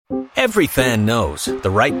Every fan knows the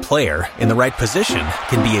right player in the right position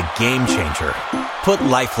can be a game changer. Put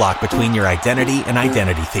LifeLock between your identity and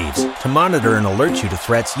identity thieves to monitor and alert you to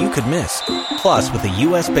threats you could miss. Plus, with a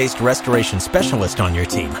U.S.-based restoration specialist on your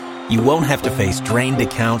team, you won't have to face drained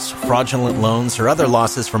accounts, fraudulent loans, or other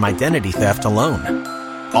losses from identity theft alone.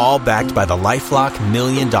 All backed by the LifeLock $1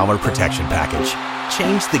 Million Protection Package.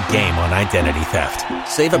 Change the game on identity theft.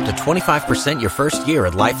 Save up to 25% your first year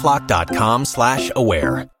at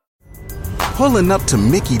LifeLock.com/aware. Pulling up to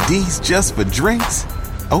Mickey D's just for drinks?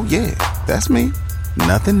 Oh yeah, that's me.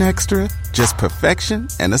 Nothing extra, just perfection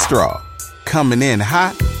and a straw. Coming in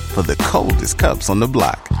hot for the coldest cups on the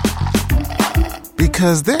block.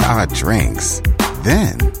 Because there are drinks.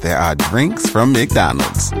 Then there are drinks from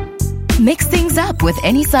McDonald's. Mix things up with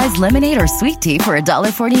any size lemonade or sweet tea for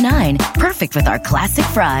 $1.49. Perfect with our classic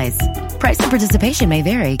fries. Price and participation may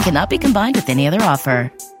vary. Cannot be combined with any other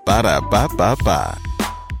offer. Ba-da-ba-ba-ba.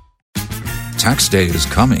 Tax day is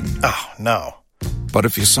coming. Oh, no. But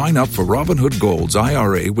if you sign up for Robinhood Gold's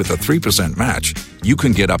IRA with a 3% match, you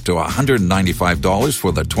can get up to $195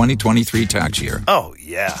 for the 2023 tax year. Oh,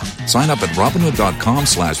 yeah. Sign up at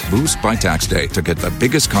Robinhood.com/boost by tax day to get the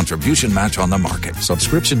biggest contribution match on the market.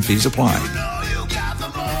 Subscription fees apply.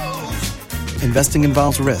 Investing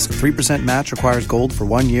involves risk. 3% match requires gold for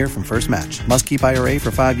 1 year from first match. Must keep IRA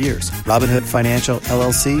for 5 years. Robinhood Financial,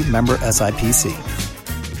 LLC, member SIPC.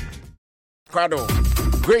 Crado,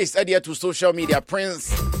 Grace, adhere to social media,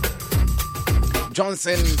 Prince,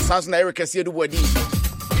 Johnson, Samson, Eric, Esiedubodi,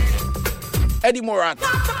 Eddie Morat,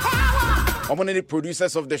 one of the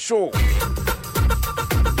producers of the show.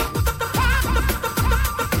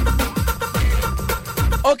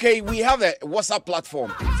 Okay, we have a WhatsApp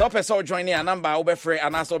platform. So, person joining a number, I'll be free,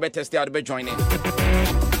 and also be tested, I'll be joining.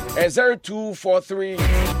 0243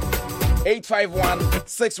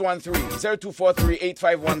 851-613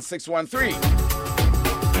 0243-851-613.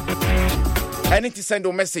 I need to send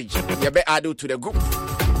a message. You better add it to the group.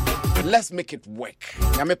 Let's make it work.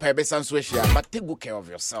 You may pay besan swesha, but take good care of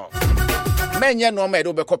yourself. Men ya no me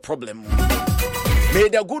do be problem. May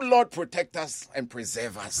the good Lord protect us and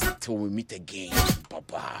preserve us till we meet again.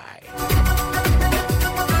 Bye-bye.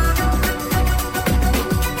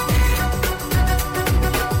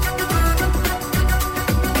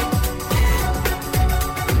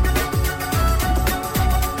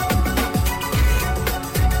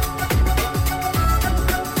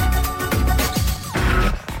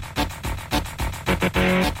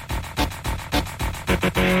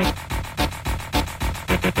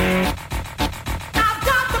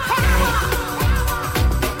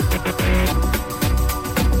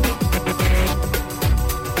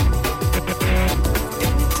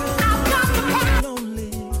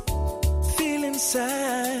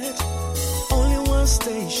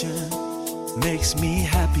 Makes me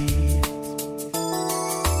happy.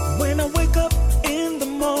 When I wake up in the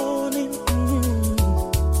morning,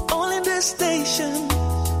 only this station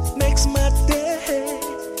makes my day.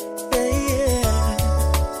 Yeah.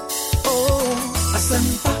 Oh,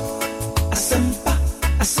 Asempa, Asempa,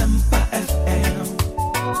 Asempa FM.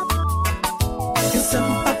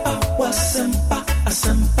 Asempa, Asempa,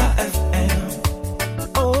 Asempa FM.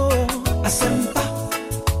 Oh, Asempa,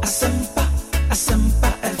 Asempa,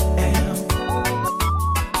 Asempa FM.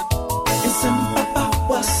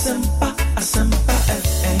 Asempa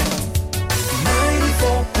FM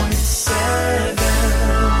 94.7.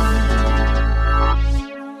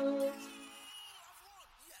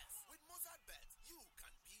 Yes, with Mozart Bet, you can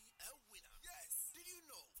be a winner. Yes, did you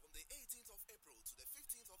know from the 18th of April to the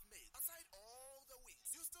 15th of May, aside all the wins,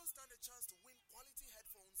 you still stand a chance to win quality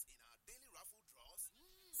headphones in our daily raffle draws,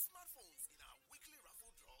 smartphones in our weekly raffle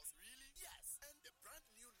draws, really? Yes, and the brand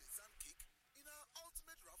new Nissan Kick in our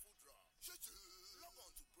ultimate raffle draw. Log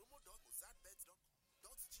on to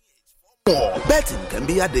promo.mozartbet.gh for more. Betting can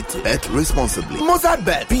be addictive. Bet responsibly. Mozart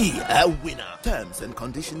Bet. Be a winner. Terms and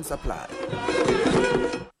conditions apply.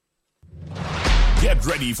 Get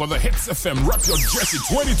ready for the Hits FM Rep Your Jersey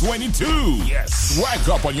 2022. Yes, swag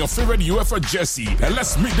up on your favorite UEFA jersey and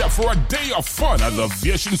let's meet up for a day of fun at the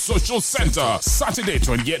Aviation Social Center. Saturday,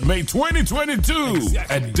 28 May 2022.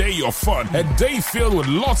 A day of fun. A day filled with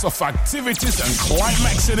lots of activities and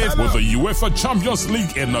climaxing it with the UEFA Champions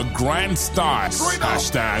League in a grand style.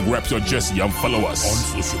 Hashtag Rep Your Jersey and follow us on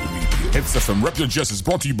social media. Hits FM Rep Your Jersey is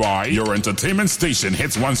brought to you by your entertainment station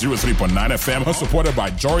Hits 103.9 FM and supported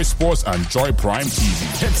by Joy Sports and Joy Prime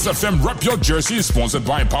TV. Hits FM Rep Your Jersey is sponsored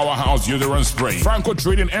by Powerhouse Uterine Spray, Franco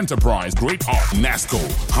Trading Enterprise, Great Art, NASCO,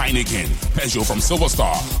 Heineken, Peugeot from Silver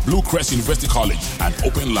Star, Blue Crest University College, and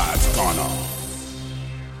Open Labs, Ghana.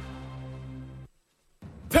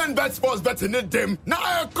 10bet sports bet in them.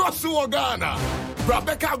 Now cross Ghana.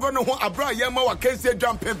 Rebecca gonna want Abra Yama wa Kensia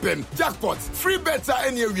Jam Pimpin. Jackpots, free bets are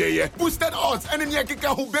anywhere. Boosted odds and in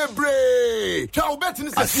Yakika who bebre. Chow bet in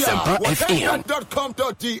the city.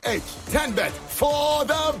 10bet.com.gh. 10bet for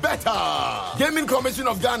the better. Gaming Commission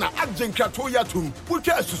of Ghana, Adjen Kratoya Tum,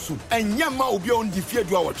 Pucha Susu, and Yama will be on the field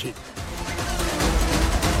you are watching.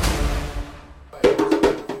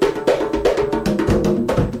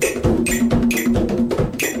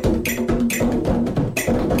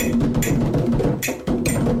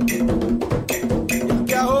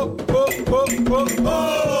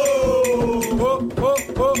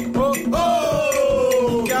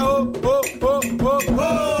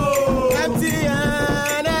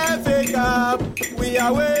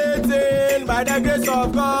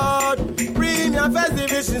 Of God, Premium First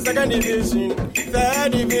Division, Second Division,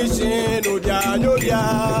 Third Division, Odia,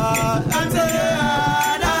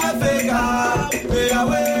 Africa, we are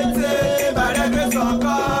waiting by the grace of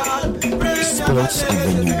God. Sports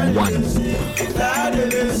Avenue 1, Third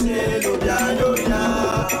Division, Odia,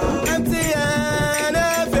 MTN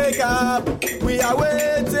Africa, we are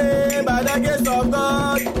waiting by the grace of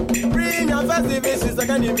God. Premium First Division,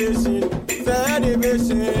 Second Division, Third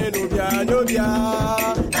Division, Nobia.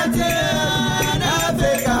 MTN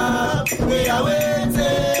Africa, we are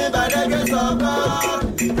waiting by the grace of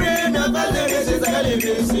God. Premium First Division, Second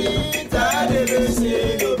Division, Third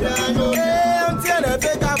Division, Nobia. MTN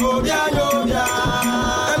Africa, Nobia.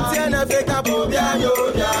 MTN Africa, Nobia.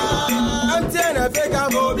 MTN Africa,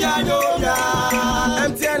 Nobia.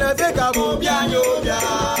 MTN Africa, Nobia.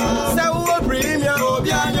 So Premium,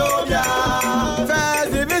 Nobia.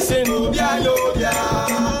 First Division, Nobia.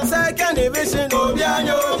 Second Division, Nobia.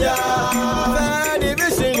 Third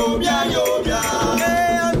Division, Nobia.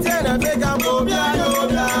 MTN Africa, Nobia.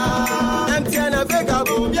 MTN Africa,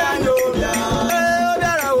 Nobia.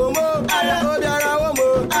 Obiara womo, Obiara womo,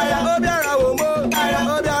 Obiara womo,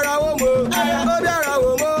 Obiara womo, Obiara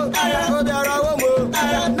womo, Obiara womo,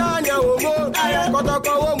 Nanya womo,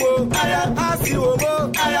 Kotoko womo, Asi womo,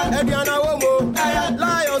 Ediana womo,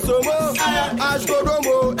 Lions womo,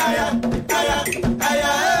 Ashkodomo,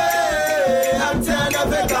 MTN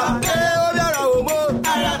Africa, Obiara womo,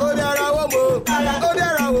 Obiara womo,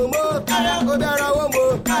 Obiara womo, Obiara womo,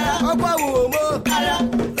 Okwa womo,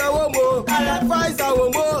 Zawomo, Pfizer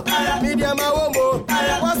womo, Mediama womo,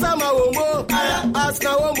 Wasama womo,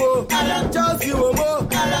 Aska womo, Chelsea womo,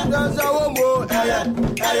 Danza womo,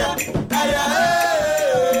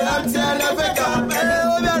 MTN Africa,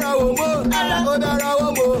 Obiara womo, Obiara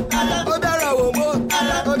womo, Obiara womo,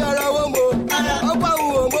 Obiara womo, Okwa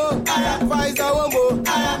womo, Pfizer womo,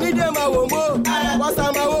 Mediama womo,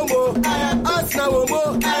 Wasama womo, Aska womo,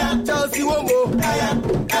 Chelsea womo,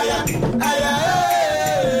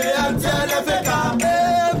 MTN Africa,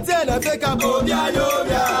 MTN Africa, Obia,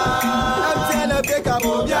 MTN Africa,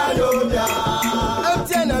 Obia,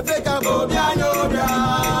 MTN Africa, Obia,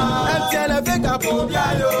 MTN Africa, Obia,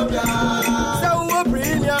 so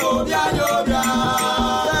Premium, Obia,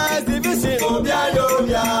 First Division, Obia,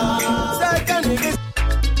 Second Division.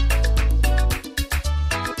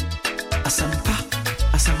 Asampa,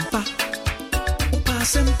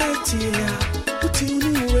 Tia,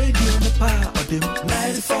 Utini Radio, the power of them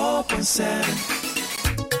 94.7.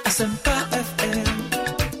 Asampa FM,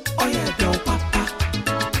 oh yeah, go papa.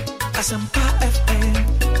 Asampa FM,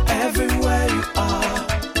 everywhere you are.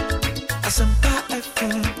 Asampa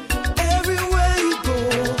FM, everywhere you go.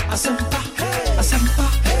 Asampa,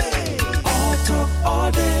 hey, all talk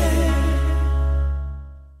all day.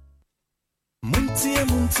 Muntie,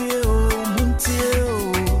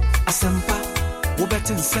 Asampa,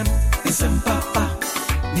 Ubetin Sem, Papa,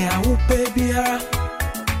 Nia Upe Biara,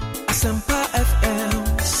 Asampa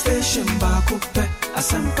FM, Station Bakupe,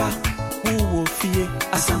 Asampa, Uwofie,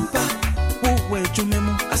 Asampa, Uwe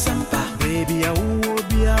Jumemu, Asampa, Baby, Uwo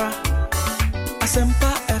Biara,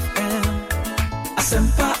 Asampa FM,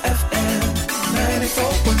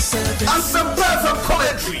 94.7. Asampa from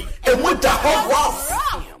Coventry, and with the hot wow.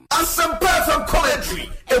 Asampa from Coventry,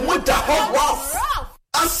 and with the hot wow.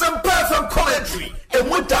 Asampa from Coventry, and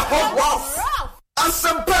with the hot wow.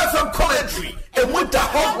 Asampa from Coventry, and with the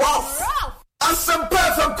hot wow. Asampa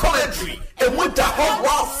from Coventry, and with the hot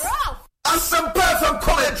wow. Asampa from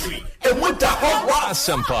Coventry, and with the hot wow.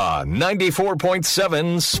 Asampa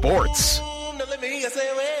 94.7 Sports.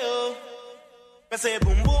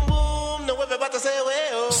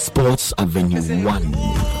 Sports Avenue 1.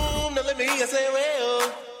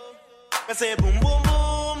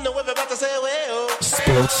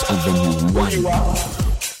 Sports Avenue 1.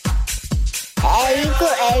 Erico,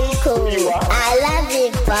 I love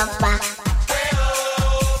you, Papa.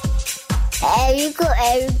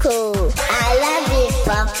 Erico. I love you,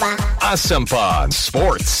 Papa. Asempa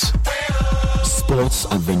Sports. Sports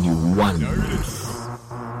Avenue 1.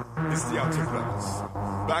 It's the Outer Brothers.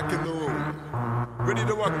 Back in the room. Ready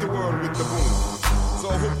to rock the world with the boom. So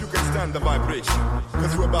I hope you can stand the vibration.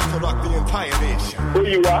 Because we're about to rock the entire nation. Who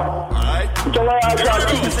you are? Alright?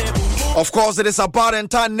 Of course, it is about the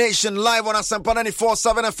entire nation live on Asempa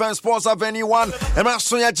 94.7 FM Sports Avenue 1. And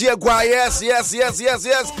Sonia Giagua, yes.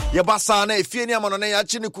 Yabasane, Finia Monone,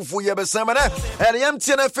 Chinikufu, Yabesemane, and the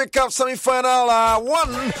MTNFA Cup semi-final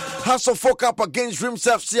 1 has to fuck up against Dreams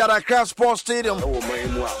FC at Accra Sports Stadium.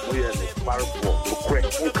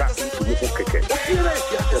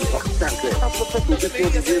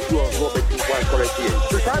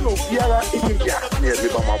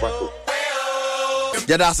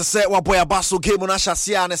 Yada as I said, what boy Abaso game on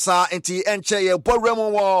Ashasia and Sa NT Enche,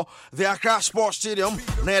 Borremo, the Accra Sports Stadium.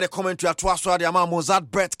 Near the commentary at Twaswa, the Ama Mozart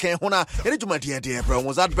Bet Ken Hona, and it's my dear, bro,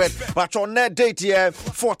 Mozart Bet. But on that date here,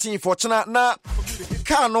 14 for China, na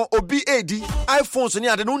Kano OBAD, iPhones, and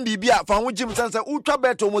the Nundi Bia, from which Jim Sansa, Ultra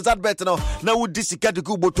Bet or Mozart Bet now would dissicat to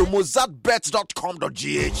go to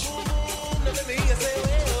mozartbet.com.gh.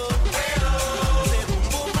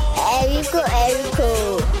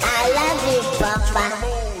 Erico. I love you, Papa.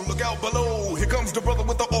 Look out below. Here comes the brother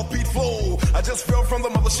with the offbeat flow. I just fell from the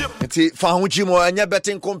mothership. Enti Fahujimo and your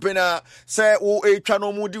betting company say a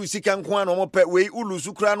channel mudi sikan kwan or pet way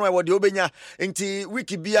uluzu krano or the obenya. Enti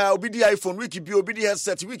Wikibia obidi iPhone, Wikibia obidi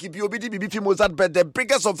headset, Wikibia obidi BBP Mozart Bet, the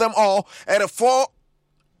biggest of them all at a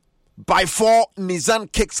 4x4 Nissan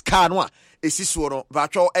Kicks car. Esisuoro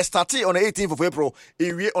virtual started on the 18th of April,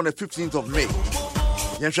 on the 15th of May.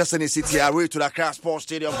 Interesting city away to the Accra Sports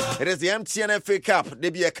Stadium. It is the MTNFA Cup.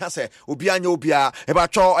 They be a cancer. Ubiano Ubia.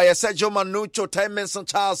 About Sergio Manucho, Time Manson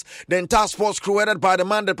Charles, the entire sports crew headed by the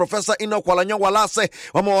man, the Professor Ino Kwalanyo Walase.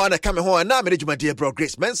 One more one coming home and now manage my dear bro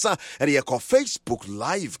Grace Mensa and he call Facebook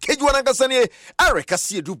Live. Kejuanagasani, Eric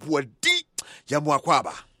Asia Dupu D.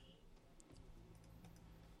 Yamuakwaba.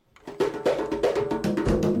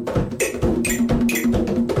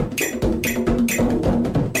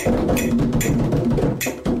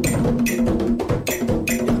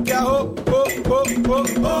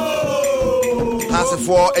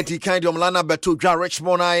 For Eti Kandium Lana Betu Jar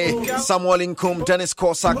Richmond, Samuel Inkum, Dennis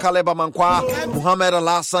Kosa, Kaleba Mankwa, Muhammad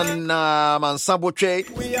Alassan, Mansaboche,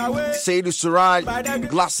 Seidu Suraj,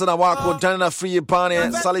 Glasson Awako, Dana Free Bani,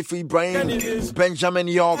 Salif Ibrahim, Benjamin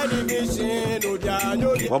York,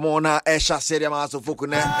 Wamona Esha Stadium as of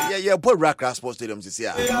Fukune. Yeah, boy, Accra Sports Stadium this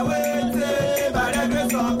year.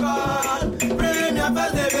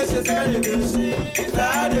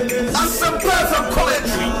 That's some perfect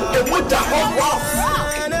commentary and with the hot walk.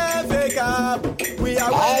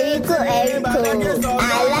 Erico. I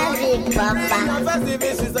love you, Papa. First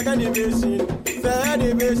division, second division, third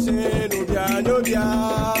division,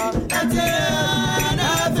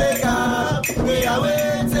 Africa, we are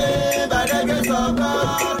waiting by the grace of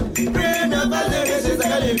God. Bring the first division,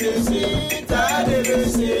 second division, third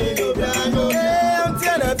division,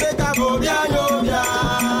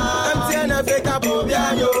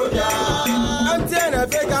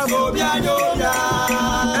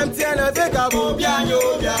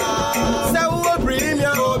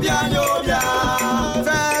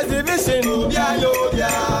 First division,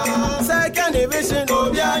 second division, third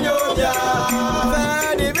division,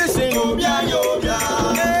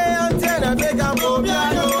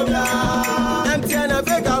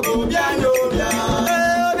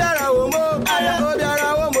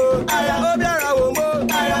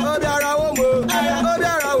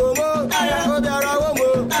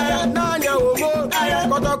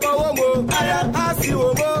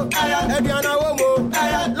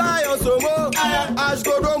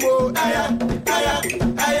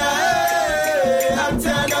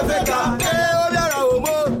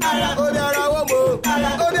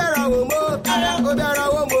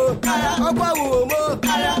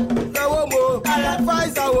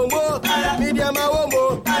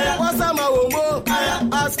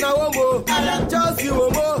 just you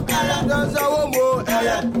more, that's our more,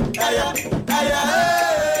 I'm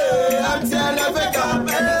telling Africa,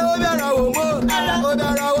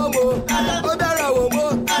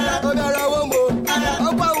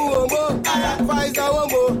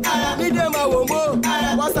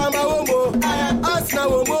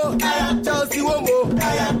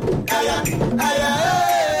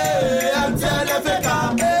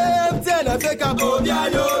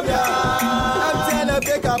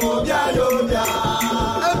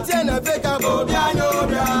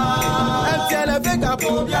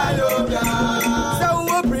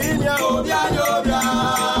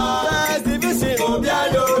 First division,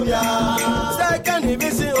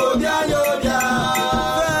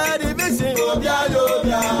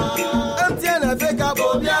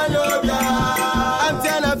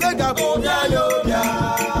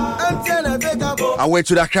 way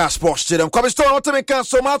to the Accra Sports Stadium. Come store ultimate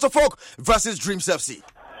cancel Mountain Folk versus Dreams FC.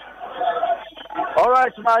 All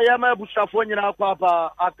right, my Yama Bushafoni na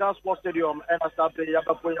Papa Accra Sports Stadium and I started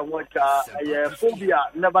Yabapoya Wanka phobia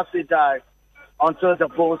never say die until the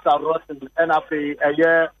phones are rotten and after a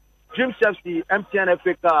year Dreams FC MTN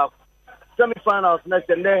FA Cup semi-finals next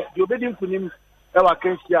day you be dim kunim ewa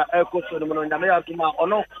Kenya Coach no no nyame atuma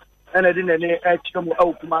ono and I didn't any chimo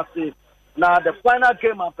e Kumasi. Now the final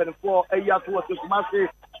game of 24 a year to Kumasi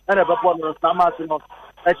and a performance Samasino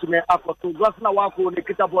actually Akoto Glasna Wako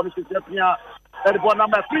Nikita Bonis Japia and the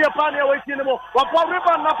number 3 Pania waiting him Wapa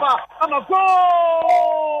Ribbon Napa and a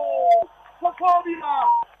goal for Phobia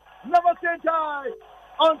never say die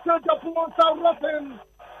until the phones are rotten.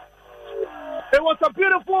 It was a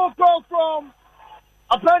beautiful goal from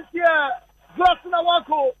Apantia Glasna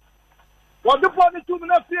Wako. What the 2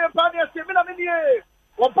 minutes here, Pania Semina Minie,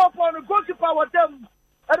 or Papa on the goalkeeper with them,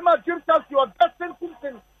 and my Jim Chelsea or Dustin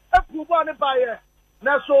Simpson, and Pubana Bayer.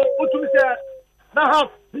 Now, so, Utumisa, now,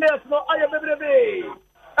 players no I am every day.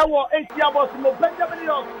 I want 8 years more Benjamin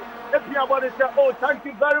Young. If you about it, oh, thank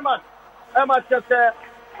you very much. Emma just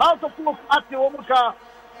House of Folk at the Omuka,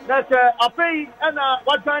 that a pay and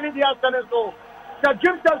what time in the afternoon. So,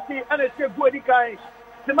 Jim Chelsea and a Chef Guedikai,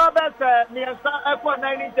 Simabas, Niasa, Aqua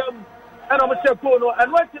 90. And I'm a Checono,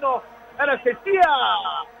 and what you know, and I say,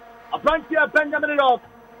 a Branchia Benjamin Rock,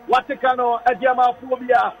 Watakano, Adiama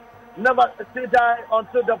Phobia, never say die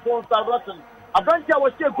until the phones are rotten. A Branchia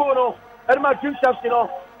was Checono, and my Jim Chelsea,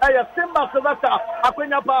 I Simba Savata,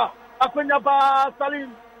 Aquinaba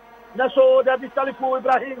Salim, Naso, David Salifu,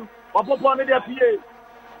 Ibrahim, Wapopon, the PA,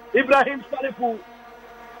 Ibrahim Salifu.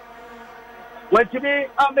 When to me,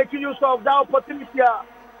 I'm making use of that opportunity.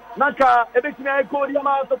 Nanka, everything I call the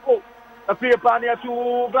amount of folk. A free pania to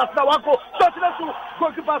Glasna Wako, Sotina,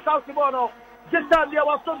 goalkeeper South Simono. Just that there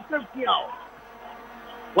was some safety out.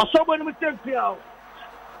 Was someone with safety out.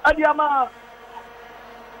 Adiama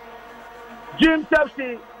Jim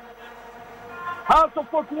Chelsea, House of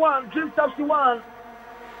Folk 1, Jim Chelsea 1.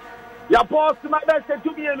 Your boss, my best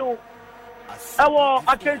to me, I want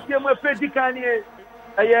a case game with Freddy Kanye,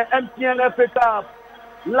 a MTN FA Cup,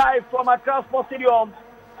 live from Accra Sports Stadium.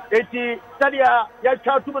 80 Sadia,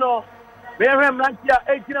 Yachatumano. Miriam Lantia,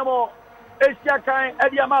 18 more, Asia Kai,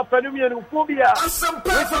 Ediama, Penumian, Phobia,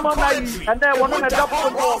 and then one of the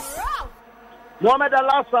double Mohamed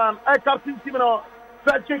Alassan, Captain Simino,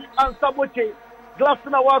 Frederick and Sabuchi,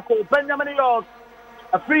 Glasna Wako, Benjamin York,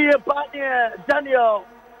 a free pioneer, Daniel,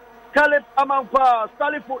 Caleb Amampa,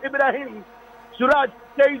 Salifu Ibrahim, Suraj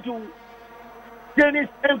Teju, Dennis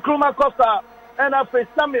Nkrumah Costa, and after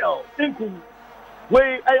Samuel Inkum,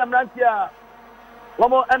 where I am Lantia. One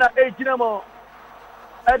more and a Jinamo,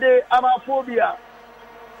 Ede Amaphobia.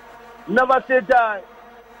 Never say die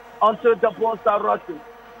until the phones are rotten.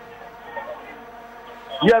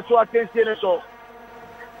 Yes, what I can say so.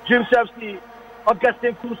 Jim Chelsea,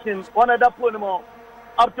 Augustine Kusin, one of the Ponemo,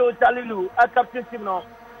 Abdul Jalilu, Captain Simno,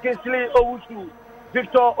 Kingsley Owusu,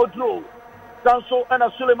 Victor Odro, Sanso and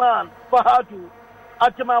Suleiman, Fahadu,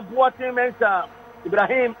 Atema Buati Mensa,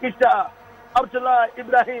 Ibrahim Issa, Abdullah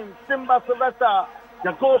Ibrahim, Simba Sylvester,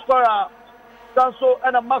 the goal scorer, Sanso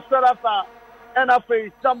and a Master Rafa, and a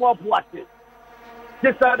face Samuel Buati.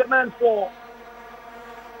 These are the men for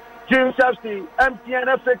Jim Chelsea, MTN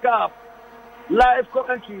FA Cup, live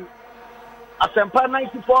commentary, Asempa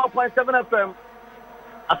 94.7 FM,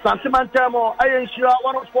 Asante Mantamo, Iron Shira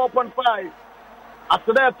 104.5,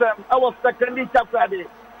 after that FM, I was second in Friday,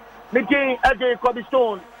 meeting Eddie Kobe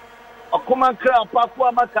Stone, Okumankra,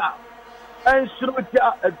 Papua Maka, and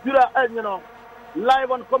Shrutia, Dura, and you know,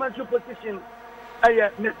 live on commentary position,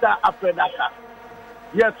 Mr. Afredaka.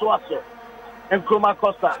 Yes, also. And Nkrumah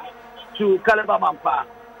Costa to Kaleba Mampa.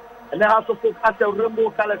 And the House of Folk at the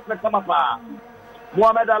Rainbow Kales Mekamapa.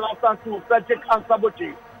 Mohamed Alassan to Frederick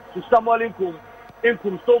Ansabuchi to Samuel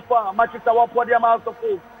Inkum. So far, matches our podium House of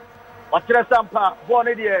Folk. Wachira Sampa, born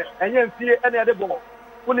idiot, and you see any other ball.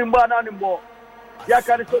 Unimba Nanimbo.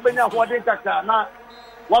 Yakari Sobenia Wadinka. Now,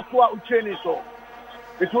 what's what Ucheni so?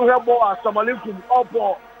 It will help more Samuel Inkum,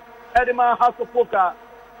 Opo, Edema House of Poker.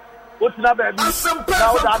 What's not baby? Now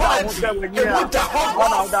that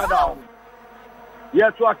one out that down.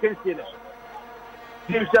 Yes, so I can see that.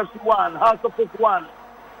 Team Chelsea 1, House of Folk 1.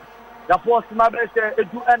 The first match is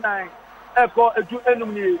Edu N9, Echo Edu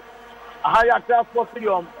Enumni, a higher class for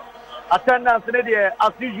Stadium. Attendance in there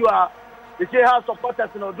as usual. The J House of Potters,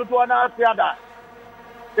 you know, do to one other.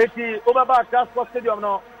 It's the Obaba Class for Stadium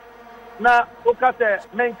now. Now, Okate,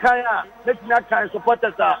 Menkaya, let's not kind of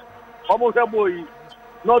supporters are almost a boy.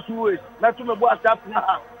 Not 2 ways. Not to me, what's up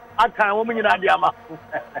now. I can't woman in Adiama.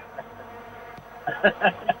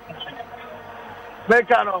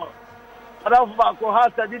 Mekano. Adafu bako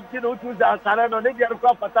hasa dino tuza sareno ne dia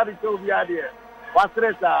ko fatari to bia de.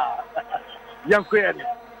 Wasresa. Yankweni.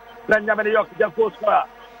 Benjamin York Jako square.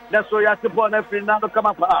 That's why you have to put a Fernando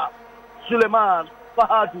Kamapa. Suleiman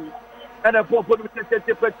Fahadu. And a poor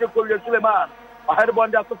Suleiman. I had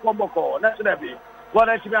one that to Komboko. Nationally.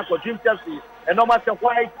 One Chimiako, Jim Chelsea. And no matter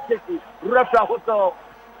why it's Rafa Hotel.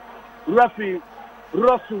 Rafi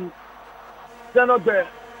Rosu. Senobe.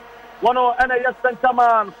 One of NAS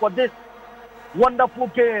Centerman for this wonderful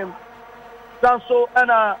game. Sanso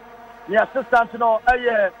and the assistant,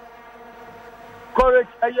 Courage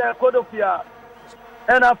Kodofia.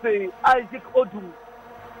 NFA Isaac Odu.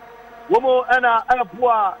 Womo Anna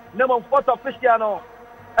Abua, Nemo Photo Fishiano,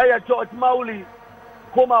 George Mauli,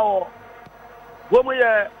 Komao. Womo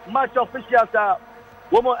match officials,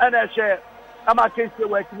 Womo Anashe, Amakese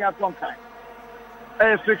working at one kind.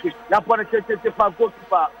 Friki, Yapon 25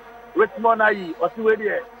 goalkeeper, Richmond Ayi, or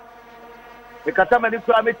Suedia. The Katamani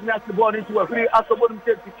Primate National born into a free Asobon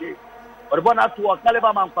Tiki, or Bonatua,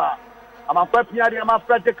 Caliba Mampa. I'm a Prepiari, I'm a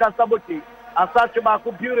Frederick Kasabuti, and such a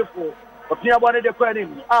Marco beautiful. Opia wanted the credit.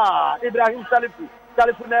 Ibrahim Salifu.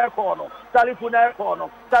 Salifu corner. But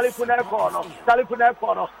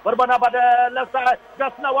the left side,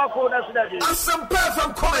 just now and some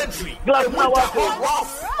perfect commentary.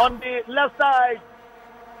 On the left side,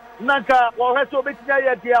 Nanka, or Reto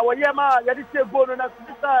Bitia, Wayama, Yadise Bono,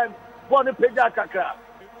 this time, Bonnie Pejakaka.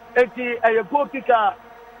 80 a goal kicker,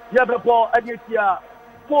 Yabapo, Aditya,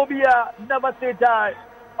 Phobia, never say die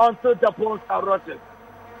until the points are rotten.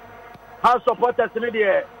 House supporters in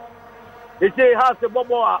the they say House of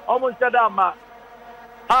Boboa, almost Sadama,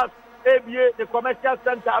 House ABA, the commercial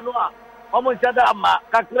center, almost Sadama,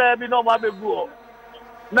 Kakrebi no Mabeguo.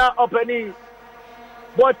 Now opening,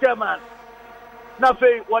 boy chairman,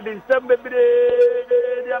 nothing, what is some baby,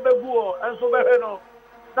 the Abeguo, and so Beheno.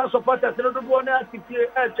 Now supporters in the one air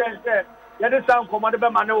chance there, the sound commanded by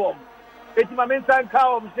Manuom. It's my main time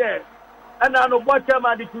cow, there, and I know boy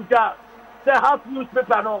chairman, the Tuja, the House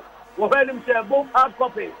newspaper, no. We him say both hard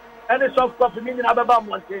copy and a soft copy meaning Ababa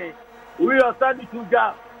Monte. We are starting to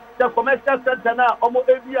go. The commercial center now, almost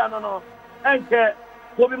every year, no, and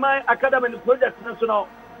for my academic project national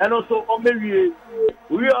and also on Mary.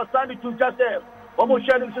 We are starting to just say, almost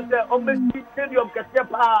sharing to say, on the stadium,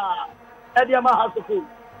 Castepa, Ediama House of Food.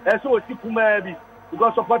 And so it's maybe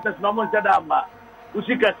because of what is normal Sadama.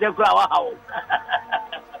 Usika Sekra our house.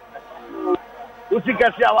 Usika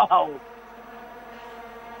our house.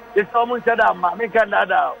 It's almost said that Mamika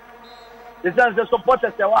Nada. The sense the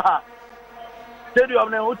supporters say, Waha.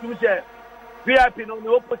 Stadium, what you say? VIP no, the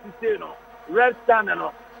opposite say no. Red stand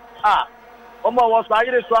no. Oma was I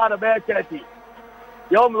get a bear 30.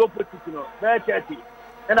 The only opposite no, bear 30.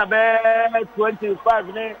 And a bear 25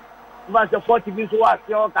 minutes. Much 40 minutes was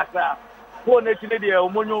your Kaka. Poor nature,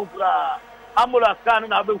 Omonio, Amula scan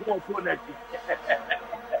and I'll be for next.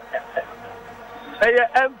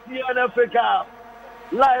 MTN Africa.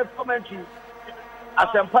 Live commentary at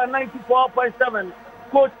Sempa 94.7.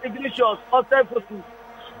 Coach Ignatius Osefosu.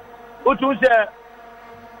 Utuze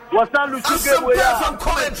was not looking good.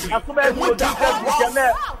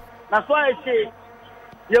 That's why I say,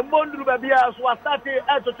 your Mondu Babia was started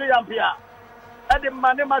at the Triampia. At the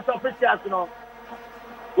Manema officials, no.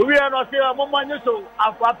 We are not here a moment so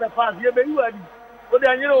after the fast. You may you but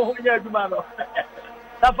then you know who you are, Dumano.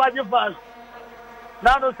 That's why you fast.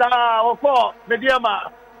 Nano sa oko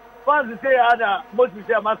mediama fans say ada Moses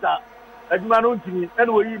say masa aduma no ntimi ene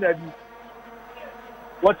wo yi na bi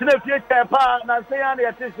wotena fie pa na say an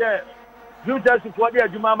ye te say Judas for the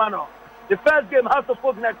aduma ma no the first game House of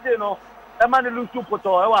Folk next no e man lose to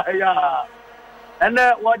poto e wa ya and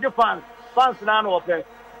wo je fans na no ope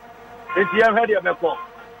enti ye hwe de meko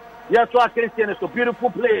yes so Christian so beautiful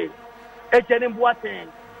play HN Boateng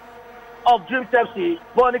of Dream FC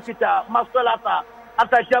Bonikita Mascolata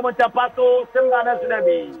Atachamo Chapato, Simba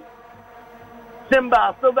Nazabi.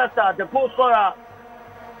 Simba, Sylvester, the post scorer.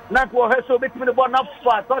 Not what has so between the one up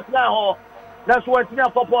for touchdown. That's what you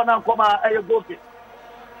for Ponakoma, a goalkeeper.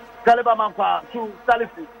 Caliba Mampa to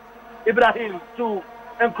Salifu, Ibrahim to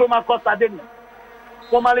Nkrumah Costa Deni.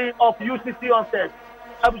 Formerly of UCC on set.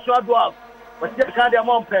 Abishua Dwaf, but you can't have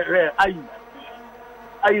one pair. I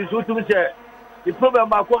use to say the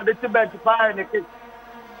problem I call the Tibet to fire in the case.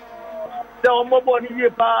 The Omoboni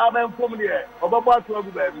Yapa from there, Obaba to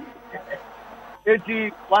baby.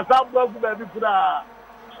 Eti, what's up, baby?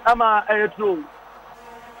 Ama a true.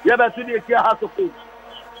 You ever see the House of Food?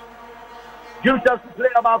 You just play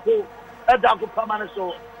about a Dago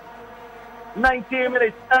Pamanaso. 19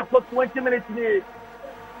 minutes, after 20 minutes,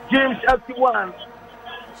 James FC 1,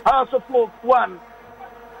 House of Folk 1.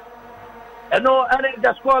 And no, and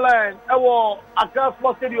the scoreline, Accra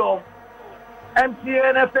Sports Stadium,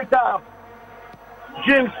 MTN FA Cup,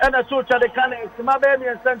 James and a social the Canis, Mabemi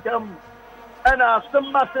and Centum, and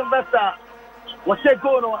some mass investor was a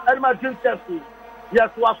goal, and my James FC. Yes,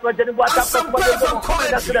 was for getting what happened.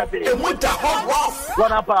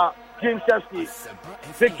 One up, James FC,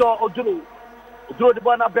 Victor Odru, Odru the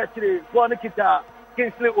Bona Betri, Bonikita,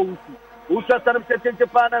 Kingsley Owusu, Usa Sanam Setin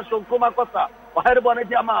Japan, so Kuma Costa, or Herbon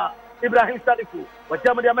Diama. Ibrahim Salifu, but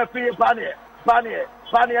Jamadiama Free Bani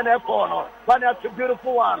and a corner, Bani a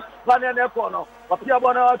beautiful one, Bani and a corner, but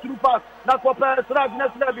Piabona through pass, not for Paris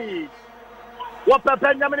Nabi. What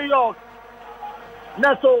Benjamin York,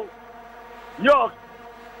 Nesso, York,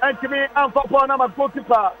 and to me, and for Bonama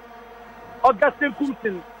goalkeeper, Augustine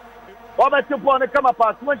Cousin, over to Bona come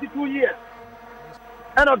apart 22 years,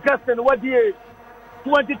 and Augustine, what year?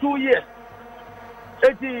 22 years,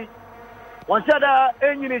 80. One shada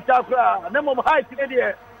engine chakra, name height in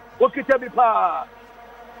the Okitabi Pa,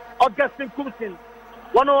 Augustine Cousin,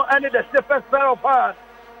 one of any the safest pair of heart,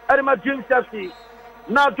 Edema Jim Chelsea,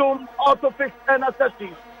 Nadum Autofix and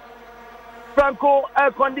Assessing, Franco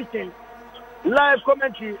Air Condition, Live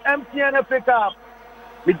Commentary, MTN FA Cup,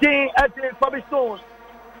 Midin at the Bobby Stone,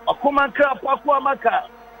 Okumanka Pakua Maka,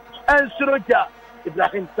 and Suroja,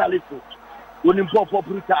 Ibrahim Salifu, winning Popo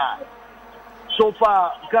Bruta. So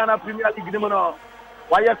far, Ghana Premier League Nimano,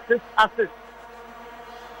 why 6 assists?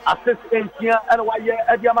 Assists in Tia and why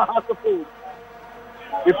Ediama House of Food.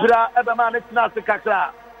 Ipra Ebaman, it's not the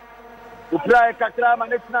Kakla. Upra Kakla,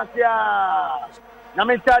 man, it's not ya.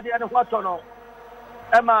 Namitadi and Watono,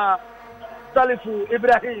 Emma, Salifu,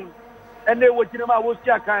 Ibrahim, and they were Jinama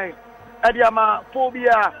Wuskakai, Ediama,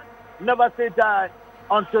 Phobia, never say die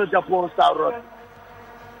until Japan Saurus.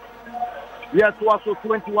 Yes, also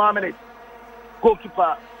 21 minutes.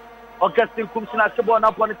 Goalkeeper Augustine Kumsina Sabon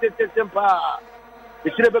upon the Tempa. The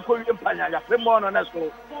Trebeko Impania, Fremon on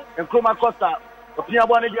Esco, and Kruma Costa,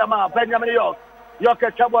 Piabone Diama, Benjamin York, York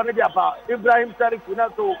Chabon Diapa, Ibrahim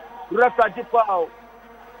Sarifunato, Rafa Jipao,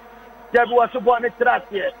 Jabu Sabon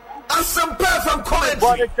Tratia, and some person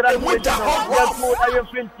commentary. And with the hot I am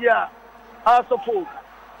Fintia, House of Food,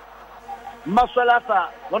 Masalata,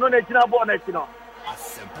 one on a Bonetino,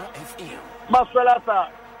 Masalata.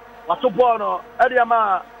 Wasubono,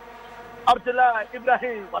 Ediama, Abdullah,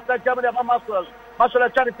 Ibrahim, Wasa Jamada Maswell, Maswell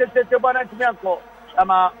Chani Tete Bana Tianko,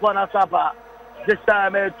 Ama Bonasapa, this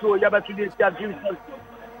time to Yabatu James,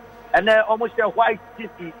 and then almost a white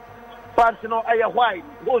city, Pansino Aya White,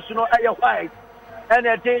 Bosino Aya White, and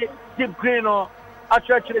a day deep green or a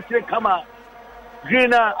church Kama,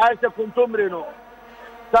 Greener, Isaac Kuntumrino,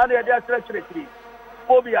 Sadia Tree,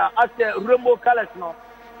 Phobia, Asa Rumbo Calasno.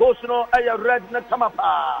 Bosno aya red na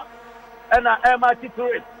kamapa ena ema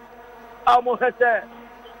tituit amo hete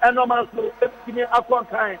eno so etimi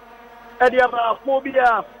akwankan ediama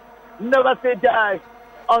Phobia never say die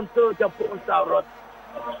until the phones are rot.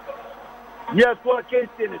 Yes, what case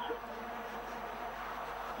finish.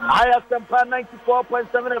 I have Sampa 94.7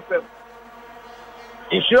 FM.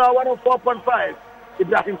 Ishura 104.5.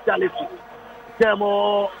 Ibrahim Salifu.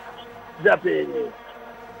 Temo Zape.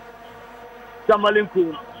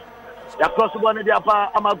 Samalinku. The cross one of the upper,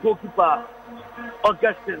 I'm a goalkeeper.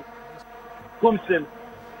 Augustine Kumsin.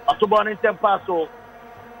 A Subon in Tempaso.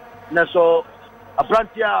 Naso. A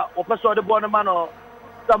Brantia, or Paso de Bonamano.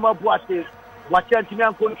 Sama Boatis. Watching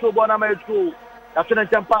Timian control Bonamay. That's in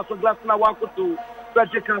Tempaso, Glassna Wakutu.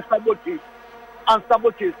 Frederick and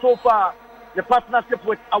Sabote. So far, the partnership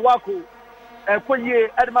with Awaku. Kwenye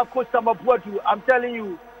Edma Costa Mabuatu, I'm telling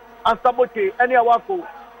you, and Sabote, any Awaku.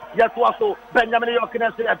 Yatwaso, Benjamin York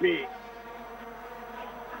and Serapi.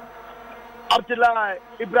 Abdullah,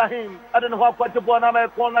 Ibrahim, I don't know how to go on a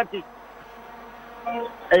corner kick.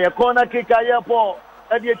 A corner kick, I have for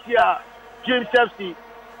Ediatia, James Chelsea.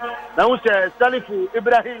 Now, Salifu,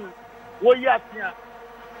 Ibrahim, Woyatia,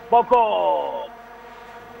 Boko.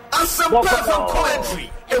 And some perfect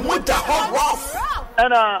commentary, and with the hot rough.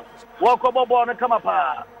 And walk over born and come up.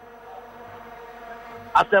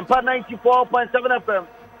 Asempa 94.7 FM.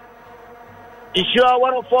 Ishua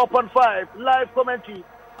 104.5 live commentary.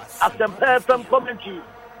 Asempa FM commentary.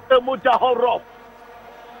 Emuta Horror.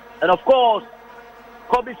 And of course,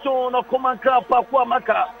 Kobison of Komanka Pakua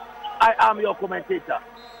Maka. I am your commentator.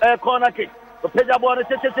 Corner kick. The Pejabon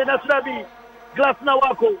Tete Nasrabi. Glass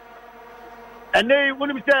Nawako. And they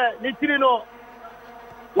wouldn't say Nitrino.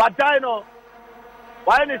 Wadino.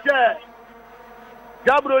 Why they say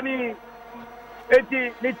Gabroni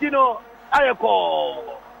Eti Nitino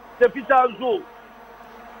Ayako. The Pita Zoo.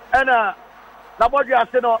 And na body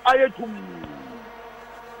ase no ayetum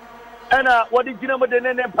ena wadi gina mo de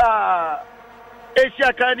ne pa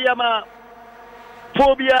Asia Kadiama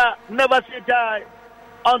phobia never say die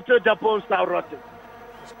until Japan start rotting.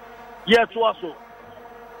 Yes, also.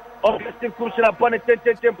 Augustin Kursila Bonnet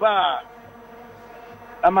Tempa.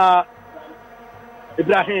 Ama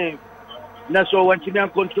Ibrahim Naso when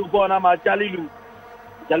Chimian control born Ama Jalilu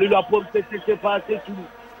upon Tempa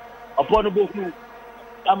upon the book.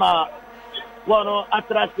 Ama Bono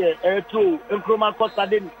Atrase, True, Nkrumah Costa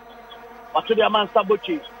Din, Matudia Man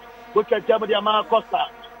Sabochi, Butcher Jabadia Man Costa,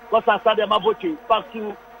 Costa Sadia Mabochi, pass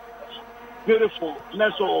to beautiful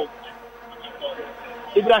Naso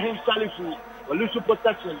Ibrahim Salifu, Lusu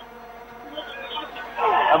protection.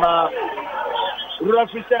 Ama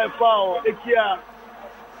Rafisa Fao, Ekia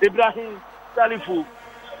Ibrahim Salifu.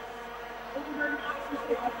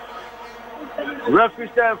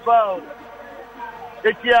 Rafisa Fao,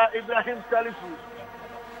 Ekia Ibrahim Salifu.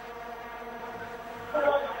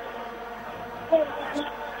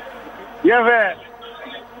 Yeah,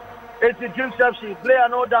 it's a Jim Chelsea. Player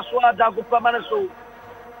no that's why Dago Pamanaso.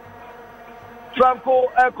 Franco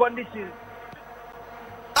air conditions.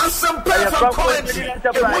 And some perfect commentary.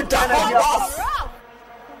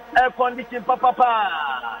 Air condition,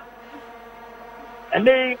 papa. And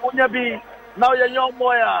they unya be now your young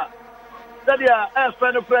boy. That ya air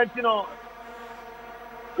fan of Frentino.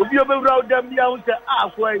 If you be around them, you will say,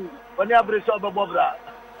 when you have resolved a bobra.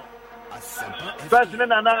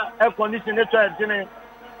 President and air condition,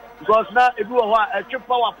 because now if you are a chip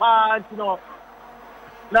power plant, you know.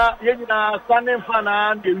 Now, you are standing fan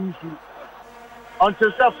and the issue.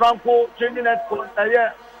 Until Franco changing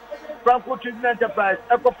Franco changing enterprise,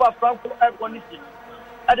 Ecopa Franco air conditioning.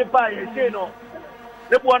 At the buy, you know,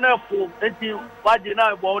 the one air phone, until what you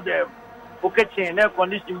know about them. Okay, chain air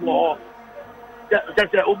conditioning war.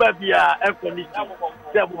 That's a Ubabia air conditioning.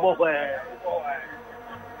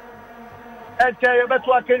 And tell you about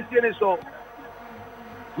what I can see. So,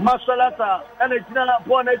 Masalata and it's not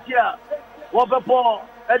born a year. Wapapon,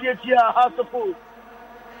 Editia, House of Food.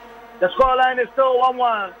 The scoreline is still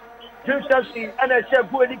 1-1. Jim Chelsea and a chef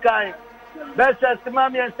Buedikai. Best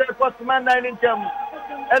Mami and Sir Costman 9 in term.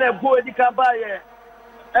 And a Buedica Baye.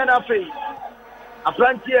 And a fee. A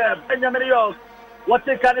frontier, Benjamin York. What's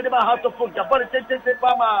a candidate House of Food? The politician,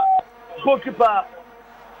 Pama, goalkeeper.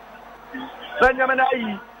 Benjamin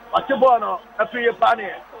Ai. What's a bono? A free pani.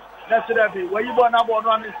 That's it. Where you born up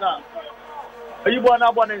on this? Are you born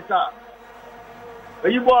up on this?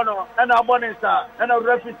 You born and a bonesa and a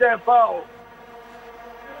referee foul.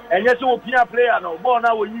 And yes, you be a player no, born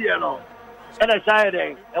our year no, and a side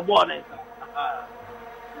a bonnet.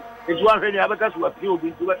 It's one thing because we are few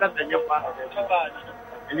been to us and your father.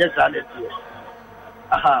 And yes, I let you.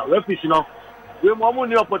 Aha, referee no. We have more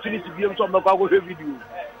money opportunity to be able to make our video.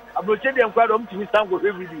 I'm not telling them quite to be some good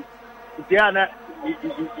video. Tiana,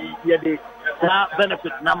 the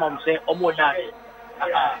benefit, Namam say, or more than.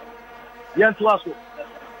 Yes, also.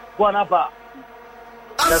 Buonapa.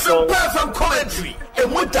 And some perfect commentary.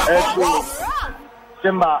 And with the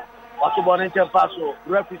Simba, what's about in Paso,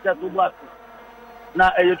 represent to what?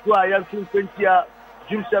 Now, a 2-20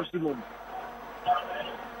 Jim Sepsimum.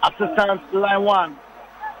 Assistant line 1.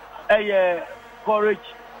 A Courage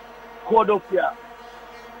Cordofia.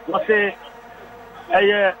 What's a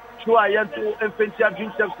 2-20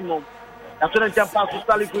 Jim Sepsimum. That's what I'm Paso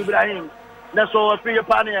Salif Ibrahim. That's all a free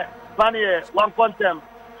Panier, one contempt.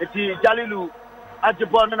 It's Jalilu,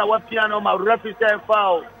 Ajibon and a one piano, my represent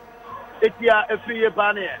foul. It's a free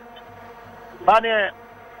Panier. Panier.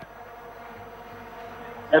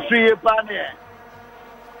 A free Panier.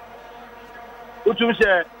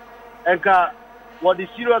 Utumse, Enka, what the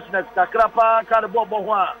seriousness, Kakrapa,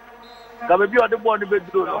 Karaboboa, Gababi or the body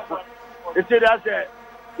bedroom. It's a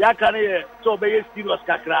Yakane, so be serious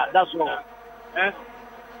Kakra, that's all.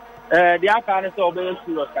 The Akan is obeying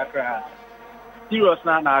serious Kakra. Serious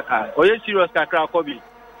Naka. Oh, yes, serious Kakra, Kobe.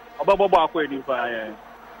 About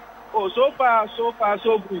oh, so far,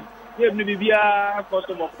 so good. Give me Bibia,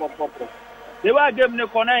 custom of Pop. They were giving the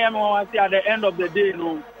Konayam at the end of the day,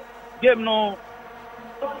 no. Give no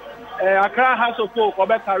Accra has a folk or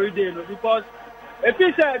better carry day, because if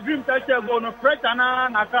it's a dream toucher, go no press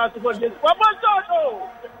and Accra to go this. What was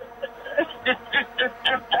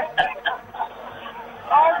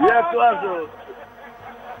yes, was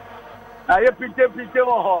I pite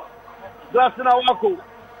ho. Glass na wako.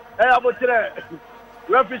 Abotre.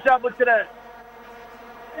 Referee abotre.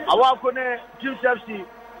 Awako ne Jim Chelsea.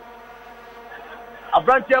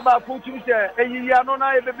 Abranche ba ku tu se eyiya no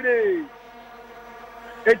na e bebre.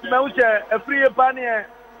 Etime u se e free pa ne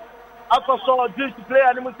akɔsɔ Dreams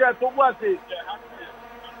player ne mu sɛ to bu ase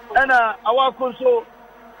ɛna awako nso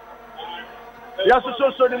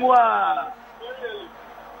yasoso ne mu a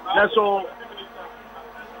na so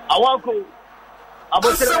awako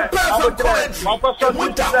abotere akɔsɔ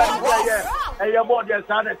Dreams player ɛyɛ bɔ de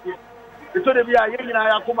saa na tie ito de bi a yɛn nyinaa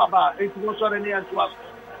yakoma ba enti mo sɔre ne yɛn to aso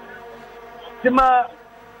tima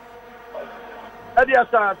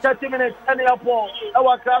Adiasa 30 minutes any apo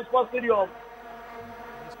our transport stadium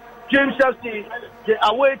James Chelsea the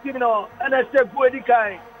away team no and I say go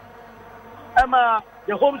edikai Emma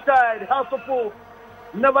the home side house of four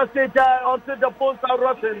never say die until the posts are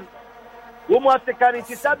rotten womo atekani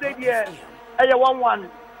ti sabe die eye 1-1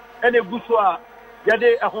 and a guswa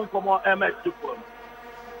yade a home komo MS to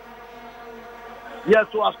yes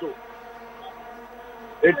to aso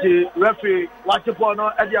eti referee watch upon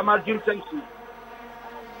no Adiama James Chelsea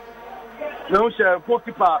na unse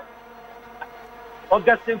goalkeeper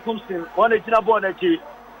Augustine Kumsin one ejina ball na chi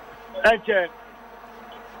enche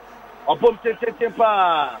obom tete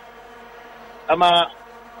pa ama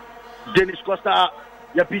Dennis Costa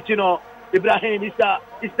ya pitino Ibrahim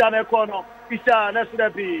Isa na kono Isa na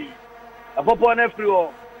sirabi abopo na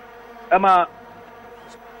friwo ama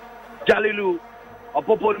Jalilu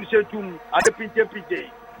abopo ni setum ade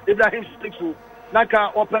pinche Ibrahim Stifu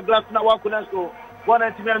naka open glass na wakuna so one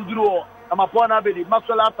entimen duro ama pona bedi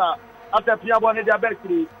Maxwellata after pia bone dia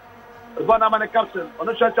bekri bona man captain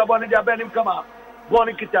ono chacha bone dia benim kama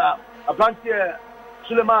bone kita aplantie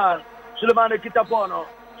Suleiman kita bono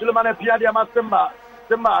Suleiman pia dia masemba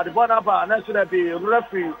semba de bona ba na should be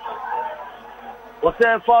referee was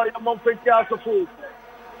there for your monfentia so food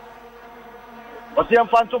was there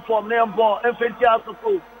fanto form name ball enfentia so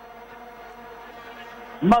food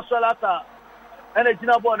Maxwellata ene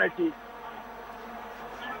jina bone ti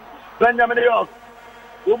Benjamin York,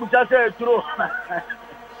 who just said true.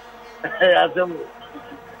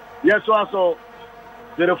 Yes, also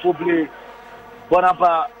beautiful play.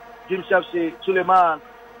 Bonapa, Jim Chelsea, Suleiman,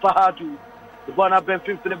 Fahadu, the Bonapa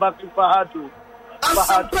 15 back to Fahadu.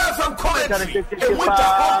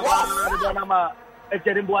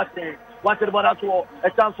 A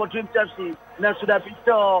chance for Jim Chelsea. Next to that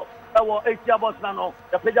picture, our 8 years now.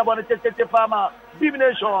 The Pejabon Farmer, Big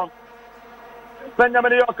Nation.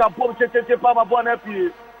 Benjamin Yoka Boom Tete Pama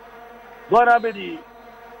Bonapi Bonabedi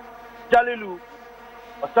Jalilu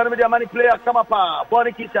Osanmedia Mani player Kamapa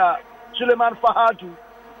Bonikita Suleiman Fahadu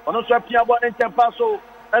Onoswapia Bonente Paso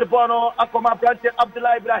Erbono Akoma Plante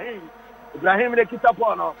Abdullah Ibrahim de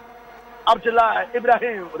Kitapono Abdullah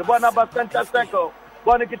Ibrahim the Bonaba Center Circle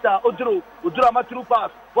Bonikita Udru Matru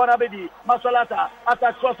Pass Bonabedi Masolata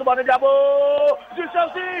Attack Cross Bonadiabo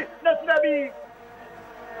Chelsea Nesnabi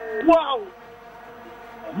Wow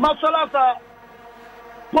Masalata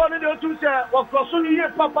Pone de Tusa or Crossuni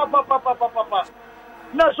Papa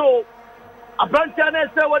Naso Abrantane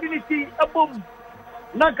say what did he see a boom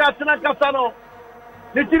Nakatano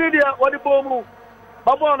Nitiridia what the bomu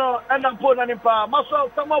Babono and Ampona Nimpa Maso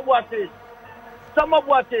Samabuate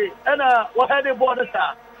and what had a border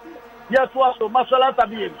star. Yes, was Masalata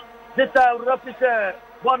beam. This time represent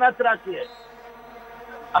Bonatraki.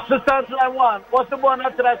 Assistant line 1 what's the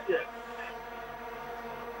Bonatraki?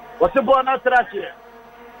 What's the born after that year?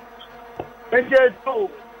 22.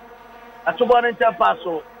 That's the born in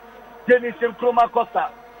Tampaso. Dennis and Kruma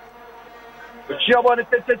Costa. She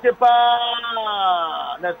wanted to take a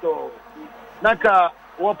pa. Neto. Naka,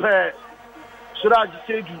 Wape, Suraj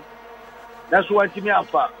Segi. That's what Timmy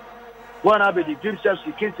Alpha. One Abedi, Jim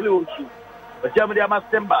Chelsea, Kingsley Uchu. But Germany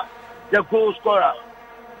Amasemba, the goal scorer.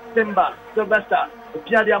 Simba, Sylvester,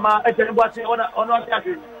 Piadiama, and what's on our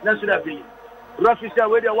country. That's what I be. Ruffy said,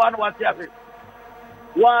 where the one was happening.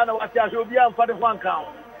 One was happening, be on for the 1 count.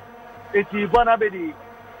 It's Bonabedi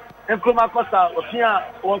and Kruma Costa, or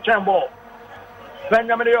Pia or Chambo.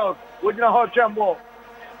 Benjamin York, would you know how Chambo?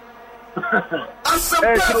 And some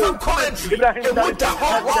person commentary.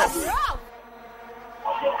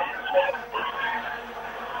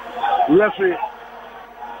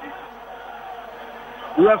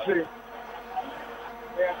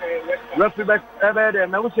 Referee back there.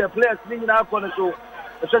 Now we see players in our corner, so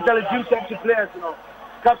especially Jim Chelsea players, you know,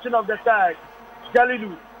 captain of the side,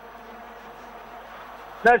 Jalilu.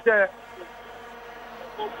 That's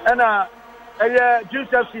and Jim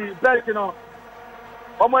Chelsea back, you know.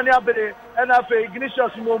 Omani abede and after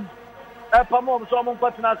Ignatius mum, Pamom, so among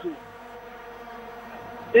Patinatu.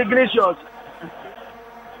 Ignatius.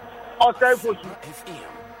 Or say,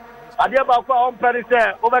 Adiaba on Paris,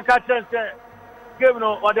 overcatch game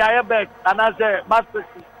no or the higher back and as a master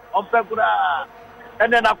on Pekura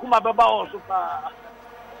and then Akuma Baba also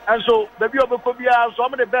And so baby obekobia so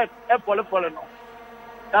am the bet e follow no.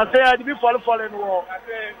 I say I be follow no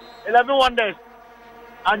 11 wonders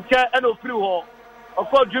and chair and o free ho. Of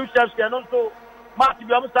course Dream Chefs and also Mark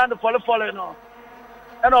be am stand follow no.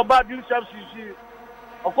 And about Dream Chefs you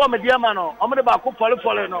of course media man no. Am the back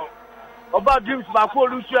follow no. About Dreams back for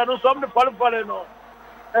Lucy and also am the follow no.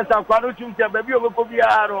 And so kwanu Dream Chefs baby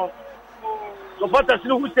obekobia no. So what does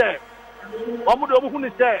who say? Omudo who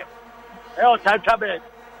say? E type bet.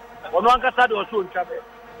 Ono ankasa de oso nchabe.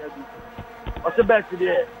 Ose bet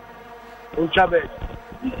de nchabe.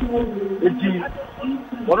 Eti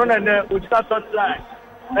ono na ne ojita touch line.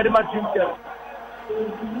 Edema Dream.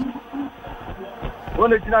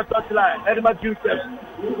 Ono ojita touch line. Edema Dream.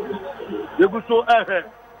 Yeguso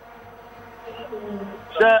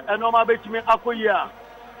se eno ma betimi akoyia.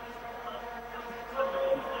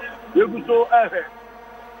 Yeguso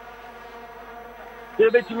se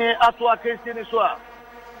betimi ato akesi ni so a.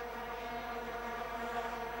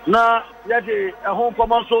 Na yadi ehon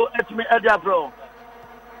komanso etimi edia bro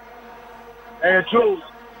true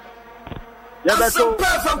yabeto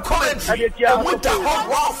adetia with the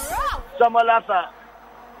hot samalata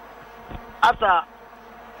ata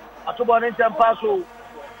atubone tempaso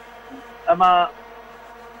ama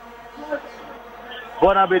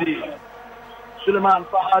bonabedi Suleiman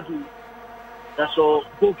Fahadu that's so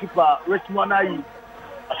goalkeeper Richmond Ayi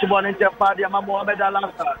atubone tempa dia Mohamed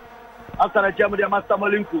Alasa after the Germany master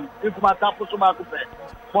Malinkum, Inkumata Pusumakupe,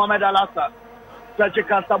 Mohamed Alassa,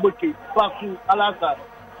 Sajika Sabuki, Faku Alassa,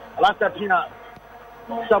 Alassa Pina,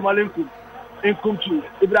 Samalinkum, Inkumtu,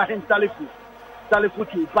 Ibrahim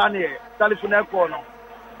Salifutu, Bane, Salifunekono,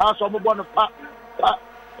 also Mubon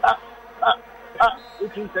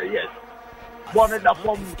which is yes. Born in the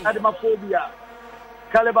form Adamaphobia,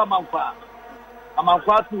 Caliber Manfa,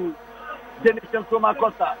 Amanfatu, Dennis and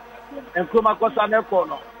Kumakosa, and Kumakosa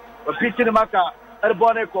Nekono. Pitini Maka,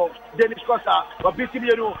 Erboneko, Dennis Costa, Pitini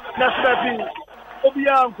Yenu, Nasrapi,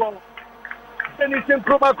 Obianco, Dennis and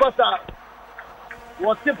Kroma Costa,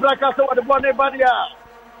 was Tipracasa or the Bonne Badia.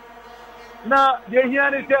 Now, the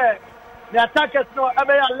Hian is there. The attackers know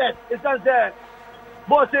Abaya left. It's not there.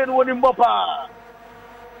 Bosen winning Bopa.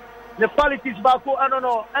 The politics Baku, I don't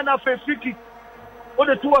know, and after 50. What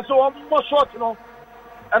the two are so more short, you know,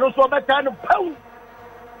 and also a better pound.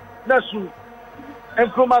 Nasu. And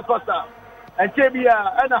Kruma Costa and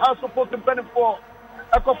Tebia and a house of 24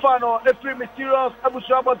 Akofano, a free materials, Abu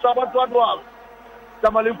Shaba, Sabatwa,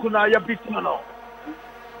 Samalikuna, Yapitimano,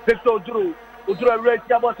 Victor Drew, Udra Red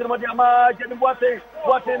Jabba, Madiama, Jenny Boate,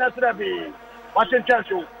 Boate Nasrabi, Washington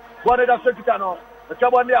Churchill, Boate Secretano, the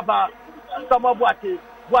Chabaniaba, Sama Boate,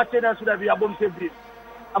 Boate Nasrabi, Abum Tebi,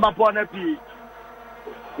 Amapon P.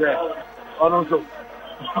 Yes, also.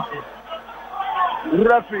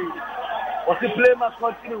 Referee. What's the play must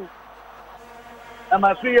continue? Am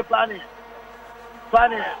I free planning?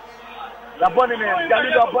 Planning. The bunny name,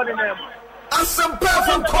 Galila bunny name. And some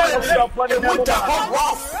perfect quality. With the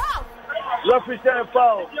hot Referee said a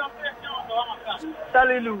foul.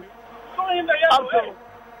 Jalilu.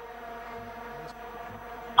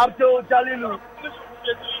 Abdul Jalilu.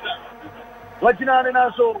 Watching on and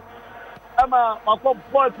also. Emma, my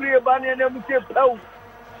boy, free bunny and then we say, oh.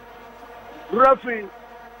 Referee.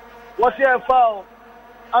 What's your foul?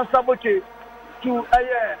 And Sabote to a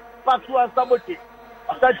year, Patu and Sabote.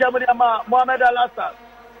 After Germany, Mohamed Alassa,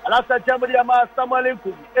 Alassa Germany, Samuel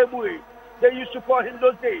Inkum, Ebue. They used to call him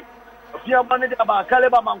those days. Pia Manade about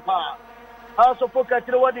Kaleba Mampa. Also, focus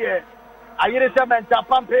to what year. I hear a cement,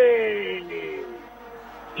 Pampe.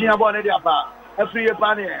 Pia Bonade about every year,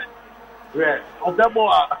 Panny. Yes, of the boy.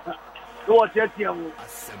 What yet, young.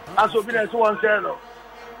 As of Venus, one said.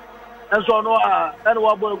 And so no, and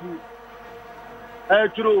what will be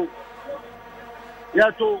true.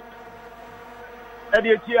 Yato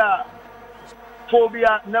Edia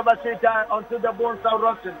phobia never say time until the bones are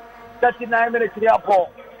rotten. 39 minutes in the airport.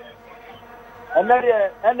 And then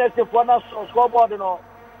NSF for us scoreboard, no.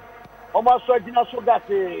 Almost so did not so that.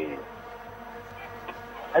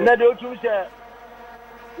 And then the two say,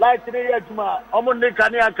 like today, Juma, Omonde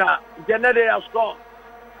Kaniaka, Janade has scored.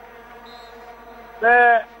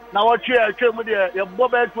 There. Now what you came with your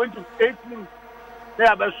mobile 2018 they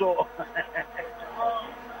are so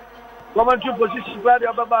government position where the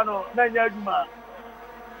Babano Nanyajuma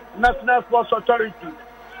National Sports Authority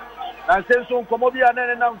and since soon Komobia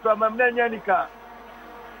and from Nanyanika.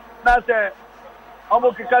 That's a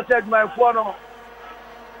Omoka said my phone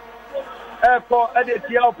airport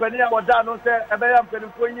Edia open here was done on say a bear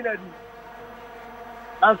penny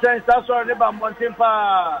and since that's already by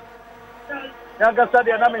Montempa. Yanga said,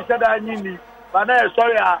 "I am said I need, but I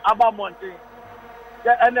sorry about Monte."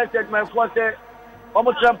 NSX my force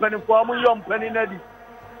almost company for almost young penny nedi.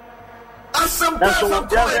 That's all.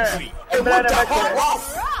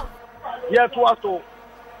 Yeah, to also.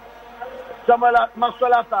 Samala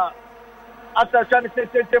Masalata. After Chani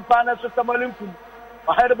State Pana Samalimkum.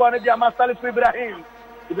 I had one of the Masalif Ibrahim.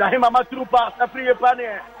 Ibrahim Amatrupa, a free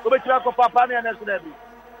pane, Ubetrako Papani and Esnebi.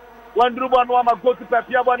 One Druban Wama go to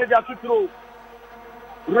Papia Bonaja to throw.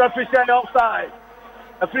 Referee outside.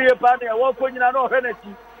 A free pane, walk when you know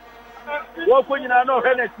Hennessy. Walk when you know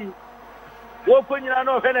Hennessy. Walk when you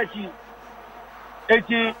know Hennessy.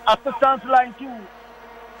 It's assistance line 2.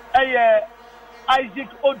 Isaac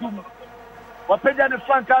Odum. Wapeja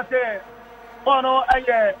Francate. Ono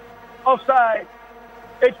offside.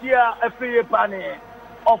 Etia a free pane.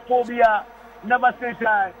 Of phobia, never say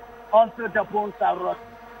time until the bones are rot.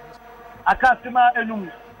 A customer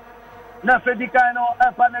enum. Nafedicano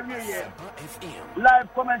Panavia.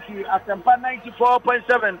 Live commentary at Sempa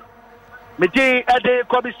 94.7. Miti Ade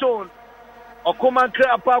Kobistone. Okuman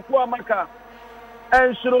Krea Pakua Maka.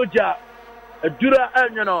 And Suroja. Dura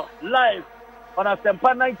Elnino. Live on a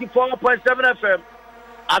Sempa 94.7 FM.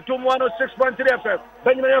 Atum 106.3 FM.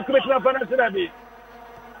 Benjamin Commissioner Fanasinabi.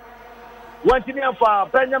 Wentinian for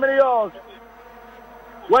Benjamin Yours.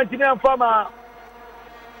 Wentinian Farmer.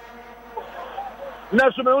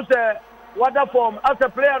 Nasumuse, what a form as a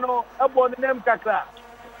player no abon name Kakra.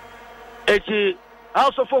 Echi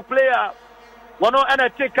House of Folk player. One and a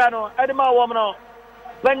Tikano, Edma Womano.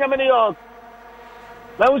 Benjamin Yours.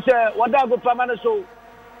 Nause, what I go Famanaso.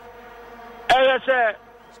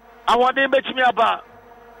 I want to make me about.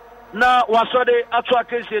 Now, what's the actual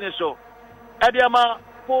case in so? Ediama,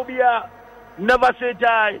 phobia. Never say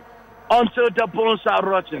die until the bones are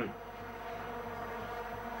rotten.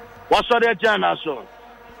 What's the Jana so?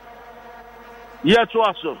 Yet to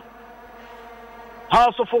also.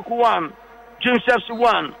 House of Folk 1, James FC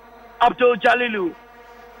 1, Abdul Jalilu,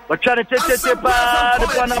 but trying to take the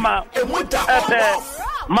Panama, Epe,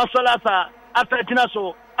 Masalata, after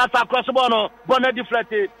Tinaso, after Crossbono, Bonnet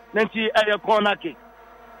deflected, Nancy Aya corner kick.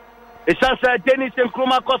 It's said Dennis and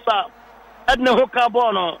Kruma Costa, Edna Hoka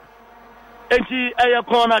Bono. Enti a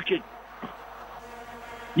corner kick.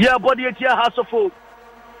 Yeah, body at your house of folk.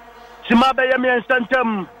 Simabe Yami and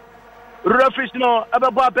Santam. Refish no,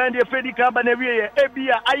 Ababa Bandi, Freddy Cabanavia,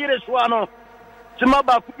 Ebia, Iris Wano.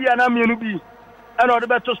 Simaba Kubia Namianubi. And all the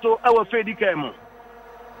better to our Freddy Camo.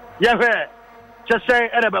 Yahweh, just say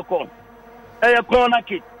Erebacon. A corner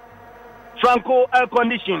kick. Franco air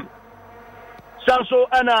condition. Sanso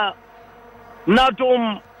Anna.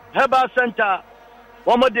 Natum Herbal Center.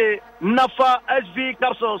 Omode Nafa SV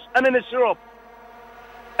capsules and in the syrup.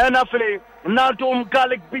 And after Natum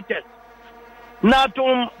garlic bitters.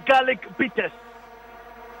 Natum garlic bitters.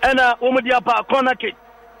 And Omodiapa corner cake.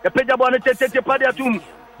 The Pejabone Tete Padiatum.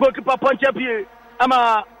 Goalkeeper Ponchapi.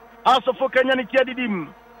 Ama House of Kenyan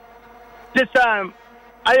Tiadim. This time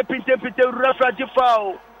I pinte referee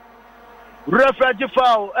foul. Referee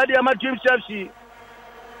foul. Ediama Jim Chelsea.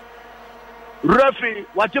 Referee,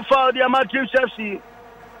 what you foul the Ama Jim Chelsea.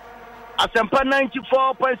 Asempa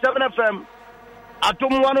 94.7 FM,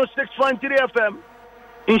 Atom 106.3 FM,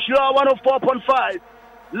 Insure 104.5,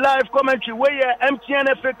 live commentary, where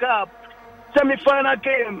MTN FA Cup, semi-final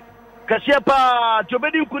game, Kasiepa,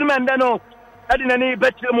 Jobedi Kurimandano, Adinani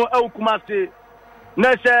Betlemo El Kumasi,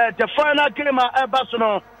 Nese, the final game at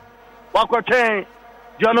Barcelona, Wakote,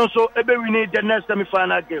 Janoso, Ebewini, the next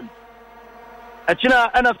semi-final game.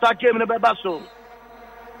 Achina and a star game in the Bebaso.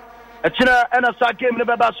 Achina and a star game in the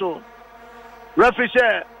Bebaso.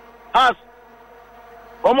 Referee has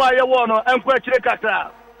Omaya Wano and Quachire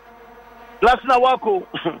Kata. Last na Wako.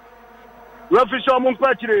 Referee Mun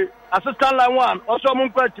Quachire, assistant line 1, also Mun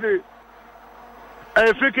Quachire.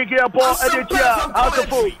 A free kick here, Paul Editia, out of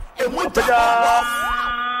foot.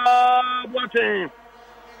 Watching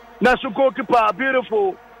Nasu goalkeeper,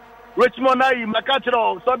 beautiful. Richmond Nai,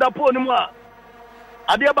 Macatro, so the Ponima.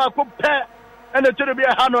 Adiaba Coupe and the Turbi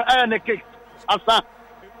Hano and the kick. Asa.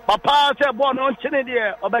 Papa said, born on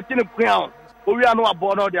Chindia or Bettin Crown. We are not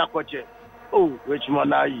born on their coach. Oh, Richmond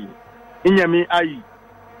Nai. Inyami Ai.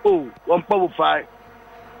 Oh, 1.5.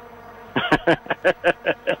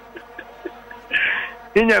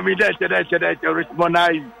 Inyami, that's Richmond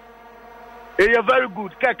Nai. You're very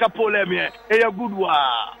good. Kakapole me. You're good one.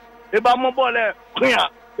 If I'm a boy,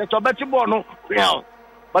 that's a better bono.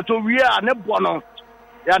 But we are not bono.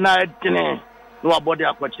 You're not no body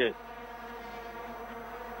a coach.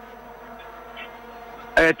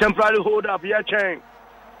 A temporary hold up your chain.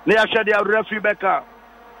 Near Shadia referee Becca.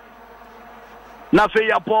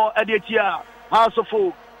 Nafeya Paul Editia. House of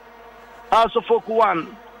Folk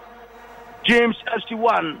 1. James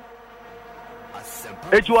FC1.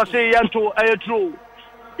 It was a Yanto Ayatro.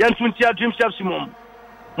 Yantuntia James FC Mom.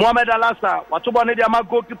 Mohamed Alassa, Watobane Diama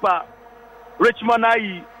goalkeeper. Richmond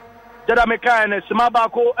Ai. Jada Mekan,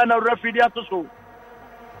 Simabako, and a referee Atoso.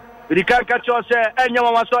 The can catch us, and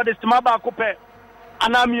Yama saw the Simabako pe.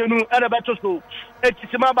 Anamiunu, and a better so. It's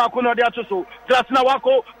Simabako, no Diatoso. Krasna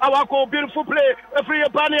Awako, beautiful play. A free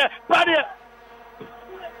Pania.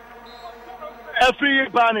 A free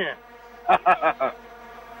Pania.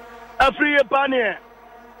 A free Pania.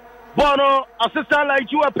 Bono, assistant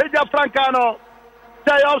like you, a Pedro Francano.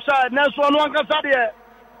 Stay outside, Nelson Wankasadia.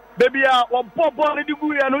 Baby, or Pop on the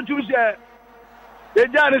Gui and Utuze. The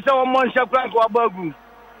Jan is our Monsha Franco Abagu.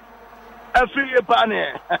 A free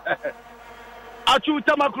Pania. Achu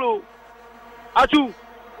Tamaklo. Achu.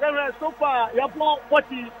 So far, you have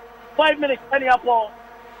 45 minutes. Any apple.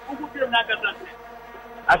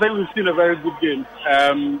 I think we've seen a very good game.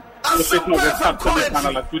 The facing of the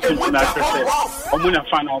semi-final at 2 teams in Africa.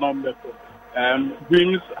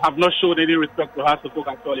 Dreams have not showed any respect to Hearts of Oak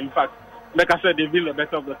at all. In fact, like I said, they've been the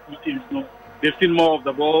better of the two teams. No? They've seen more of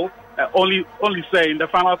the ball. Only say in the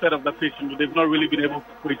final third of the pitch, they've not really been able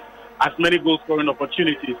to create as many goal-scoring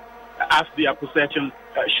opportunities as their possession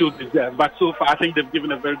should deserve. But so far, I think they've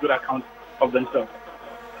given a very good account of themselves.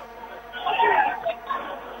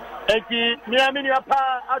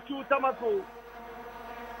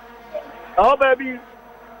 Oh, baby.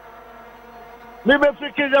 Maybe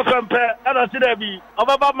free kids are from Pay, and I see that be of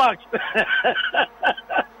a match.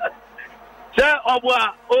 Say,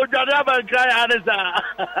 oh, Jadaba cry, Anessa.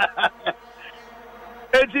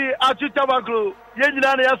 Eti, Achu Tamaklu,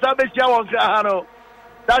 Yenjani Asabecha on Kahano.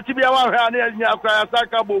 That's to be our hand in Yakra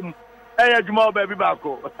Saka boom. Hey, Jamal baby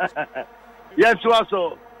Bako. Yes,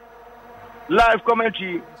 also. Live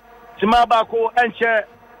commentary. Timabako and Chair.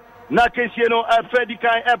 Nakesiano and Freddy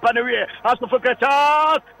Kai and Paneria. As for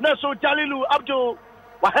Qatar, Naso Jalilu Abdul.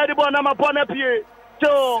 Wahedibon Namapone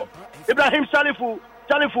to Ibrahim Salifu,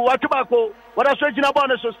 Atubako. What a stretching about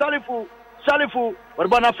so Salifu, what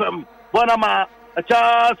Bonafem, Bonama, a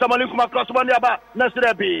child, Samalikuma cross Maniaba,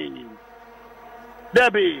 Nasrebi.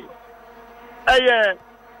 Debbie. Aye,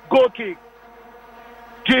 goal kick.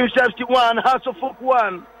 James FC1, House of Folk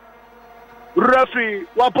 1. Referee,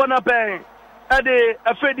 Wapona Peng. Ade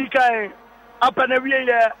Afedikai up and every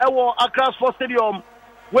year Ewo Accra Sports Stadium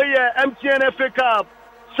where MTN FA Cup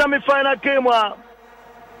semi-final game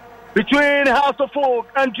between House of Folk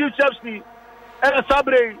and James FC and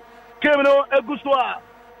Sabre Kemino Eguswa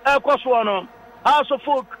Ekwaswano. House of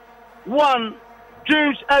Folk 1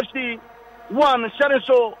 James FC 1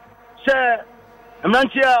 Shaniso say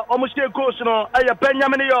Mnantia Omushie Kosino Aya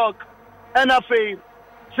Benjamin York NFA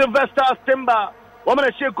Sylvester Stimba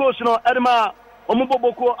Woman Shea Kosino Edma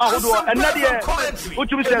Omuboko Ahudo and Nadia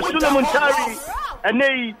Utum says Suleiman Tari and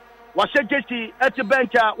Nay Washajeti at the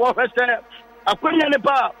bencha Wahester Aquina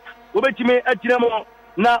Nepa Ubetime at Dinamo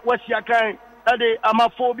Na Washiakai Ade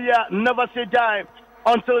Amaphobia never say die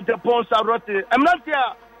until the bones are rotted. I'm not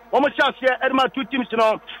here. Omashasia Edma 2 teams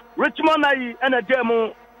now Richmond Nai and a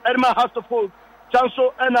demo Edma House of Folk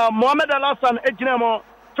Chanso and Mohamed Alassan at Dinamo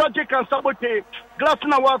Tragic and Sabote,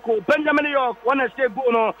 Glassna Wako, Benjamin York, one stay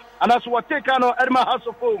Bono, and as what take on Edma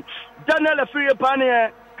Hasoko, Daniel Free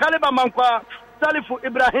Pania, Kaliba Mankwa, Salifu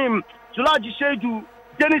Ibrahim, Julaji Shedu,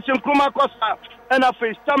 Dennis Nkrumah Costa, and a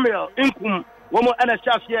face Samuel Inkum, Womo and a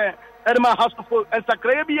Shasia, Edma Hasoko, and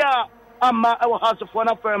Sacrebia, Amma, our house of one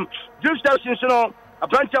of them, Jews Station, a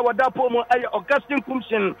branch of Wadapomo, Augustine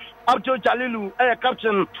Kumsin, Abdul Jalilu, a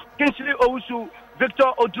captain, Kingsley Owusu,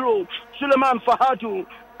 Victor Odro, Suleiman Fahadu,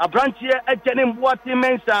 a branch here at Jenim Wati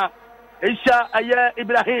Mensa, Isha Aye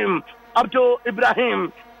Ibrahim, Abdul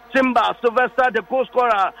Ibrahim, Simba, Sylvester, the goal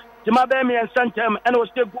scorer, Timabemi and Santem, and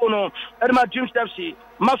Ostegono, Edma Jim Stepsi,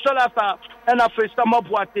 Masalasa, and a face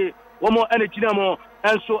Samabwati, Womo and Tinamo,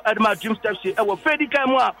 and so Edma Jim Stepsi, and Freddy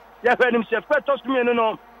Kamwa, Yahan himself, Petos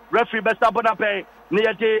Miano, referee Besta Bonape,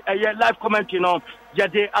 Niade, a live commentary,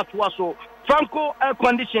 Yade Atwaso, Franco air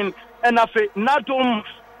condition. And a Natum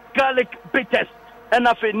garlic bitters, and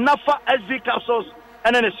a Nafa SV capsules,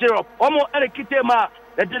 and then a syrup. Almost any kitema,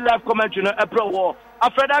 a deal life commentary, a pro war. A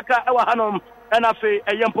Fredaka, our Hanum, and a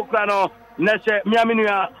Yampocrano, Nese,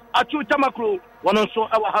 Miaminia, a two Tamaklu, one also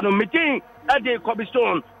our Hanum meeting, a day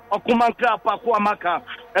Cobblestone, or Kumanka, Pakuamaka,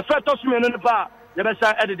 a Fetos Mianuba, the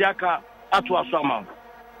Messa Ediaka, Atwa Sama.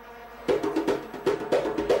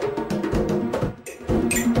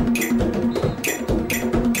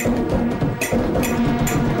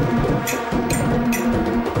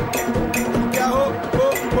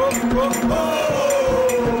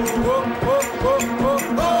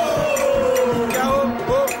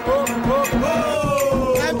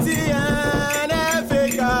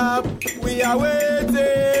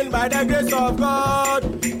 the grace of God.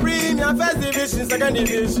 Premier first division, second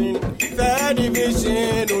division, third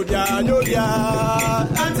division. No dia.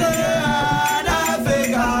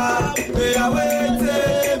 Africa, we are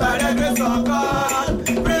waiting by the grace of God.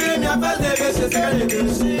 Premier first division, second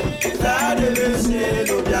division, third division.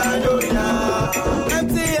 No dia.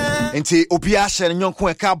 Nti obiashe nyonko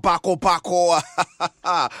eka bako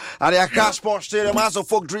ari Accra Sports Stadium as of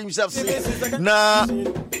Folk Dreams FC na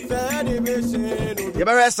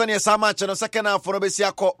yebere sani esa match no second half for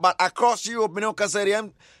Obesiako, but across Europe mino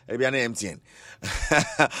kaseriam ebiane MTN.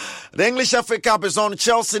 The English FA Cup is on.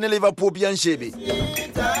 Chelsea and Liverpool bianshebi.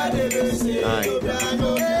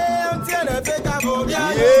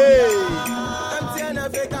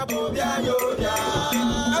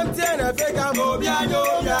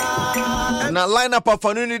 Now lineup of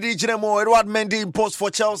Fanunidi Jinemo, Edward Mendy in post for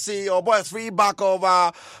Chelsea, or boy 3 back of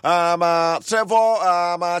Trevor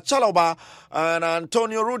Chalobah and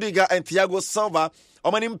Antonio Rudiger and Thiago Silva.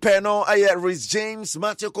 Omanim Peno, Rhys James,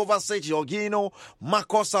 Mateo Kovacic, Jorginho,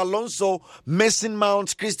 Marcos Alonso, Mason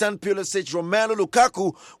Mount, Christian Pulisic, Romelu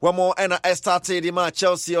Lukaku, Wamo and started him at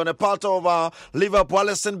Chelsea on a part of Liverpool,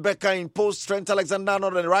 Alisson Becker in post, Trent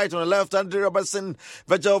Alexander-Arnold on the right, on the left, Andy Robertson,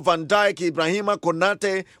 Virgil van Dijk, Ibrahima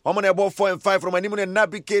Konate, Wamone above 4 and 5 from Animune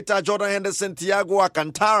Naby Keita, Jordan Henderson, Thiago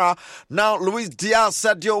Alcantara, now Luis Diaz,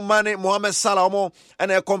 Sadio Mane, Mohamed Salah,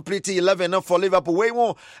 and a complete 11 for Liverpool. Way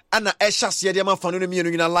more, and a Eshas Yediama Fanuni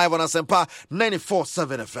live on Asempa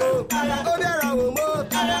 94.7 FM.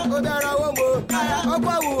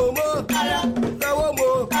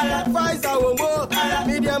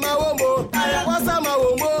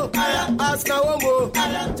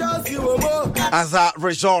 As a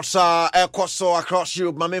result, Ekoso across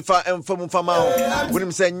Europe, Mamifa and Fumufamao,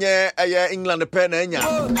 William Senye, England, Pen, and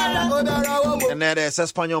then there's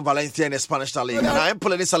Espanyol Valencia in the Spanish League. And I'm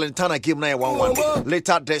pulling this Salentana game 9-1-1.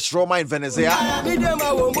 Later, there's Roma in Venezia.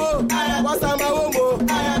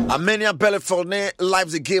 Armenia Bielefeld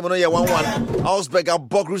lives the game on 1-1. Augsburg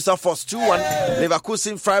Borussia Force 2-1.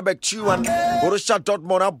 Leverkusen Freiburg 2-1. Borussia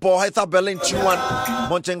Dortmund ball Hertha Berlin 2-1.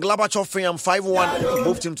 Mönchengladbach Hoffenheim 5-1.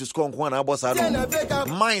 Both teams to score on one.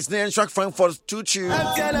 Mainz Eintracht Frankfurt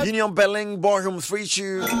 2-2. Union Berlin Bochum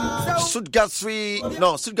 3-2. Stuttgart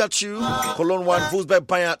 2. Cologne 1. Wolfsburg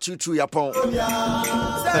Bayern 2-2. Japan.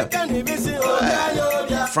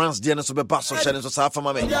 France Diana Sobe Basso Shannon Safa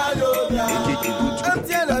Mame.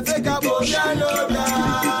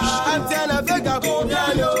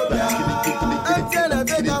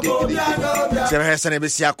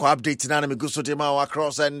 Update na me gusto tema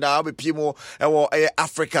across and be pimo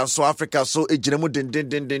Africa so ejinemu din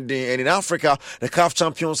and in Africa the CAF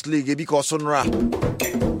Champions League because sonra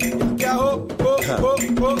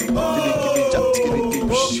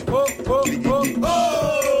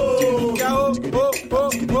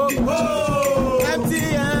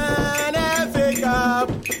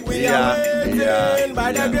we are waiting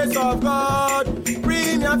by the grace of God.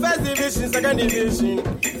 Premier first division, second division,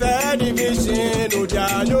 third division.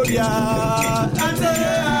 No dia.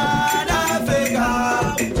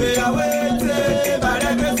 Africa, we are waiting by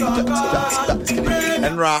the grace of God.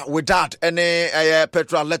 And with that, any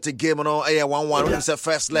Petro Athletic game on 1-1. It's the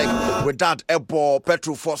first leg. With that, ball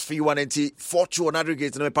Petro Force 3-1 4-2 on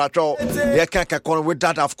aggregate in the patrol. With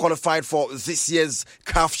that, I've qualified for this year's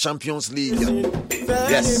CAF Champions League.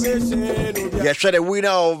 Yes. Yeah, sure the winner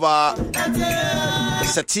of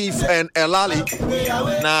Setif and El Ali.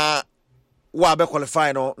 Now, Wabe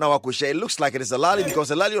qualifying now. It looks like it is El Ali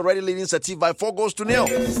because El Ali already leading Setif by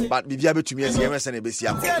 4-0. But Bibiabe to me as MS and ABCA.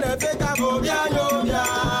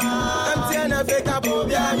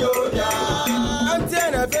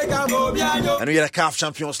 And we had a CAF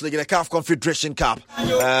Champions League, the CAF Confederation Cup.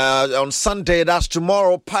 On Sunday, that's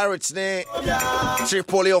tomorrow, Pirates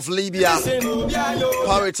Tripoli of Libya.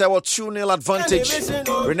 Pirates have a 2-0 advantage.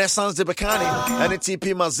 Renaissance de Bekani and the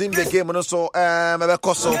TP Mazembe game. And also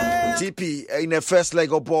Mebekoso TP in the first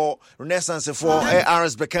leg of ball. Renaissance 4,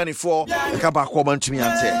 ARS Bekani 4. Kabakwoman to me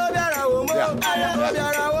ante.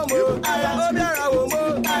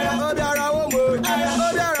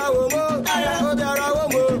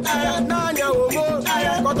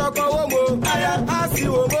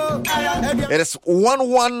 It is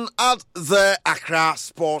 1-1 at the Accra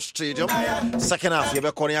Sports Stadium. Second half, you've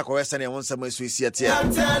got Konya West and one summer Swiss yet.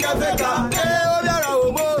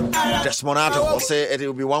 Desmonato will say it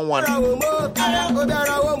will be 1-1.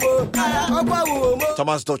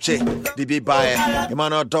 Thomas Doche, DB by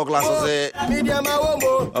Emmanuel Douglas will say,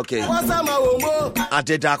 okay.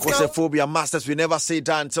 Adedak will say, phobia masters, we never say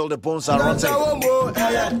that until the bones are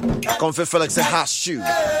rotten. Comfy Felix say, has shoe.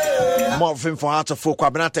 More of him for Heart of Folk,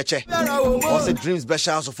 Abinateche. Was it Dreams Best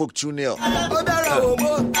House of Folk 2-0.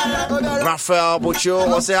 Raphael Bocho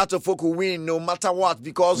was say Heart of Folk will win no matter what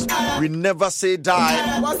because we never say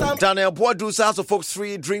die. Daniel Boadu House of Folk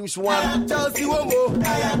 3, Dreams 1.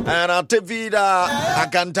 And David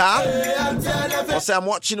Aganda was say I'm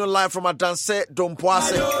watching you live from Adanse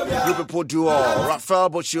Dompoase. You people do all. Raphael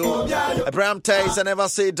Bocho, Abraham Tays, I never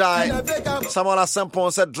say die. Samuel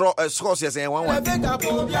Asampon said draw scores yes and 1-1.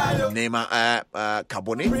 Neymar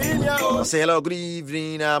Kaboni. Say hello, good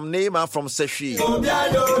evening. I'm Neymar from Seshi.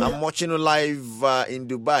 I'm watching you live in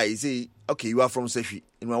Dubai. See, okay, you are from Seshi.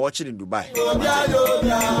 And we're watching in Dubai.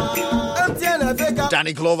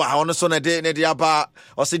 Danny Glover, I want to say Nediaba.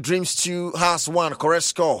 I say Dreams 2 has 1 correct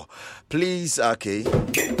score. Please, okay.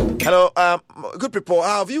 Hello, good people.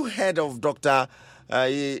 Have you heard of Dr.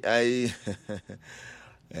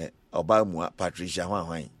 Obama Patricia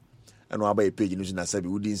Hwang? And what about a page news? I said,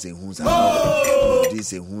 we didn't say who's I'm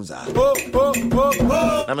say who's I'm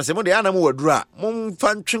saying, the animal draw. Mom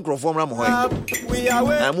fan chinkro from Ramoy.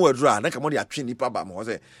 I'm more draw. Neck among the chin nipper,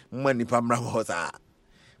 Mose, money pamra.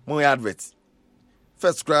 More adverts.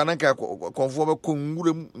 First crown, I can conform a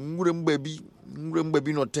grim baby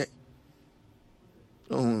not take.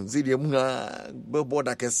 Oh, Zidia Muna, billboard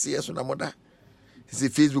I can see us on a mother. See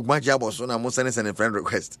Facebook, my job was on a most sending a friend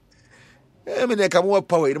request. I mean, I can more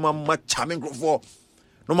power in my much charming for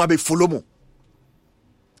no matter follow mo.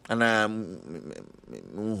 And I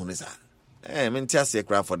mean, just a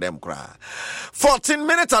cry for them cry. 14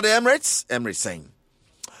 minutes at the Emirates. Emirates saying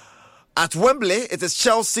at Wembley, it is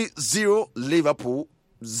Chelsea 0, Liverpool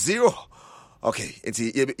 0. Okay, it's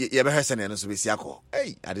you ever heard saying no so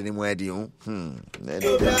hey, I didn't wear you.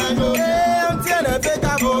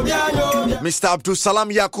 Mr. Abdul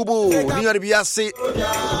Salam Yakubu, New Arabiasi,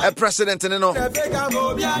 a president in no.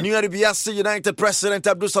 New Arabiasi United President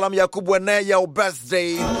Abdul Salam Yakubu, and your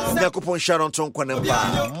birthday. Yakubu Sharon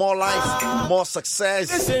Tonkwanemba. More life, more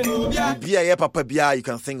success. Bia Papa Bia, you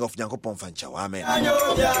can think of Yakubu Fanchaw. Amen.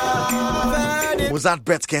 Mozart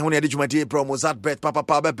bet can only do my dear bro. Mozart bet, Papa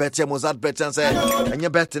Papa bet, Mozart bet. And you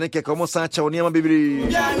bet to make como Sancho near my baby.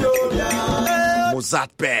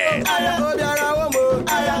 Mozart bet.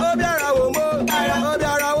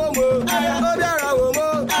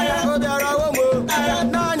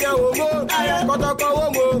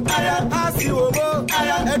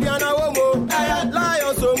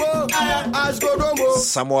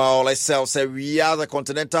 Samuel Esel said, we are the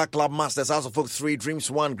Continental Club Masters, House of Folk 3,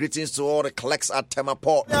 Dreams 1. Greetings to all the collects at Tema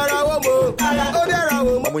Port. Okay.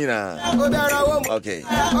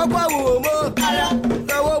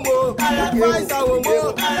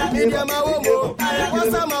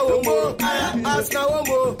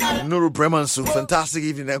 Nuru Bremansu, fantastic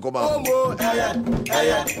evening, Nkoma.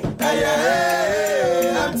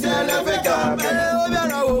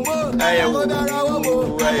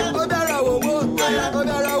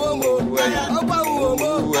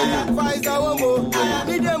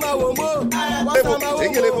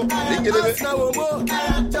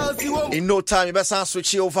 In no time, you better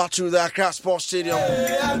switch over to the Accra Sports Stadium.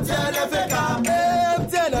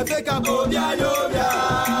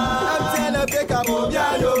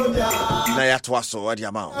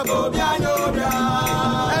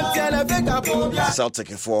 Celtic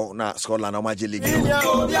for now Scotland or Magic League.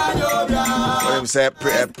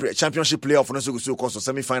 Championship playoff no so course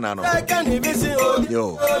semi-final no.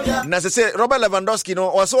 Yo. Na say Robert Lewandowski no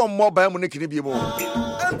was so more by Munich ni bi mo.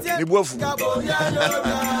 Ni bofu.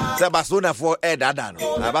 Say Barcelona for dada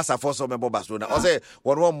no. Abasa for so member Barcelona. O say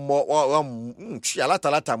one more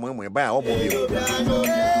lata mo buy o mo bi.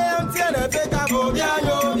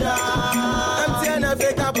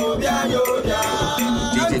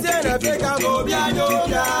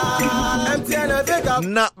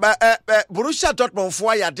 Na Borussia Dortmund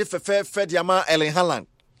for ya de fe diama Erling Haaland.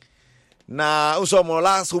 Na also my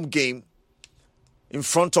last home game in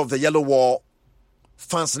front of the yellow wall.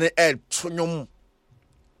 Fans ne tunyum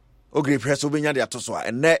ogre press obenya de atoso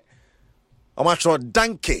and ne omatro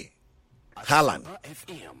danke Haaland.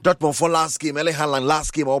 Dortmund for last game, Erling Haaland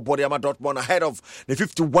last game, all body ama Dortmund ahead of the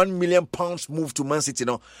 £51 million move to Man City.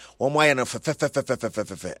 No, one more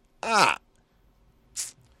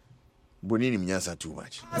Bonini Mnyasa too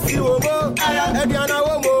much.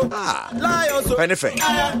 Anything.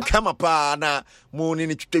 Come up na moon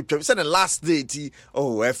in it. Said the last day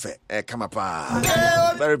oh come up.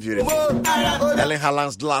 Very beautiful. Erling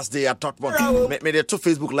Haaland's last day at Tottenham. Made it to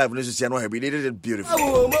Facebook Live news to see he did it beautiful.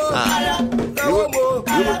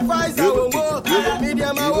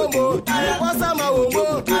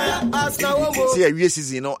 See a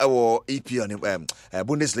season, you know, our EP on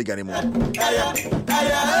Bundesliga anymore.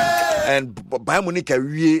 And Bayern Munich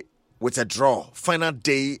with a draw. Final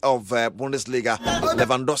day of Bundesliga.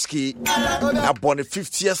 Lewandowski upon the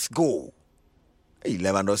 50th goal. Hey,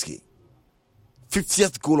 Lewandowski.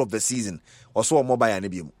 50th goal of the season. Also a mobile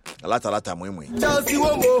anibium. Lata mwemwe.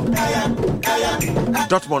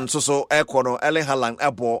 Dortmund so air corner Erling Haaland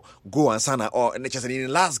abo go and sana or in the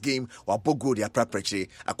last game or bogo their preparatory.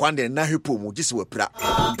 Akwande na hipo mu just we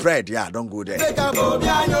bread yeah don't go there.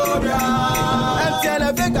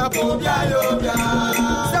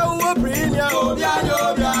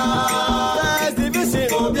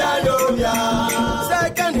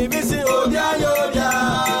 Second division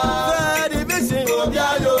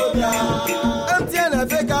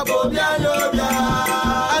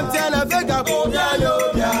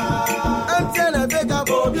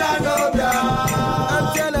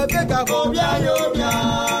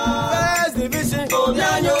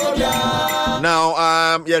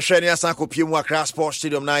Now, sharing a sample Pimu Accra Sports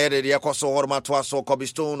Stadium now. The Yakoso Horma Twaso Kobe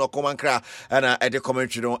Stone or Comancra and at the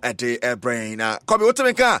commentary at the brain. Kobe, what to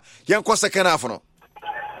make? Yanko second half. No.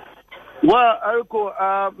 Well, Eriko,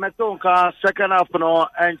 Metonka second half no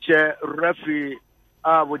and referee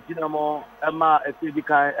with Dinamo Emma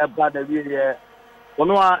Efidika Eba the Ville.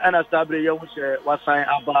 Onua and Astabri Yawuse was signed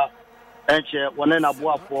Abba and one and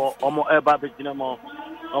Abua for Omo Eba Dinamo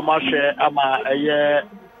Omashe Ama a year.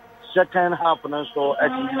 Second half and so at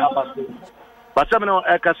the but some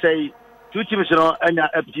Eka say 2 teams and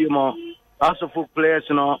FGMO as of players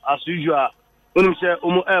as usual. Unumse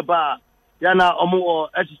Eba Yana Omo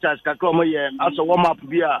exercise Kakromo as a warm up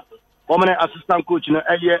beer. Woman assistant coach no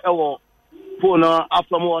earlier phone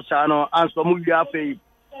after more channel and some movie afe.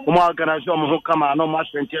 Organization who come no match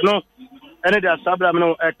no any the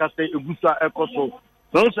Sabramino Eka say Ugusa Ekoso.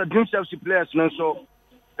 Those are dream Chelsea players so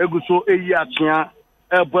Eguso Eya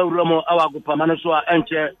Romo Awagupa Manaso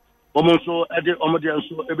Enche Omonso Ede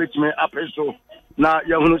Omodianso Ebetime Apeso na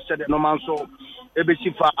Yahunu said no man so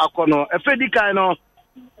Ebesifa Akono Efedika no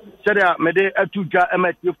said Mede Etuja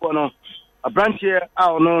MT for no a branch here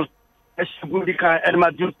our no Esbudika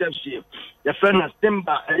Edma Joseph the friend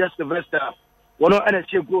Simba and Sylvester one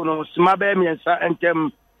NSC go no Smabe Miensa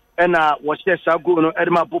Entem and was there Sago no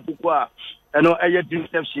Edma Popukwa and no Aya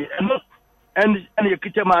Joseph and you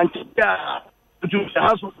kitchen to the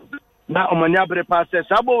house now on Manyabere passes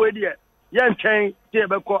Sabo Wedia Yan Chain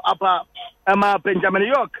Tebeko Upper Emma Benjamin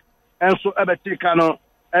York and so Ebeticano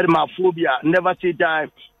Edma Phobia never see die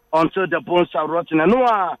until the bones are rotten and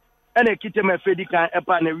noa and a kitchen Fedica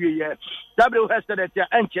Epa Neria W has said that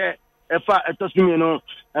Enche Efa Etosmino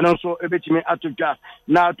and also Ebetime Atuka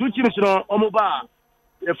now 2 teams no Omoba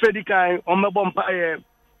a Fedica on the Bompire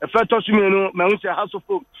a Fetosmino Mount House of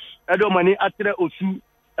Folk Edomani Atre Osu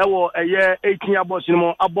Ewo a year 18 aboss in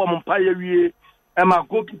more abom pie Emma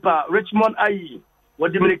goalkeeper Richmond Aye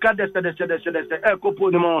what the American said Ecopo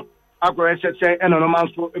no aggressive say and on a man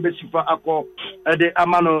so Ebesifa Ako de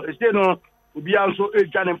Amano is there no be also a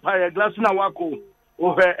Jan Empire glass na wako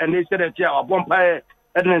over and they said that yeah Bompire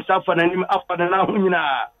and suffer and him after the now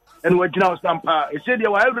and what now Stampa he said they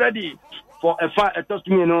were ready for a fight at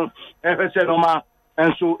Tosmino said Oma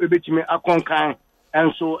and so Ebetime Akonkan.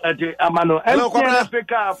 And so at the Amano and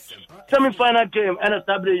pick up semi-final game and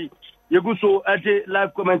establish you go so at the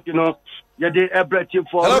live comment you did a breath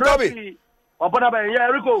for hello Kobe yeah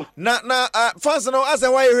Rico fans no as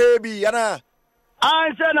why you be yana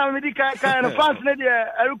I said I'm with the kind of fans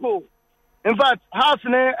there Rico in fact house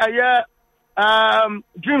ne a year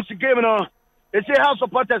dreams game no they say house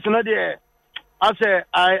supporters no there I say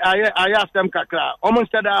I asked them kakra. Almost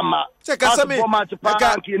said ama.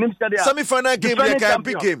 Semi-final game like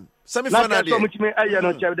big game. Semi-final game.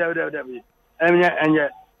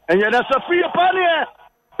 And that's a free Bonnie.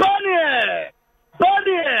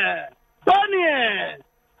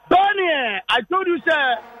 I told you,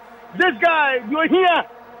 sir, this guy, you're here.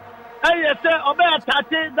 I say, obey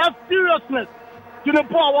that's seriousness to the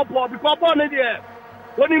power because Bonnie there.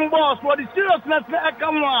 When he boss, what the seriousness I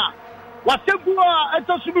come on. Wasegua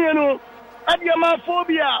Etosumino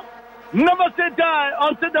Adiamaphobia never say die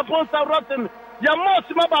until the bones are rotten. Ya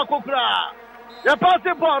must Mabakokra. Ya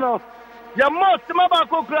passe bono. Ya must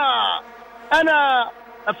Mabakokra. And a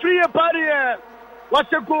free party What's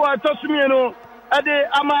the go? I told me,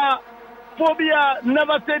 I'm a phobia,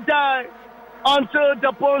 never say die until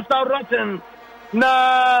the bones are rotten.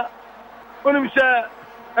 Na, when we say,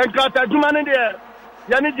 and got a human there,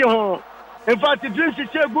 Yanidi. In fact, the dreams is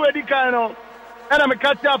so good, and I'm a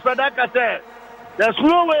cat after that. There's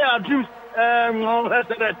no way our dreams, as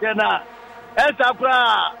a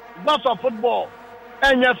bus of football,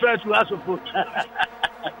 and your friends to ask foot.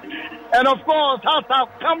 And of course, how to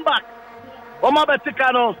come back. Oma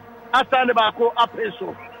Beticano, Asane Bako,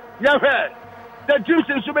 Apeso. Yeah, the dreams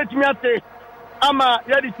in Subetimiate, Ama,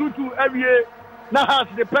 Yadi Tutu, every year, now has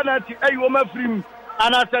the penalty, a woman free,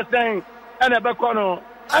 and as a saying, and a Becono.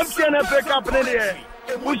 I'm saying a FA Cup in the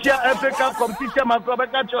Which FA Cup competition, my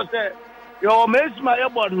Quebec said, you will miss my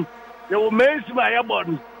airborne, you will miss my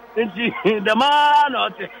airborne. The man,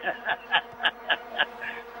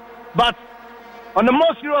 but on the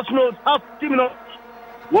most serious note, half team,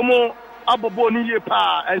 Womo. Aboboni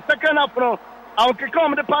pa and second half no anke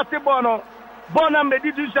come the party bono bona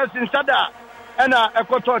medi just in sada and a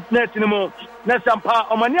quarter net no mo na sampa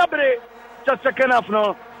omani abre just second half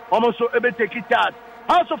no almost so ebe take it out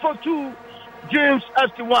House of 2 James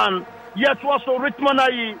ST1 yet also Richmond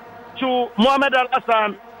Ayi to Mohamed Al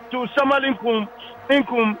Hassan to Samuel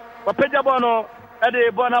Inkum Papeja bono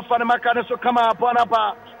ede bona fa makane so kama bona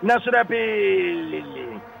pa na so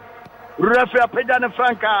be referee Papeja ne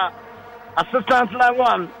Franca assistant line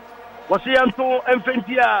 1 was he into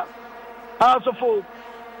Infantia House of Folk.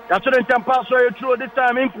 That's what I'm pass through this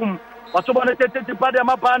time Inkum. What's about the party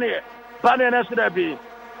Mapani? Pani and Esrabi.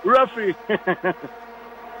 Referee.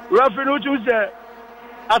 Referee who say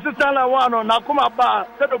assistant line 1 on Nakuma Ba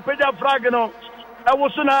said to Peja Fragano. I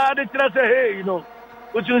was soon added to say, hey, you know,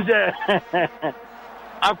 which you say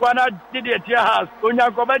Aquana did it your house. When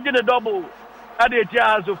you're coming the double at the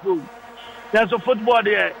house of food. There's a football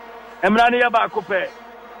there. Emrani yaba kope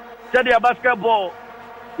said the basketball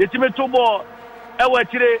the team 2 ball e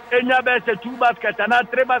wachire enya be se 2 basket and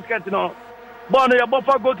 3 basket no ball no your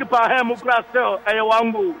buffer goalkeeper hem kura still e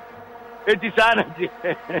one goal it is sanity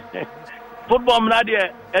football mna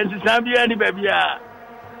de and san bia ni ba bia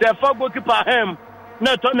the 4 goalkeeper hem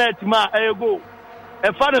na tonet ma e go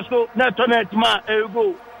e fan so na tonet ma e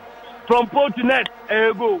go from pole to net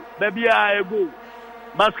e go ba bia e go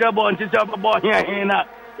basketball until ball here na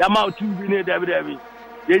Yama 2 bine David.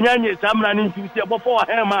 Yenye Samra into before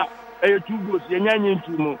Hema, a 2 goals, Yenye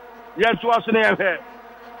into mo. Yes, was near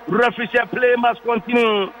referee play must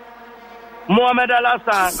continue. Mohamed Al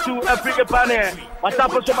Hassan to Africa Pane,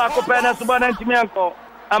 Watapo Sobako Pena Suban Timianko,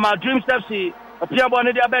 Ama Dreams FC, a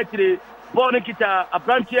Piabone Diabetes, Bonikita, a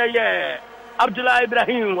Plantier, Abdullah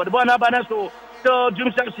Ibrahim, what Bona Banaso, so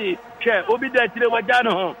Dreams FC, Chair, Obi de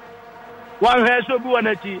Wajano. One hair so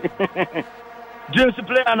good. James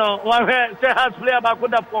player no one where say has player back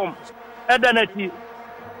with the form edaneti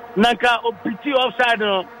nanka opiti offside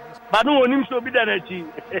no but no onim so bi daneti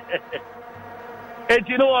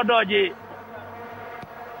eti no odoje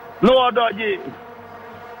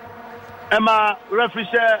ema referee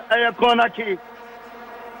say corner kick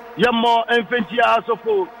yamo Infantia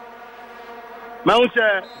Asofo ma wo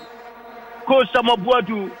say coach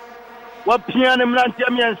Samobuadu wa piano mlantia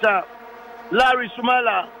miensa Larry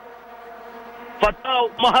Sumala Fatau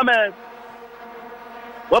Mohammed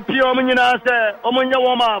Wapio Omina say Omunya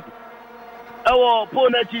warm up Ewo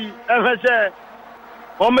Ponechi Ehese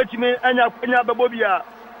Ometimi Anya Kwenya Bebobia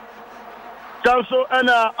Sanso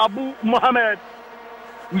Ena Abu Mohammed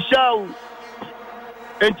Mishau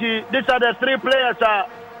Enti these are the 3 players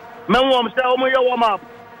Menwom say Omunya warm up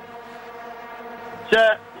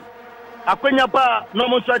Say Akwenya pa no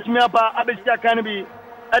mo swatimi pa abesia kan bi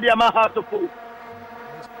e dia ma House of Folk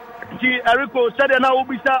Eriko said now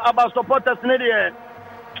Ubisa about supporters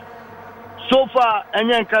so far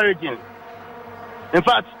and encouraging. In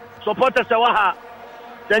fact, supporters are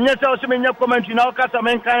then yes, I was in your commentary now.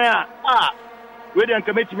 Casamenkaya we didn't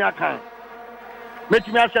commit me. I can make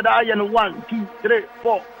me. I said, I am 1, 2, 3,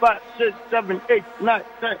 4, 5, 6, 7, 8, 9,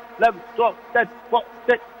 10, 11, 12, 13, 14,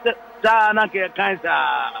 15, 16,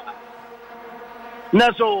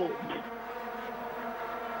 17,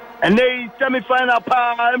 and they semi-final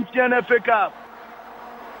MTN FA Cup.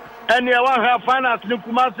 And they want her finals in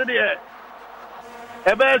Kumasi there.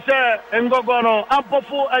 Ebese Ngogono,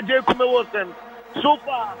 Ampofu Ajay Kumewosen. So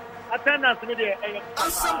far, attendance there.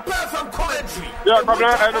 Yeah,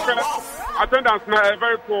 Governor, attendance now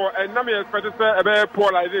very poor, and now we expect to say a very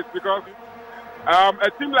poor like this because a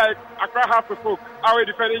team like Accra House of Folk, our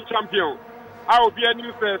defending champion, I will be a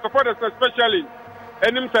new supporters especially,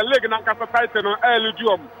 and him say leg and Ankasa title on early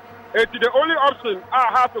Jum. It's the only option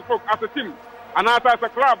our House of Folk as a team and as a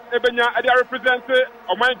club, Ebenya, they represent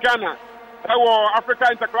Oman Ghana, Africa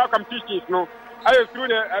Interclub competitions, no. I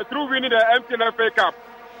through winning the MTN FA Cup.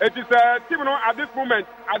 It is a team, you know, at this moment,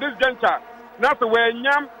 at this juncture. That's where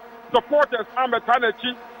Nyam supporters are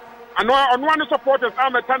maternity, and on one supporters are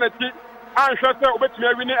maternity, and Shasta which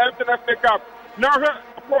may win the MTN FA Cup. Now,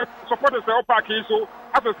 supporters are parking, so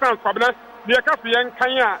as a stands, Fabulous, the Cassian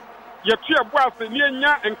Kanya, Yatia Boss,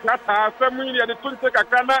 Nia and Klata, Samuel, the Tuntek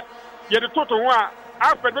Akana, yet the total one,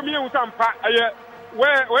 after the million Sampa,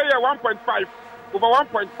 where 1.5 over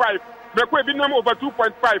 1.5. The could be number over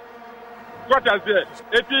 2.5. What is it?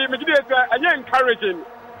 It is encouraging,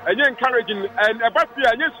 and about the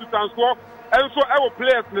yes to transfer, and so our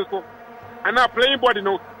players, and our playing body,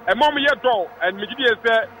 no, a mom year door, and Migidia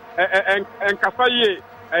and Kasaye,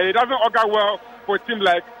 it doesn't augur well for a team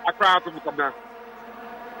like Accra to become.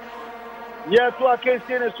 Yes, to a case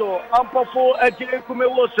in so, Ampafo, Kume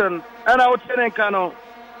Wilson, and our tenant Kano.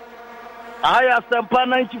 I have Stampa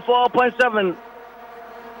 94.7.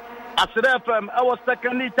 Asere FM, I was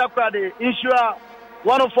secondly Takrade, Insura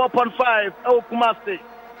 104.5, El Kumasi,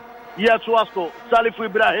 Yes Wasko, Salifu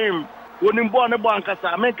Ibrahim, Unimbo Nebo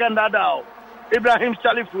Ankasa, Mekandadao, Ibrahim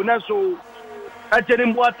Salifu, Neso,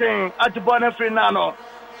 Ajenimboateng, Ajibone Frinano,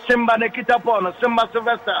 Simba Nekitapon, Simba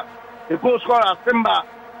Sylvester, the goal scorer, Simba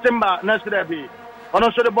Nesrebi, and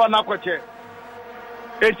also the ball Nakwache.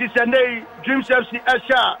 It is Sunday, Dreams FC,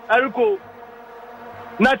 Esha, Eriko,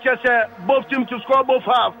 Natchez, both teams to score both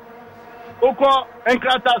half. Oko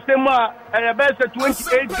Enkrata Sema and best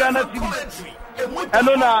 28 Ghana cities. And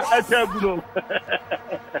on a Guno.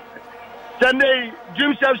 Sunday,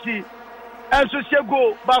 Dreams FC, and so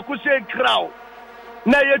Sego, Bakuse Crow.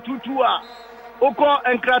 Naya Tutua. Oko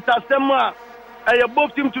Enkrata Sema and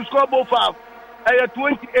both teams to score both half. And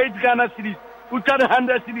 28 Ghana cities. Utan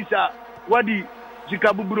 100 cities. Wadi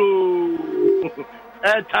Zikabubro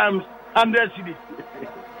times 100 cities.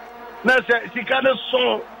 Nasa Sikana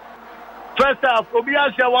song. First half,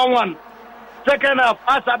 Obiasia 1-1. Second half,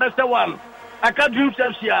 Asabesta 1. I can't dream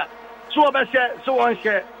here. So Abesha, so one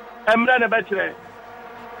share. I'm running better.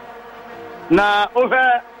 Now,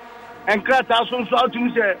 over and cut out some sort to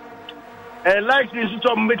say, like this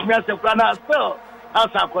to make me as a planner, still, as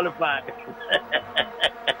I qualify.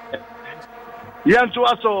 Yan to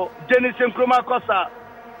also, Dennis and Kroma Kosa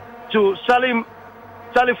to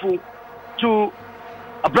Salifu to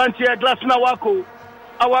a branch here, Glassna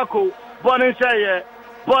Awako. Born in Saye,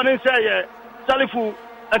 Salifu,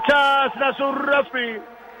 a chance, that's so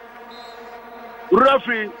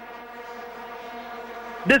referee.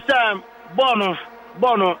 This time, Bono,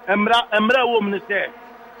 Emra woman is there.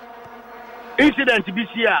 Incident to be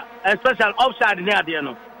here, a special offside near the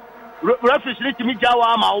end. Referees need to meet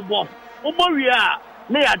Jawama Obo. We are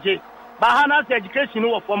near J. Bahana's education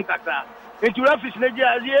or from Kaka. Into referees,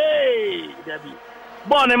 yay, Debbie.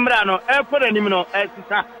 Born Emrano, Airport and Nimino,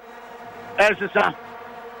 Elsa,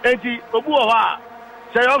 Eti Obuha,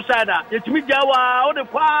 say outsider, it's me Jawa, or the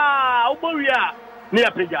Qua, Oboria, near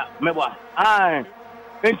Pija, Mewa. Aye,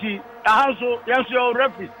 Eti, Ahanso, Yansio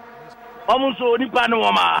Refis, almost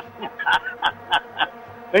Nipanoma,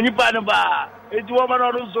 and Nipanaba, it's woman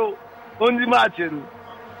also on the margin,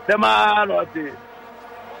 the man or the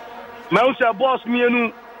Mousa boss me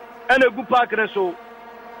and a good parker so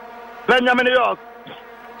Benjamin York,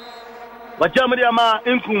 but Germany ama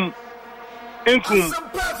Inkum,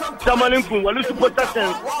 Samuel Inkum, Walusu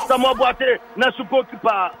Protection, Samuel Boate, Nasuko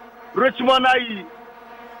Kipa, Richmond Ai,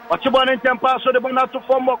 Ochibon and Tempa, so the Bonato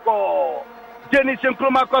Fomoko, Dennis and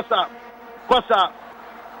Kroma Kosa,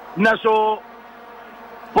 Naso,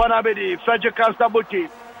 Bonabedi, Frederick Kansabuki,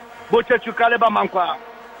 Bote Chukaleba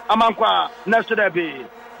Amankwa, Nasudabi.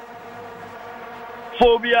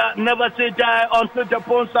 Phobia never say die until the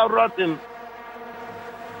bones are rotten.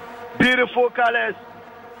 Beautiful colors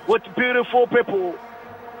with beautiful people.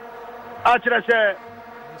 Actually, say,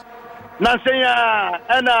 Nansenya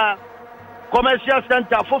and a commercial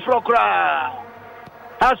center for Flokra.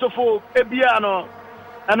 House of Ebiano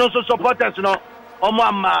and also supporters, no,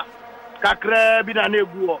 Omama, Kakre,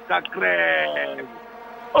 Binanebu, Kakre.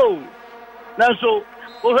 Oh, Nanso,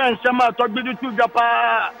 Owen Sama, Tobidu to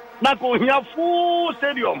Japa, Nako, here full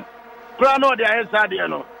stadium. Crano, the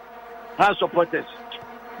Esadiano, has supporters.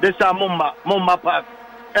 This are Mumma Park,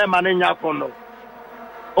 Emanenya Kono.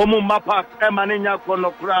 Omumma Park, Emanenya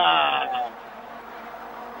Kono Kra.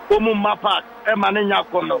 Omumma Park, Emanenya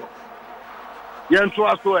Kono. Yentu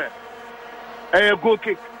Aswe. A go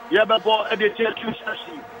kick. Yababo Editor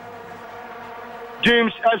FC.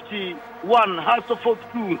 James FC 1, House of Folk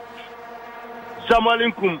 2. Samuel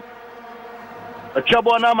Inkum.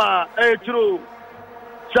 Chabonama, A true.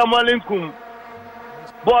 Samuel Inkum.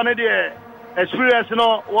 born there experience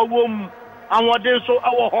no wom and what they so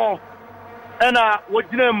our home and what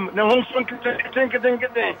them the home think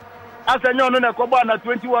as I know na koba na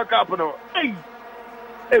 20 World Cup no hey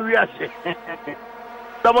we are say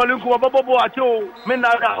Tamalunku obobo acho me na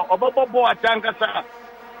obobo atanga sa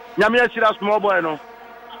nyame asira small boy no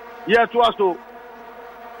yes to aso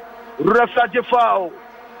refaje foul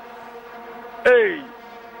hey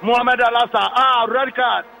Mohamed Alassa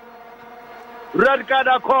red card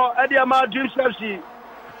call Ediama Dream Chelsea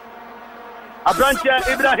Abrantia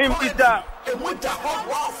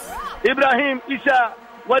Ibrahim Isa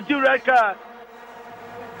what do red card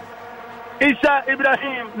Isa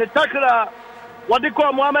Ibrahim the tackler what they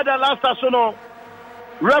call Mohamed Alassa sono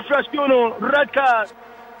referee no red card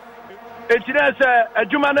it is a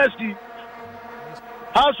Jumanesti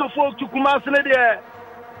House of Folk to Kumasi there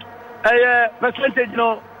percentage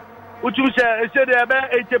no which you say it's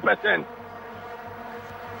about 80%.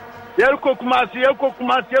 Yelko Kumasi.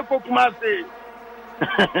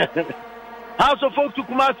 House of Folk to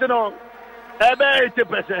Kumasi no about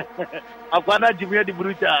 80%. Afana Jimmy the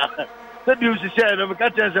Bruta. So do you say no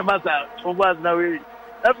catch as a master from was now we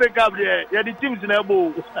Africa there the teams in a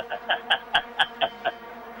bowl.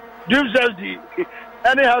 Dream Chelsea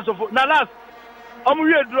any House of Folk now last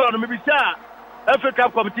we draw maybe sir Africa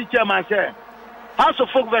Committee Chairman say House of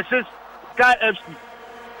Folk versus Sky FC.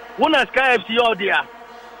 One of Sky FC all there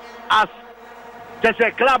as just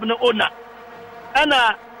a club no owner. And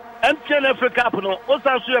MTN Africa no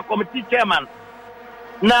also a committee chairman.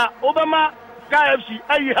 Na Obama Sky FC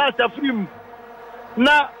I has a film.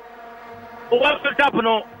 Na Africa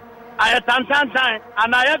no I time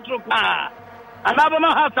and I had to and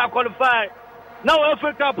Obama has to qualify. Now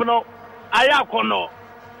Africa no I kono.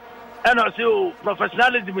 And also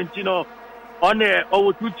professionalism in Chino on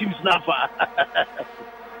our two teams now.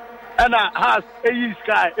 And has a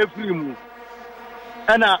Sky every move.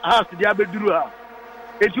 And has the Abedua.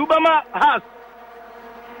 If Obama has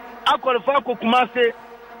a qualify Kumasi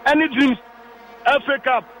any dreams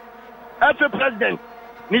Africa every president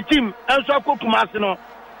ni team and so Kumasi no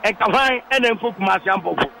and Kawai and then Kumasi and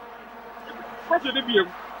Bobo. What should it be?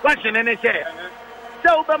 Question any say.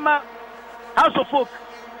 So Obama House of Folk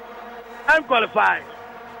unqualified.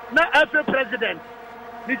 Now every president,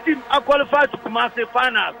 the team are qualified to Kumasi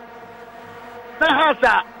finals. Now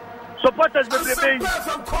has supporters will remain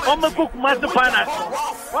on the Kumasi finals.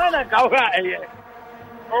 Why not go here?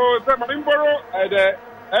 Oh, the Marimboro, the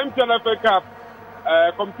MTN Cup,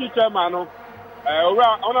 committee chairman,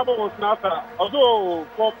 honorable Snata. Although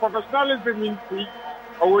for professionalism in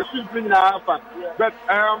our children happen, but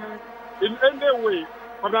in any way,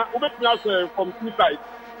 from two sides.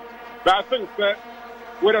 But I think that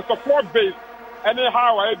with a support base,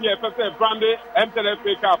 anyhow, I be a brandy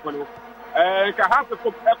MTN Cup, and can have to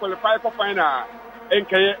qualify for final.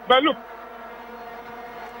 But look,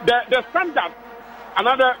 the standard,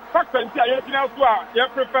 another factor in the you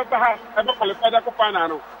prefer to have ever qualified for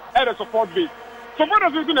final and a support base.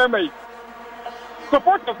 Supporters is going to make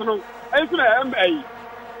supporters no, and it's going to MA.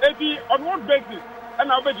 On what basis?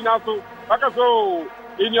 And I'll be also because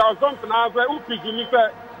in your zone now, you say.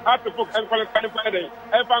 Half the book and qualify Friday.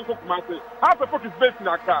 Evan Cook Master. Half the book is based in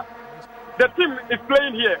Accra. The team is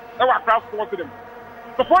playing here. They were transporting them.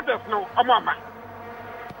 Supporters know. Amama.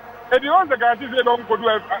 If you want the guarantee, they don't go do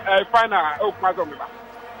a final Oak Mazomba.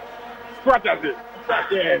 What is it?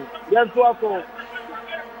 Yes, also.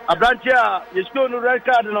 A branch here. You still no red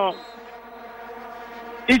card no.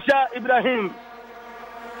 Isa Ibrahim.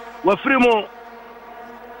 Wafrimo.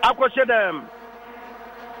 Akwashedem.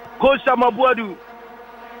 Coach Samabuadu.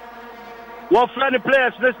 One friendly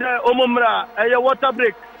players, let's say Omomra, a water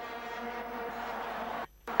break.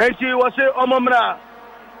 And she was say Omomra,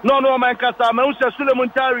 no man Kasa, Mausa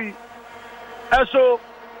Sulemuntari, also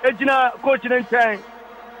Ejina coaching in time.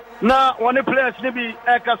 Now one players maybe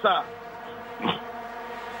Ekasa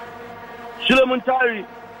Sulemuntari,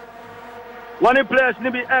 one players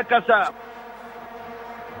maybe Ekasa,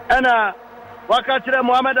 and Wakatire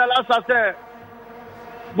Mohamed Alassa said,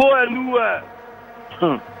 go and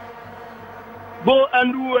do. Go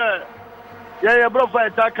and do yeah, bro, for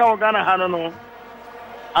attack on Ghana Hanono.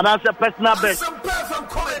 And that's a personal best.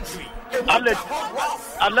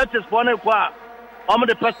 Athlete is one qua, I'm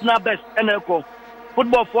the personal best, and echo.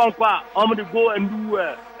 Football for qua, I'm the go and do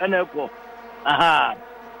an echo. Aha.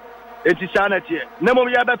 It is sanity. Nemo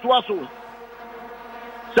Yabet Wasu.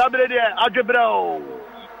 Saturday, Algebra.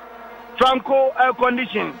 Franco air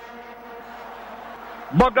condition.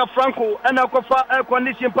 Boga Franco and Akofa air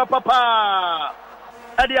condition papa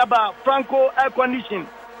Adiaba Franco air condition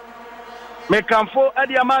Mekamfo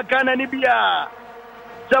Adiama Ghana Nibia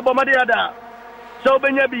Sabomadiada, so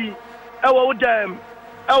Benyabi, our dam,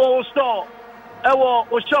 our store,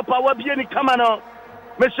 our shop, our Bieni Kamano,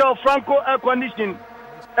 Michelle Franco air condition,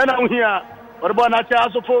 and I'm here. What about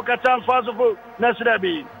Natasofo, Katan Fasofo,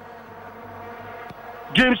 Nasrabi?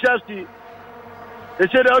 James Chelsea, they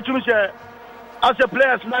said out to me, as a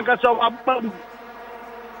player, Nankasa Abadu.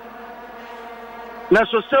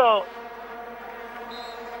 Naso so,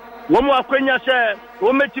 one more Quenya said,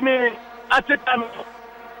 who met me at the time.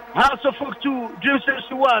 House of Folk 2, Dream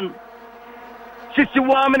 61,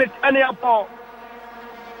 61 minutes, any apple.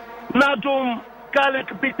 Nadum, garlic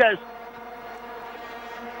bitters,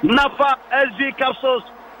 Nafa, SV capsules,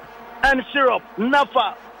 and syrup.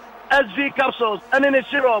 Nafa, SV capsules, and in a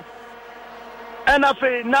syrup. And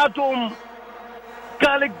afe, Nadum,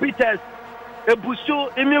 garlic bitters, a busu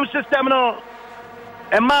immune system. No,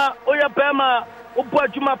 Emma, Oya Bema,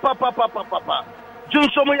 Upajuma, Papa.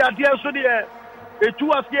 Junsomo ya dia so de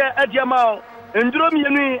etu asie adiama enduro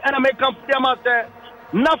mienu and I make comfortable say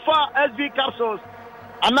Nafa SV capsules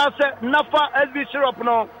and I say Nafa SV syrup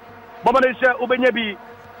no baba dey say obenya bi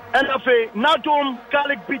and afi Nadum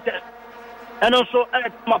garlic bitters and also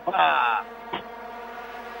mapa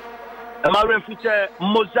Amarin feature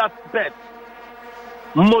Mozart bet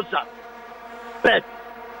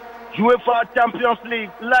UEFA Champions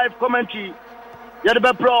League live commentary.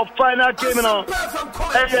 Yadaba Pro final game no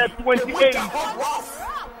 28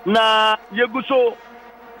 na yeguso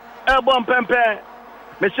ebon pempe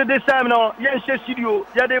me se this time no yen she studio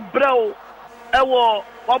yade brawo ewo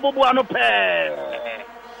wabobo ano pe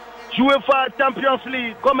UEFA Champions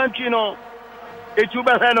League commentary no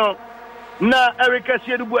etuba he no na Erika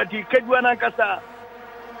Siedubuati kedwa na nkasa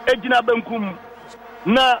ejina bankum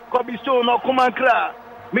na Kobiso no kumankra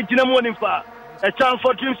mijina monimfa a chance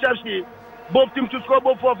for Team Chelsea. Both teams to score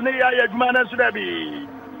both of Neya Yajman and Sudabi.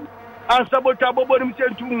 And Sabota Bobodim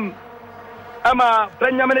Centum. Ama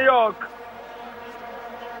Benjamin York.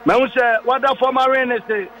 Mousse, what the former rain is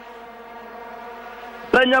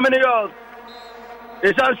Benjamin York.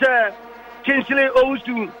 It's answer Kingsley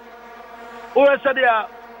Owusu. Oasadia,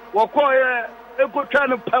 Wakoya,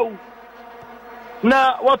 Ekotan Pow.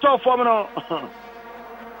 Na, what all formula?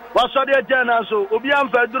 What's the agenda? So, Obiam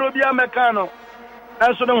Fedrobia Meccano.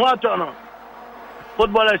 And so the water.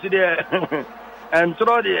 Footballers there and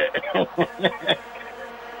throw there.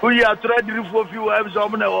 We are trying to for few hours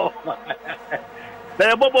on the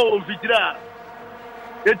they bobo fitra.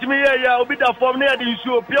 It me ya obi da form near the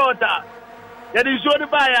issue pure water. It is so the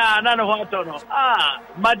buyer none water no.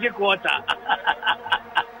 Magic water.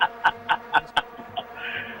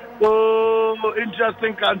 Oh,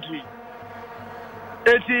 interesting country.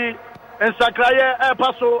 Eti and Sakraya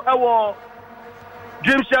Paso Awo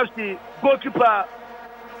Dream Chelsea goalkeeper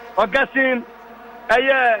Augustine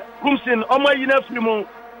Kumsin Omo Yinafrimu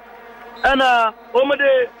and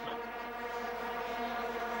Omade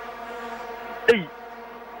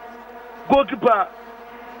goalkeeper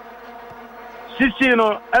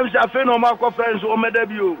Sicino Msafeno Marco Friends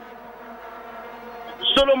Omedebio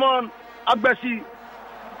Solomon Agbasi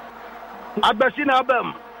na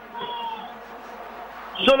Abem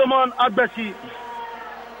Solomon Agbasi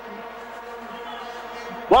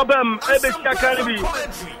Wabem Ebesia Karibi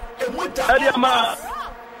Ediama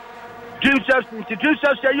Dream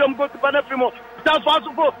Chelsea Yom go to Banafimo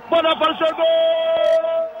Tafasuko Bonafansogo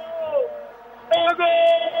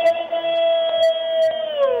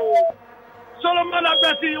Solomon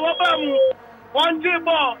Agbasi Wabem one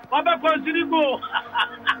ball Wabem Konsidigo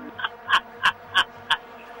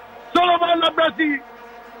Solomon Agbasi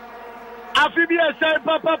Afibia said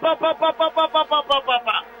papa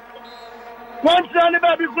one tiny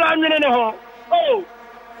baby crying in the home. Oh,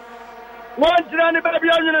 one tiny baby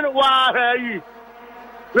onion in the wire.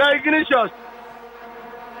 We're Ignatius.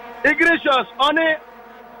 On it,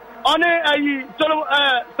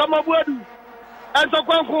 Samabuadu, and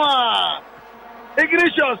Sokwankwa.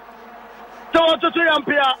 Ignatius, so to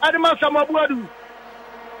Yampia, Adama Samabuadu.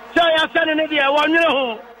 Say, I said in India, 1 year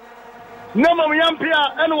home. No more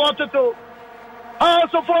Yampia and water to.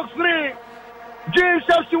 Also, Fox 3, James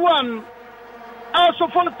Chelsea 1. Also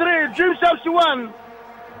for 3, Dream Chelsea 1.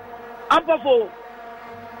 Ampafo.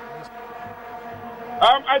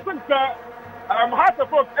 I think that Hearts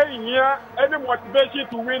of Oak ain't here any motivation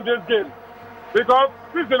to win this game. Because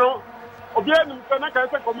season, Obian Sanaka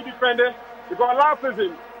committee defender, because last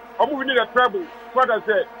season, we need a treble. What I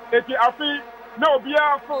said. If you are free, no,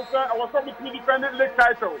 Bia Foster, I was committee defending league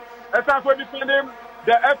title. As I was defending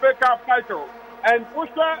the FA Cup title. And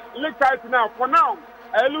Worcester league title now. For now,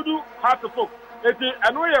 I will do Hearts of Oak. I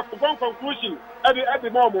know you have one conclusion at the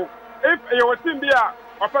moment. if your team there,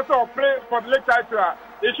 Professor or play for the league title,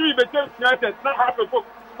 it should be Manchester United, not have to go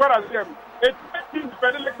for us them. It's team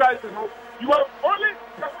for the league title. You are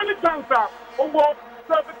the only chance over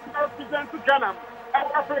 70% to Ghana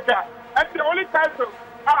and Africa. And the only title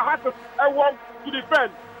I had to want to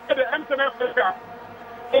defend at the MTN Africa.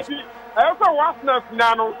 I also was not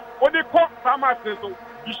Nano, what they call Samas.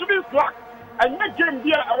 You should be black. And your game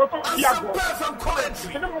there, I was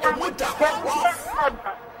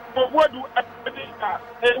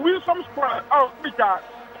we some squad out Africa.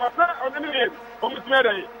 On any game,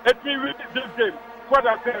 let me read this game. What I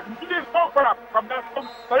said, you didn't offer up from that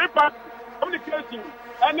very bad communication.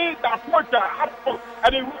 Any that water had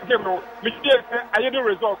and it will give no. I had the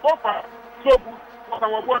result so far. So good. What I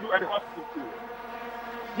want to do at the hospital.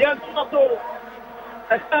 Yes, also.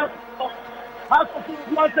 Hospital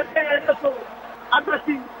once again. So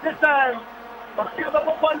addressing this time. But the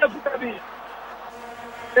one of the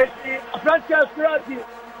it's the franchise strategy.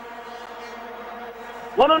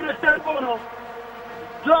 One on the telephone.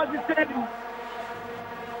 George is saying.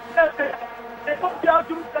 They put the out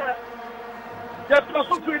to just to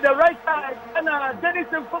the right side, and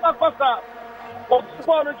Dennis and Kuma Costa of the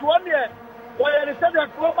ball into 1 year, where they said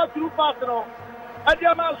that Kuma through Pasano, and the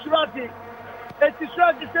amount Surati. It's the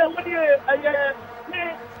strategy saying, when you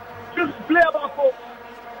just play about for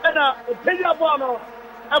and a Pilla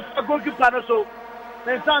after goalkeeper, so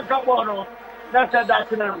then San Cabono, that's a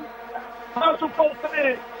Dacinam. Also, for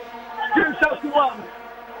me, Jim Chelsea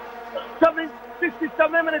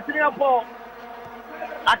 67 minutes in the ball.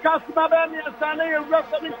 I can't see my baby and Sunday and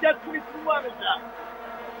rest of it just with one.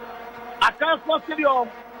 I can't watch it on.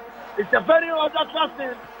 It's a very odd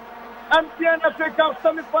attractive. MTN Africa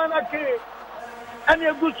semi final game. And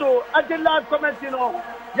you go so at the last comment, you know,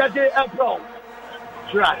 Yade April.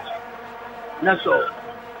 Trash. Naso.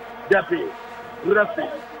 Deppy. Ruffy.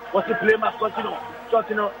 What's the play, Mascotino?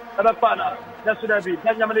 Shotino. Abapana. That's what I be.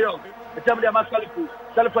 Benjamin. The Jamia Mascalipu.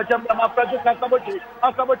 Telephone Jamia Mafrajo Casaboche.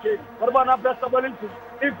 Asaboche. What about Abrasabol?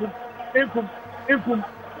 Income.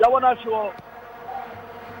 Yawana show.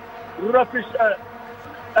 Ruffish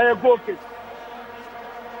a goal kick.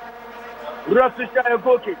 Ruffish a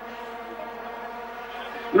goal kick.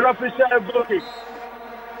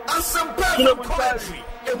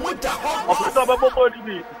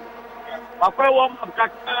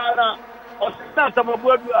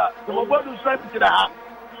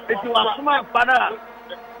 If you are smart, Pana,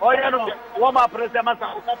 or you know, Wama President,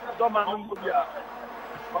 Doma,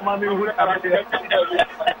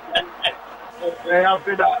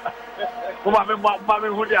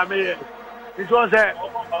 it was a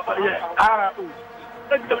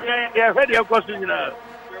radio question.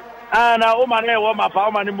 And a woman here, Wama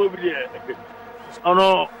Palman movie. Oh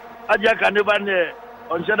no, I just can't even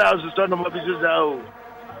on Shadows, son of my business.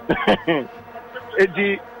 It's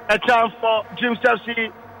a chance for Jim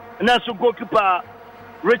Chelsea. Nasu goalkeeper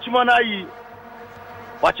Richmond Ayi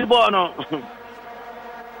Wachibono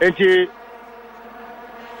enti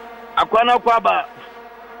akwana kwaba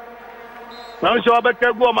na nso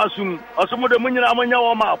abeka go masum osomo de munyina amanya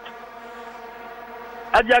warm up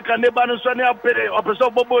adia ka neba no so ne apere opeso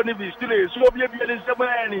bobo ni bi sule so obie bi ni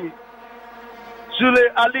semani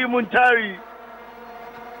Sule Ali Muntari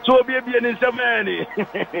so obie bi ni semani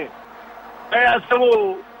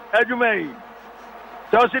asemo adumai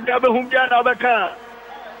so si de abehum bia na obeka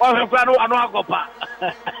o hekwa no ano akopa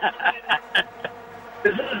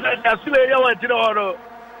Sule ya wa tire oro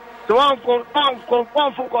so one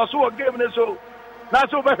focus on game ne so na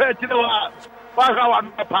so be tire wa ha wa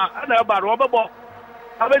pa na ba ro bebo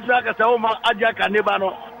abetira ka se o ma aja ka neba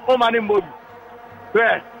no o ma ni mbobi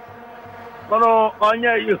be kono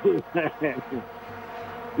onye you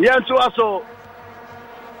yenso aso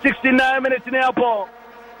 69 minutes in airport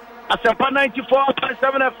Asempa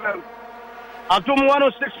 94.7 FM Atum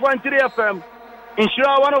 106.3 FM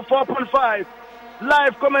Insura 104.5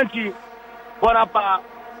 live commentary Bonapa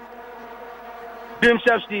Jim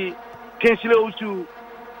Chelsea Kingsley Uchu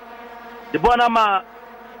the Bonama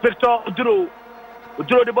Victor Udro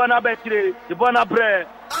the Bona Betri the Bona Bre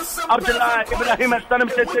Abdullah Ibrahim Stanim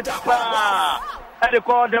Tete and they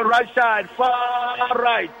call the right side far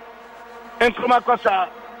right and Kumakosa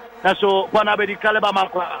Naso Bonabedi Kaleba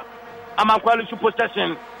Makwa Amakwali to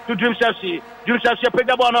possession to Jim Chelsea pick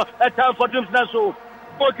the ball at time for Jim Naso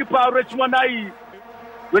goalkeeper Richmond Ayi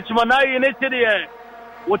in Italy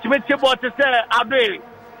what makes you about to say Abe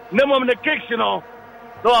name of the kicks you know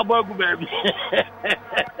no about baby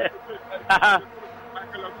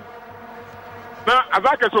now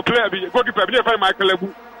Azaka so player be goalkeeper be find Michael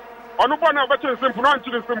Lebu On the one of the simple, not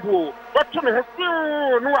to the simple. But to me,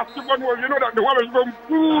 no, I still want you know that the one is going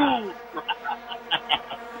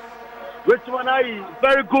Richmond Ayi,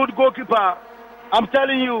 very good goalkeeper. I'm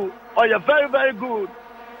telling you, you're very, very good.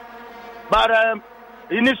 But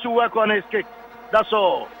he needs to work on his kick. That's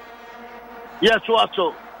all. Yes,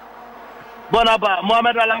 also. Bonaba,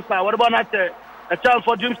 Mohamed Alampa, what about that? A chance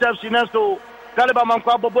for Jim Steps in Esto, Caliba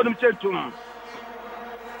Manqua Bonim Chetum.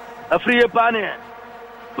 A free Pania,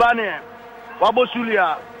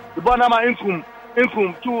 Wabosulia, the Bonama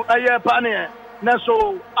Inkum, to a year Pania,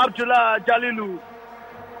 Naso, Abdullah Jalilu,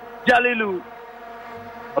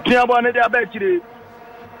 Piabone de Abetri,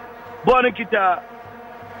 Bonikita,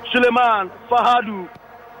 Suleiman, Fahadu,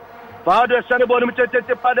 Sanibon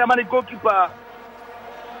Tete Padamani goalkeeper,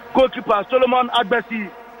 Solomon Agbesi,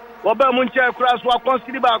 Waba Muncha Cross,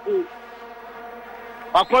 Wakonsidi Baku,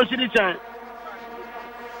 Wakonsidi Chan,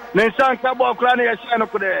 Nensan Kabo Krani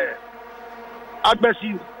Yashanokode,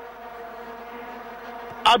 Agbesi,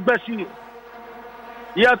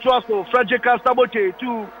 Yatuaso, Frederick Sabote,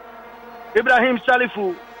 to Ibrahim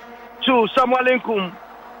Salifu, to Samuel Inkum,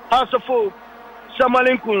 House of Folk, Samuel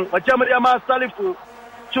Inkum, Jamariama Salifu,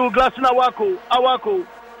 to Glasina Awako,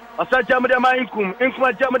 Asa Jamariama Inkum,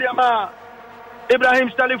 Jamariama, Ibrahim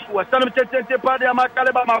Salifu, Asanam Tete Padiama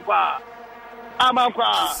Kaleba Amankwa,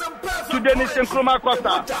 to Dennis Nkrumah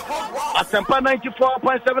Costa, Asempa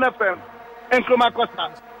 94.7 FM, Nkrumah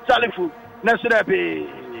Costa, Salifu, Nasurepi,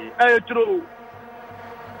 True.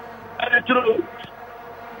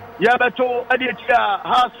 Yabato Adiatia,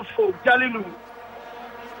 House of Folk, Jalilu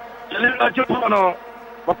Japono,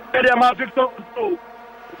 Maperia Victor,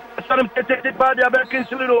 Salam Tete Badia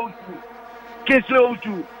Kinsley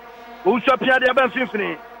Oju, Usapia de Aban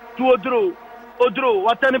Symphony, to Odro,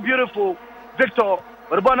 what a beautiful Victor,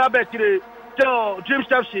 Urbana Betri, James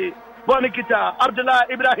Tafsi, Bonikita, Abdullah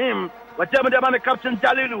Ibrahim, what Jamaican Captain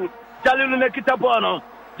Jalilu Nekita Bono,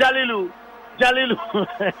 Jalilu. Jalilo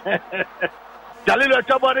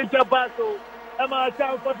Chabon in Chabaso, Emma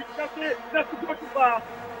Town for the goalkeeper.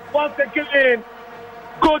 Once again,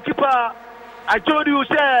 goalkeeper. I told you,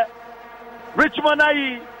 sir, Richmond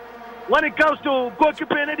Ayi, when it comes to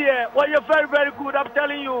goalkeeping in the air, well, you're very, very good. I'm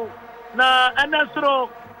telling you. Now, and that's true.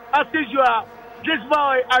 As usual, this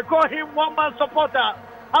boy, I call him one man supporter.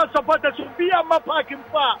 Our supporter should be a map parking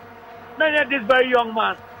far. Now, this very young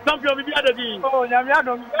man. Champion, maybe other day. Oh, Yamia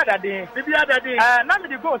don't be other day. Maybe other day. Now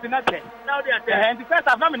me go to nothing. Now they are there. And the first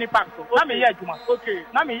half, now me pack. Now me here, Juma. Okay.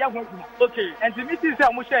 Now me here, Juma. Okay. And the meeting say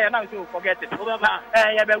we share now, so forget it.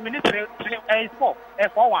 Yeah, but we need 4-1.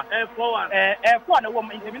 4-1. The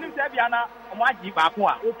woman. The minimum say Biana, Omaji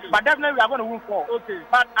Bakua. Okay. But definitely we are going to win 4. Okay.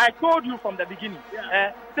 But I told you from the beginning.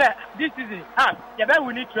 Yeah. Sir, this season, yeah,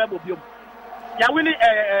 we need treble. Yeah, we need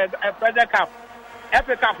a President Cup.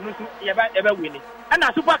 FA Cup, no, ever winning. And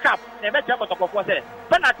a Super Cup, never tell what of course.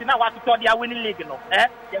 But not now what to tell the winning league, no,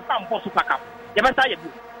 you come for Super Cup. You must say,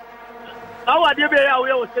 how are you? I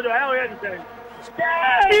will say,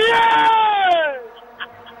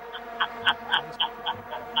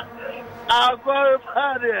 I'll go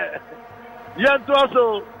further. Yes,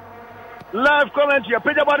 also live commentary.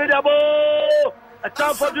 Peter Badabo, a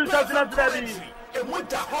time for 2020.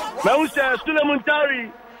 Mausa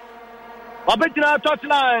Sulemuntari, Abetina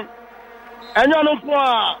touchline. And you know,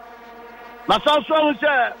 my son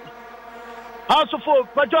said, House of Folk,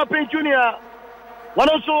 Pacho Pin Junior, one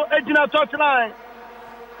also Edina touchline,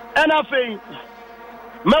 NFA,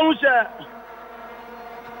 Mausa,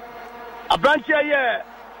 a branch here,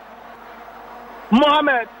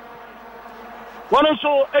 Mohammed, one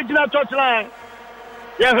also Edina touchline,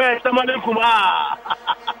 yeah, someone in Kuma,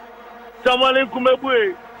 someone in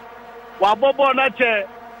Kumabwe, Wabobo Nache,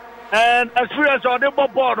 and experience on the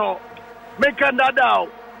Bobono. Make that down.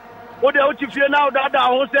 What the out if you now that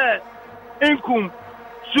down, say, Inkum,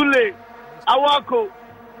 Sule, Awako,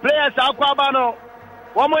 players Aquabano,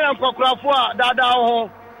 one more young Cocrafua, that down,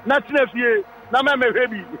 nothing if you, Namame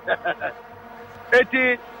Baby.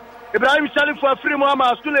 80, Ibrahim Salif for Free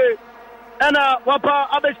Muhammad, Sule, and Wapa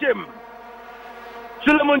Abeshim,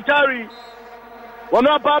 Sule Muntari, one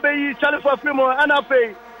of Baby Salif for Free Muhammad, and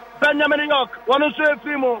Afe, Benjamin York, one of Sule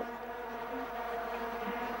Free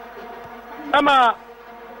Emma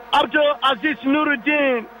Abdul Aziz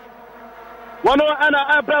Nuruddin, one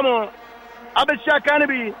Anna Abramo, Abisha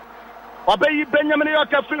Kanabi, Obey Benjamin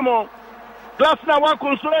Yoka Frimo, Glasna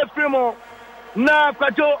Wakun Sule Frimo, Na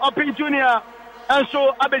Kwajo Opin Junior, and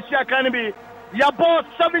so Abisha Kanabi. Yabo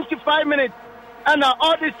 75 minutes, and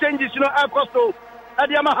all these changes, Acosto, at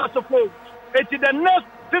the Yamaha Folk. It's the next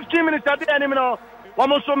 15 minutes at the enemy.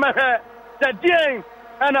 One also met her, the day,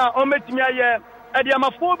 and Ometimia.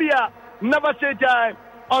 Ediamophobia, never say die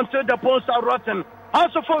until the bones are rotten.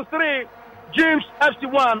 House of Folk 3, James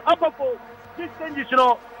FC1. Upper Folk, this changes,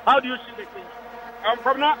 how do you see the thing?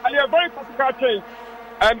 From now, a very tactical change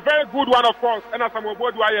and very good one, of course. And as I'm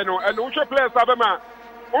about to and the Usha players, Abema,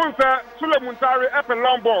 Unsa, Sule Muntari, Apple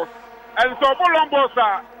long balls. And so, for long balls,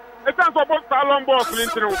 it's time for both long balls.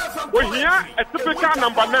 We hear a typical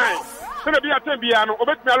number 9. So, be a Tembiano, or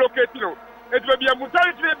bet me allocate, it will be a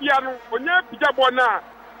Muntari Tembiano, or near Pijabona.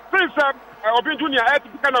 Since Obin Junior, a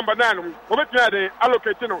typical number 9, or bet me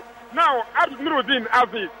allocate. Now, Abdul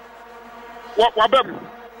Aziz, Wabem.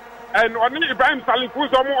 And on Ibrahim Salim,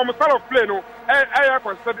 who's on style of play, I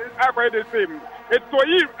consider the same. It's so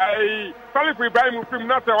if Salim Ibrahim from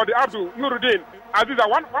Nasser or the Abdul Nuruddin, Aziz are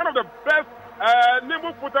one of the best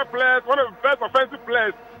nimble footer players, one of the best offensive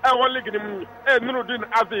players, and one league in Nuruddin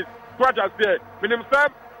Aziz, Twajas there. With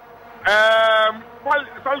himself,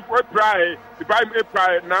 Salim Ibrahim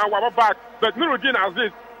Eprai, now we're back. But Nuruddin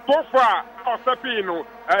Aziz, so far,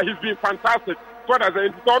 he's been fantastic. So no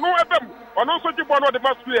FM or no such one of the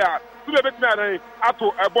most clear to the veterinary at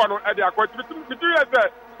a born at the acquaintance.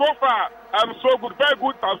 So far, I'm so good, very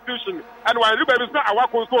good substitution. And when you baby not our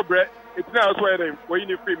console bread, it's now swearing when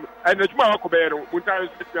you film and the Jumako Muntari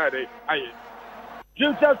Saturday.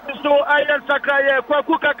 Jim so I am Sakraya,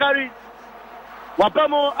 Kwakuka Kari,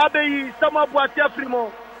 Wapamo, Abbey, Sama Boatia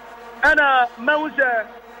Frimo, Anna Mauser,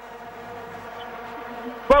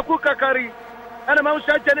 Kwakuka Kari. And I'm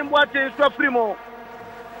also telling what is to Frimo.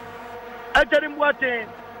 I tell him what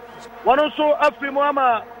one also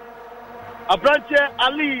Afrimoama, a branch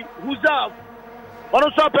Ali Huzav, one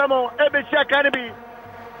also Pemo, ABC Academy,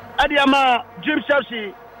 Adiama, Jim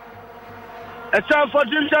Chelsea, a time for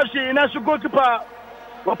Jim Chelsea in Asu Goalkeeper,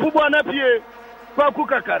 Wapuba Napier,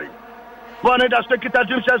 Kwakuka Kari, Bonnet Secretary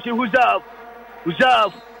Jim Chelsea, Huzav,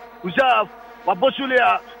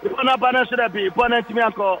 Wabosulia, Bonabana Serabi, Bonnet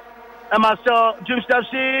Mianco. And myself, Jim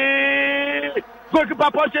Chelsea,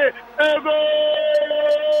 goalkeeper punch, go!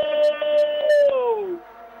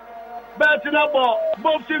 Betting up,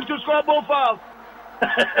 both teams to score both half.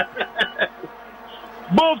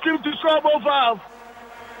 Both teams to score both half.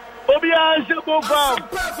 Obianse both half.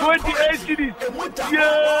 28 cities.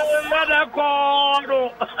 Yeah, that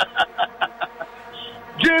call.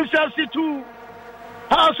 James Chelsea 2,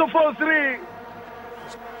 House of Folk 3.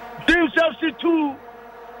 James Chelsea 2.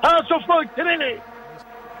 House of Folk 3.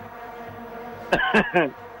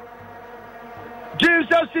 James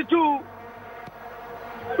Chelsea 2.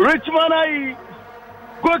 Richmond I.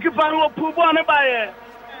 Goalkeeper who Pubane Baye.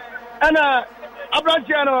 And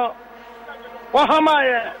Abrantiano.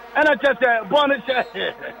 Wahamaye. And a Chete. Bonnet.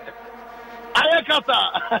 Ayakasa.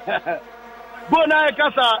 Bona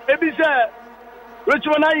Ayakasa. Ebise.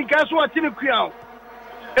 Richmond I. Kaswa Tinikian.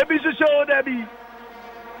 Ebise show Debbie.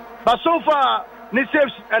 But so far, ni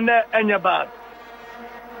saves and Enyabad.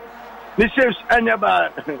 Ni saves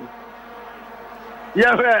Enyabad.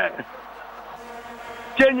 Yeah,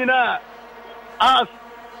 changing as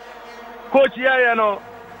coach Yayano.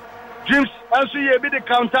 Dreams also ye be the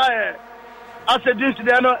counter. As a dreams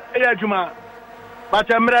they are no Ayajuma.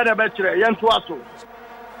 But I'm rather better. Yantuaso.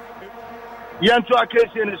 Yantua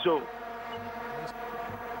case in the show.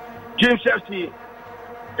 James Chelsea.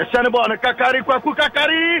 A Sanabo and a Kakari, Kwaku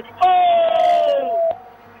Kakari. Oh!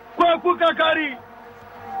 Kwaku Kakari.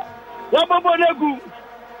 Wababonegu.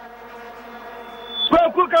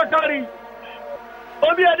 Kwaku Kakari.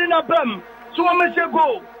 Obi Adina Bam. Suamese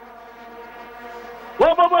go.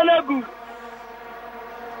 Wababonegu.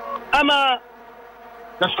 Ama.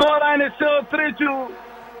 The scoreline is still 3-2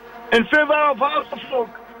 in favor of House of Folk.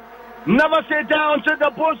 Never say down to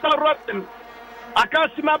the post are rotten.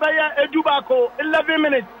 Akasima Baya Edubako, 11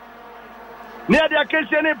 minutes. Near the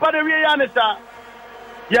occasion in Padre Yanisa.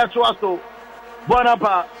 Yes, Wasto.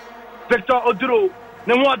 Bonapa. Victor Odro.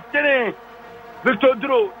 No more dinner. Victor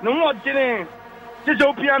Odro. No more dinner. This is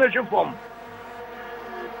a piano form.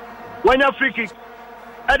 When you're free kick.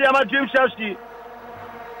 Adiama James Chelsea.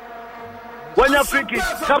 When you're free kick.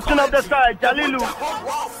 Captain of the side, Jalilu.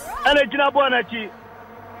 And a Jinabuanachi.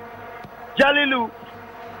 Jalilu.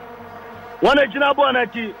 One Ejina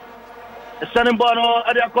Bonati, Sanin Bono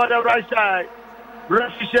at the quarter right side,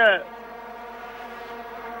 Refisher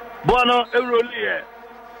Bono Eurolia.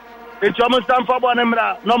 It's almost time for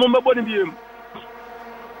Bonemra, no more Bonibium.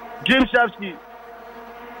 James Chelsea.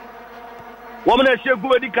 Woman is a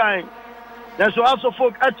good kind. There's also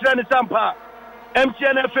folk at Trent Sampa,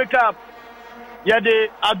 MTN FA Cup. Yade,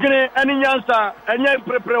 Agne, any Yansa, and Yan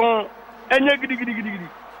Prepreon, and Yagidi.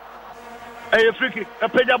 A free kick, a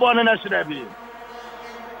Pejabon and Ashrabi.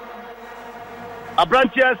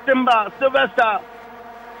 Abrantia Simba Sylvester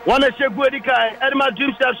one a shegu edikai Edma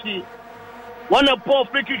Dream FC one a poor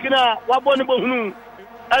free kick na waboni bohunu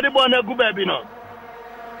edibo na gu baby no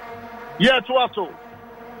yet waso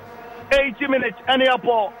 80 minutes any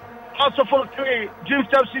apo also for 3 Dream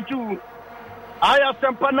FC 2 Aya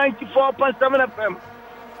Sempa 94.7 FM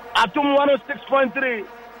Atum 106.3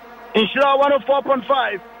 Inshira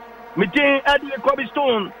 104.5 Meeting Edwin Kobe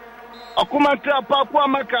Stone Okuma Krapa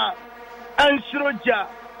Kwamaka and Shiroja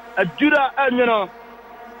Adura Anyano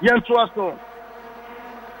Yantuaso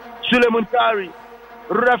Sulemuntari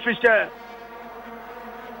Rafisha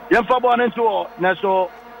Yanfa Bonanto Naso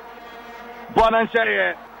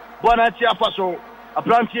Bonanseye Bonatia Faso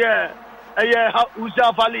Abrantier Aye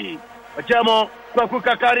Uzafali Jamo Kwaku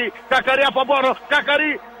Kakari Afabono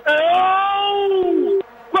Kakari oh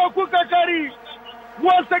Kwaku Kakari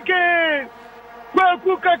once again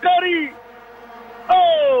Kwaku Kakari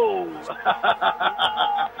oh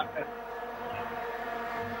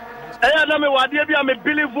I'm a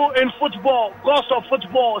believer in football, gods of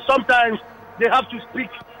football. Sometimes they have to speak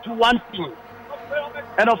to one team.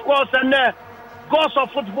 And of course, and gods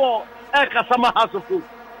of football, Kasama has of food.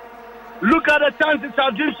 Look at the chances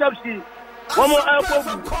of Dream Chelsea. One more elbow.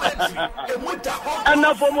 And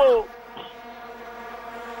now for more.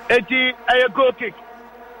 80 a goal kick.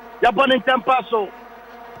 Yabonin Tempaso.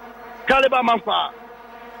 Kaliba Manfa.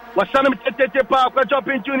 Wasanam Tetepa,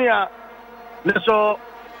 Kwajopin Junior. Neso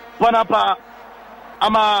Bonapa.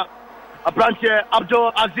 Ama a branch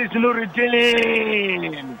Abdul Aziz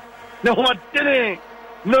Nuruddin. No what did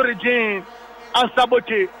Nuruddin and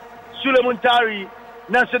Sabote Sulemuntari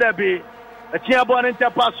Nasudabi a Tiabon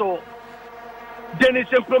Interpaso Dennis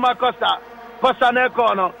and Pluma Costa Costa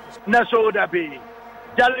Necono Nasudabi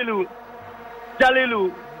Jalilu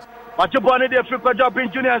what you born in the Africa job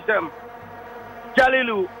in Junior Sem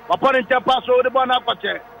Jalilu upon Interpaso the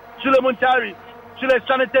Bonapache Sulemuntari Sule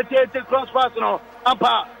Sanitete cross personal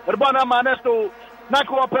Ampa Urbana Manesto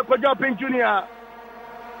Nako Pepe job in Junior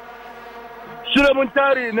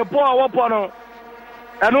Sulemuntari Nepoa Wapono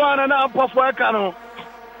and one and a half for a canoe.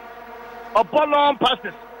 Upon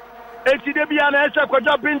passes. HDB and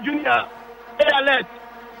Quajapin Junior. Alert.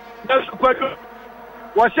 That's Quajo.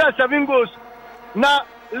 Was 7 goals. Na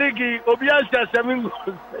Ligi Obiansa 7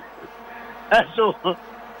 goals. So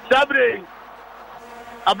Sabre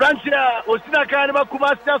Abrantia Osina Kanima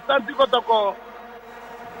Kumasta Santikotoko.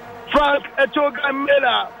 Frank Etoga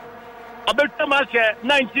Mela. Abelta Marche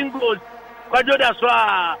 19 goals. Quajo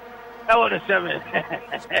Daswa. I want to 7.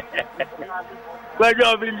 Good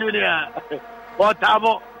job in Junior. What time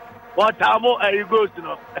are you going to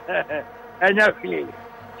know? And you're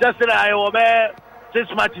just that I obey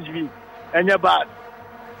 6 matches be. And you're bad.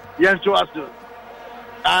 You're to us.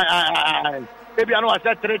 Maybe I know I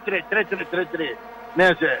said 3.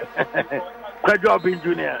 Yes, sir. Good job in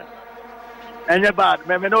Junior. And you're bad.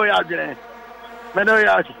 Me know you're doing.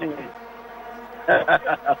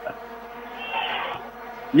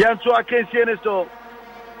 Yanto Akensi so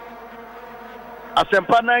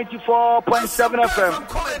Asempa 94.7 FM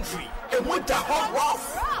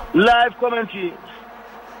live commentary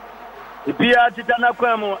Ibia Titana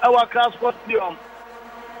Kwemo Ewa Class Sports Stadium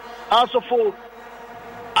also for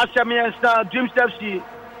Asamian Star Dream FC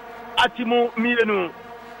Atimu Mienu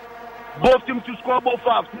both teams to score both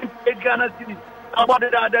halves 8 Ghana City about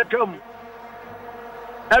that term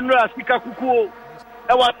Enra Sika Kukuo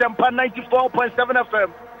Ewa Asempa 94.7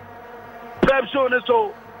 FM Prep show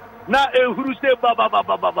so na ehuru say baba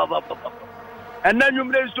and then you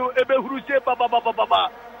mle so ebe huru say baba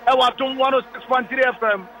Ewa tum 106.3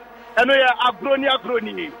 FM and we are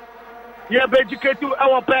agroni ye be educate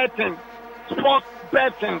our betting sports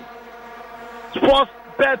betting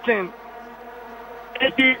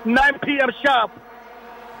 9 p.m. sharp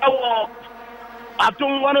Ewa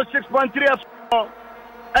atum 106.3 FM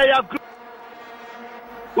eya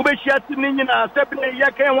ube shiati ninyina sepine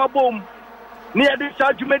yake wa bom near this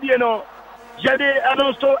Arjumedian, Jade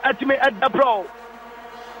Alonso at me at the pro.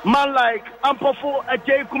 Man like Ampofo at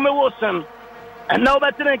J. Kume and now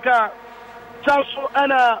Batineka, Sanso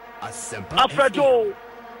Anna, Alfredo,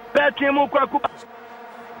 Betimuka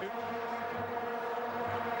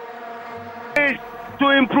to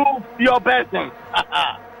improve your betting.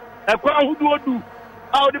 A crown who do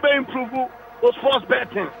how to improve sports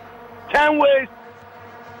betting. 10 ways.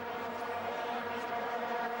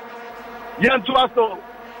 Yantuaso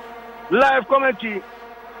live commentary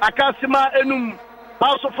Akasima Enum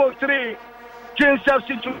House of Folk 3 James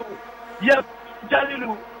Chelsea 2 Yes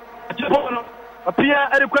Jalilu Japono Apia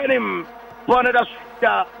Erikwenim Bonada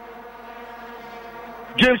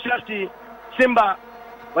James Chelsea Simba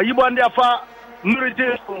Wayibonde Afa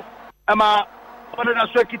Nuridin ama ona na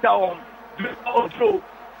so kita on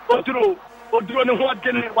Odro ne ho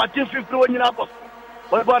den watin fifiri wonyina boss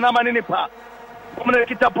we bo na mani nipa omna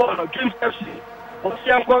kita bono Dreams FC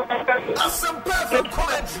Osianko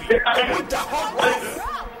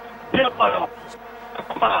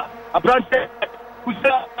Abrante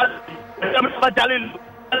Kusa Jalil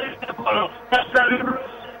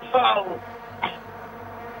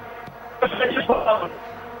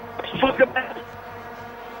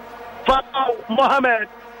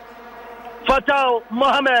Fatal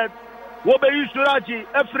Mohamed Wobeyi Suraji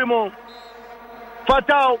Efrimo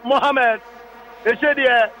Fatal Mohamed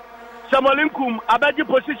Esedie Samolinkum abaji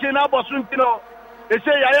position abosuntino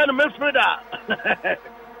ese yayan midfielder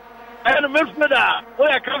ayan midfielder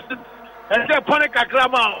oya captain ese panic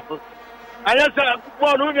akrama ayasa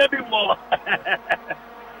ball no be more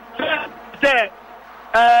say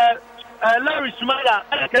Larry Smala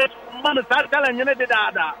man sarkala nyene de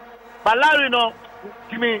dada but Larry no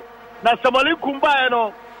kimi na Samolinkum ba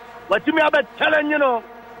no watimi abe challenge no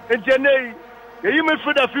enjenei yeyi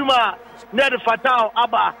midfielder fima near the Fatal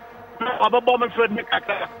Aba Ababo me friend me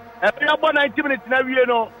kakra. E ya bo 90 minutes na wie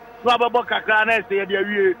no ababo kakra na ese ye de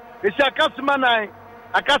wie. E sha akasuma 9,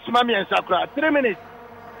 akasuma me ensakra 3 minutes.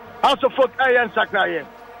 House of folk ayen sakra ye.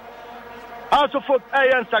 House of folk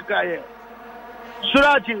ayen sakra ye.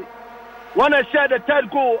 Suraji wanna share the third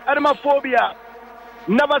goal, Armaphobia.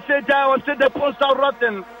 Never say die until the post are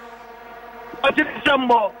rotten. What is some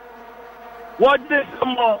more? What is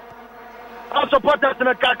some more? Our supporters in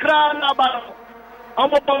the kakra na ba.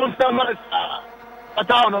 I'm a bomb stammer.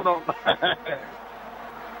 No.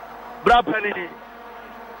 Brappenny.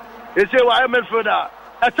 You say, why am I for that?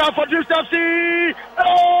 A time for Dreams FC.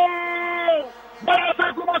 Oh! But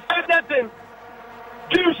I must say that thing.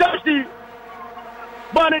 Dreams FC.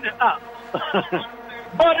 Bonnet up.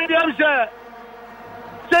 Bonnet Yamsa.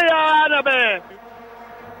 Say, Annabe.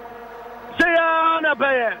 Say,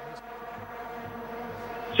 Annabe.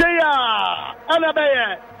 Say,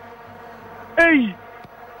 Annabe. Hey!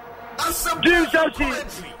 Dreams FC.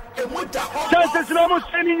 Chances in almost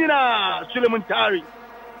any Suleiman Tari.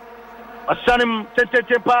 Asanim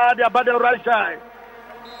Tetepa, the Abada Rajai.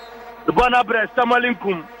 The Bonabre, Samuel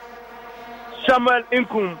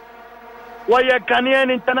Inkum. Why a Ghanaian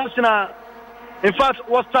international? In fact,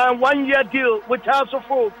 was signed 1 year deal with House of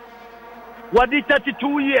Folk. What did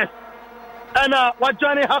 32 years? And what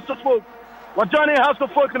Johnny House of Folk? What Johnny House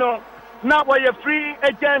of Folk, no? Now, why a free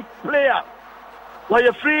agent player? Why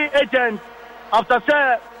a free agent? After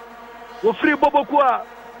say, we free Bobokua.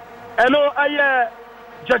 And no, I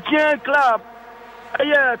Jajian Club.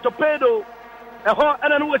 I Torpedo.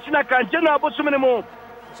 And then we see a General Bosuminimo.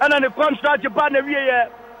 And then the contract Japan every year.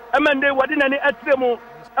 And then they were in any extremo.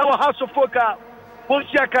 Our House of Foka.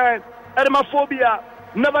 Bolshakan. Armaphobia.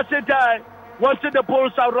 Never say die. Once the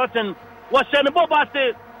bones are rotten. Was sending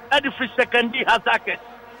Bobate. Edifice Secondary Hazakes.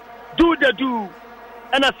 Do the do.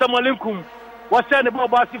 And a Samalinkum. Was sending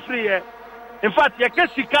Bobati free. In fact,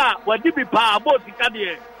 Yakesika, what did be pa, both the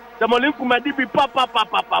Cadia. The Molinkum did be papa.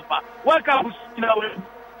 Welcome,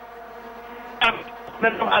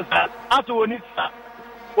 after Onitsa.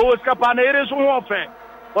 Oh, Scapanere is warfare.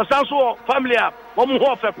 Was also family, one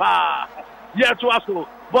warfare pa. Yet to us,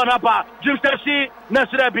 Bonapa, Dreams FC,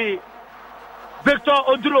 Nasrebi, Victor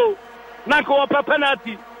Odro, Nanko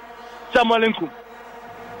penalty, Samalinkum.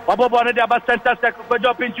 Babona de Abasenta Secretary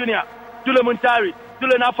Jopin Junior, Tule Muntari.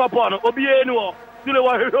 Tule na fapono obienu tule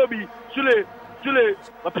wa hobi tule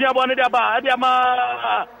apia bone de aba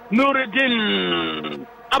adiama Nuruddin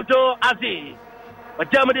Abdul Aziz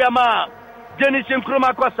wajama de ama Dennis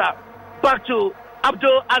Nkrumah Kosa back to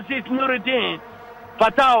Abdul Aziz Nuruddin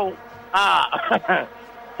Fatal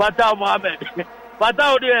Fatal Mohamed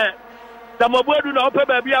Fatal de samobodu na ope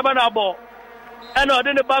ba bia ba na bo and o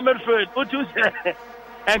de ne ba midfield utu se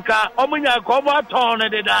Enka omunya komo aton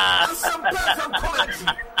de da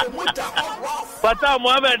Fatal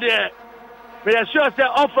Mohamed me sure say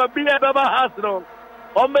offer be e baba house no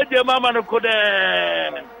o meje mama no ko de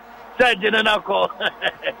say jene na ko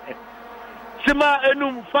sima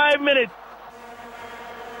enum 5 minutes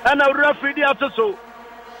and a referee dey after so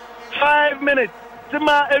 5 minutes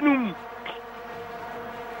sima enum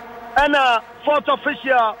and a fourth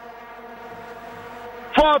official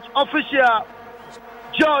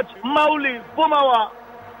George Mauli Bomawa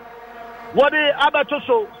Wadi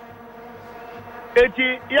Abatoso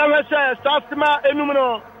Eti Yawese Sastima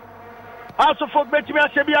Enumino House of Folk Betimia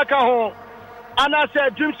Sebiaka Hon Anna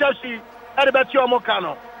said Dreams FC Edibetio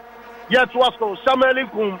Mokano Yet Wasco Samuel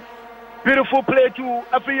Inkum beautiful play to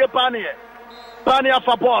Afriye Pania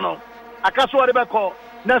Fapono Akaso Rebeko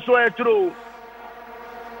Neso Etru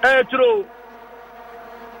True.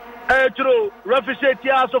 Refugee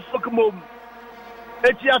Tias of Fokumum.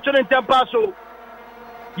 Etiaton and Tempaso.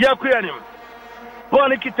 Yakuanim.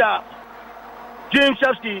 Bonikita. James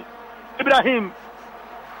Shafsky. Ibrahim.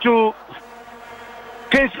 To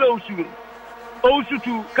Kenslow. Osu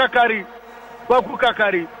to Kakari. Waku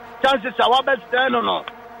Kakari. Chances are what best then or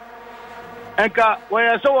not. Enka,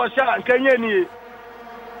 where I saw a shot, Kenyani.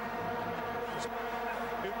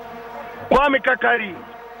 Kwame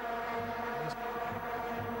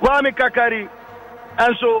Kakari.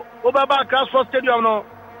 And so, Obaba Casper Stadium, no,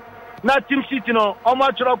 not Team City, no, how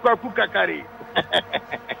much of Kwaku Kakari?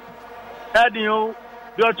 Adding you,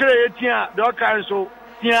 the Australia, the Council,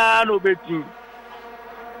 Tiano Betting.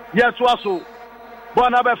 Yes, Wasso.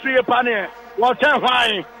 Bonaba free panel. What time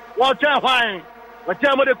wine? What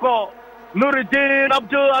time they call? Nuruddin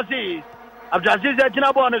Abdul Aziz. Abdul Aziz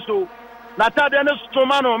Jinaboneso. Natalia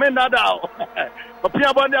Stomano, Mendadao.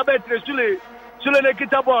 Papia Bonda Betre, Sule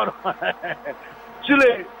Kitabor.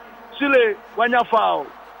 Sule, Wanyafao.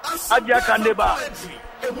 Adia Kandeba.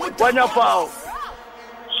 Wanyafao.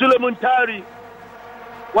 Sule Muntari.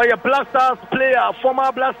 Why a Blasters player,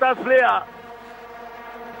 former Blasters player.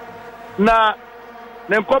 Na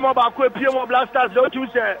Nemkoma Bakwe Pimo Blasters, don't you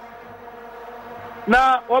say?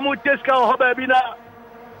 Na Wamuteska or Hobabina.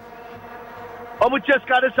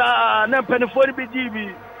 Omucheska desa na penifori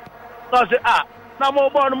BGB. So say na mo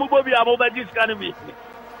born mo bobi abobaji scan me.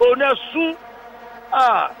 O na su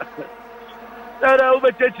Era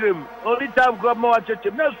ube chechim. Only time go mo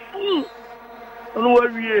chechim. Na su. No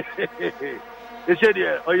worry. They said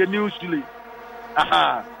there or your news silly.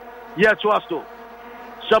 Aha. Yeah, twasto.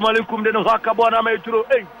 Samalinkum de no hakabona metro.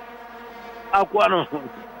 Hey. Akwano.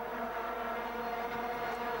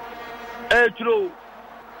 Etro.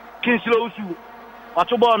 Kinslow Usu.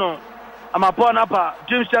 Watobono. Amapona pa.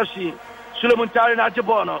 James Chelsea. Sule Muntari na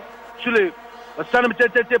Jabono. Sule. Wasanam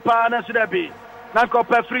tete pa na sudabi. Nanko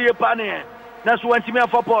pa free pane. Nasu wantimi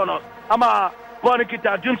afopono. Ama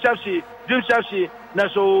Bonikita. James Chelsea.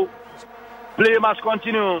 Nasu play must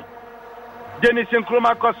continue. Dennis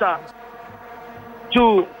Nkrumah Kosa.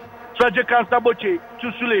 To Frederick Kantaboche.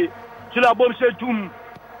 To Sule. Sule Abomse Tum.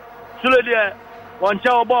 Sule there.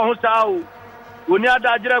 Wancha obo ho sao. Oni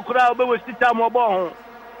ada agire kura obe wesita mo obo ho.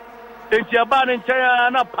 Enti aba ne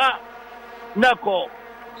nchen na pa nako.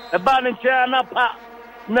 Eba ne nchen na pa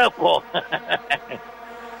nako.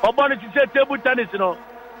 Obo ne tise table tennis no.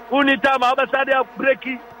 Uni time abasa dia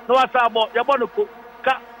breaki no wasa abo. Ya bo no ko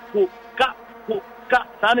ka.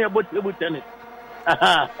 Sana abo table tennis.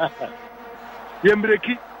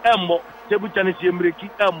 Yembreki embo table tennis yembreki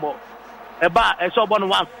embo. Eba eso obo no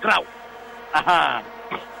one crowd. Aha.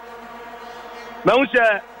 Na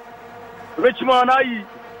unse Richmond ayi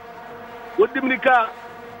Wodimnika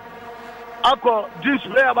ako jeans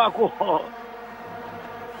player bako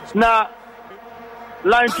na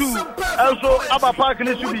line 2 also Aba Park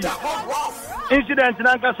ni subi incident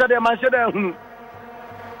na nkasa de man shede hu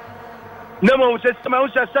nemo unse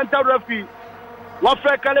center referee wa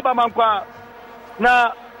fe Kaliba mankwa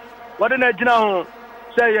na wode na gina ho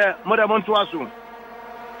say modern aso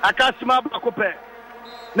akasima bakope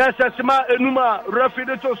na sesima enuma referee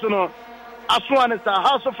de tosono Aswanesa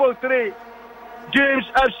House of Folk 3 James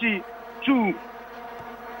FC 2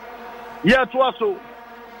 Yeah Twaso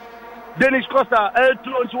Dennis Costa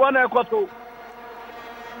L21 Ekoto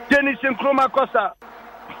Dennis Nkrumah Costa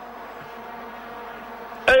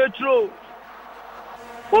Etro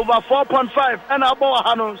over 4.5 and Abo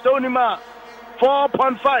Hano Sonima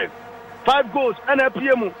 4.5 5 goals and a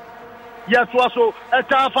PM Yeah Twaso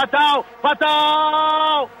Eta Fatal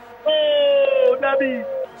Oh Nabi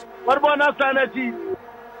What about Nasanati?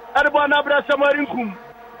 Adabana Abra Samarinkum,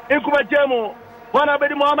 Inkuba Jemo,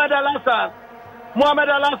 Wanabedi Mohamed Al-Hassan,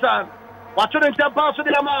 what shouldn't tell pass to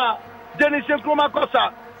the Yama, Dennis Nkrumah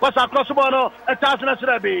Kosa, was a crossbono, a Tasna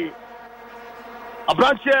Srabi. A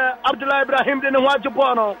branch here, Abdullah Ibrahim didn't want to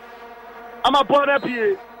Bono. I'm a poor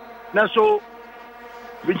happy. Naso,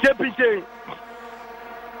 Pinche,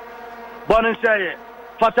 Bonin say,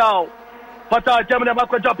 Fatal, Germany,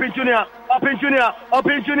 Macro Jumping Junior, up in Junior,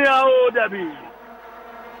 oh, Debbie.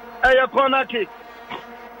 A corner kick.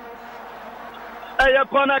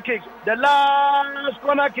 The last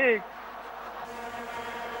corner kick.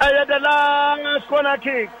 The last corner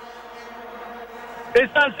kick.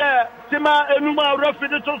 It's answer. Sima Enuma Rough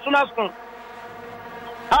with the Tosunasco.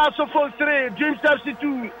 House of Folk 3, Dream FC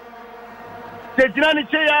 2. The Jinani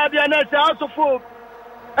Chea, the Anessa House of Folk.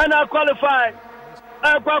 And I qualify.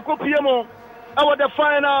 I Piemo. Our the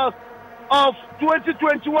finals of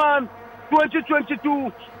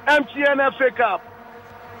 2021-2022 MTN FA Cup.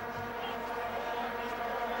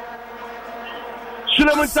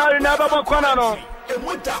 Suleiman Tari never Baconano.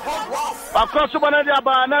 Across the Bonadia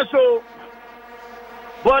Banaso.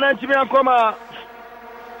 Bonantimian Coma.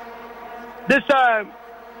 This time,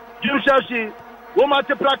 Jim Shashi,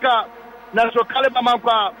 Womate Plaka, Naso Kaleba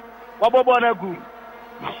Mampa, Babo Bonagu.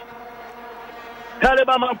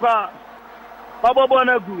 Kaleba Mampa, Babo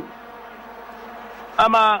Bonagu.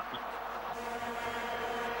 Ama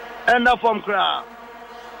Enda from Kra.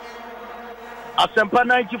 Asempa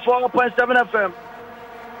 94.7 FM.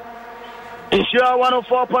 Insure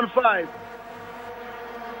 104.5.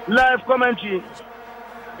 Live commentary.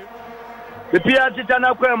 The PRT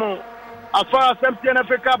Tana Kwemo. As far as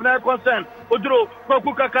MTNF Cup now concerned, Udro,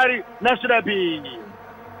 Koku Kakari, National B.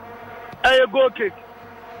 A goal kick.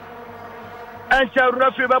 Enche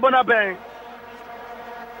Rafi Babona Bang.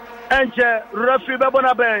 Enche Rafi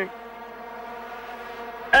Babona Bang.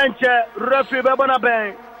 Enche Rafi Babona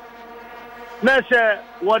Bang. Nese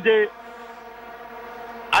wode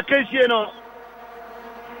akensie no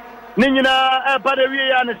ninyina bade wie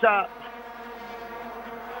ya ne sa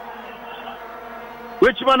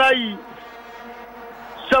which manai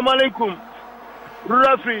Assalamualaikum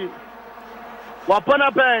Rafi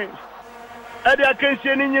wapana pen ade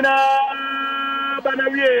akensie ninyina bade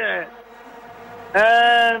wie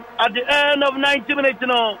and at the end of 90 minutes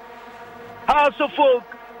no House of Folk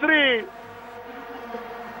 3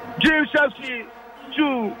 James Chelsea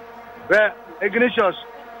 2 Ignatius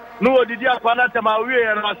no did ya kwanata ma wie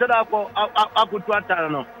and I said akutu atara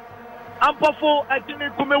no ampofo atini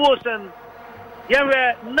kumewosen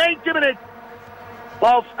yewe 90 minutes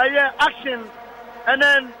of action and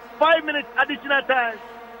then 5 minutes additional time.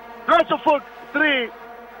 House of Folk 3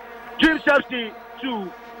 James Chelsea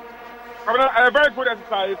 2. A very good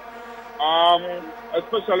exercise,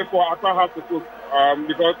 especially for Accra House of Folk,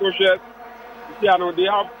 because they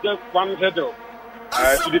have just one hurdle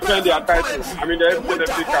to defend their title. I mean, the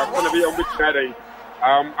FCNFC Cup is going to be on which Friday.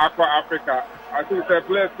 Accra Africa. I think the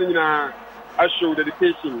players I show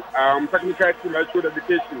dedication. Technical team I show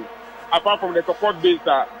dedication. Apart from the support base,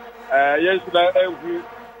 yesterday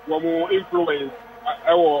more influence.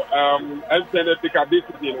 FCNFC Cup this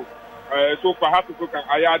season. So for House of Folk and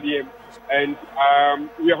IRDM, and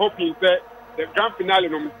we are hoping that the grand finale,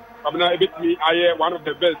 one of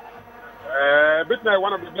the best.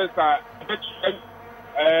 One of the best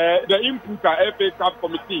the input FA Cup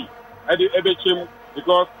committee at the EBHM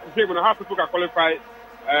because they will have to qualify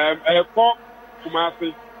for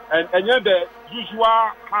Kumasi and yet the usual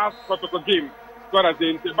half protocol game. So as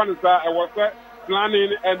in Banisa, I was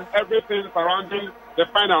planning and everything surrounding the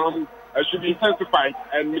final should be intensified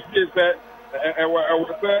and it is I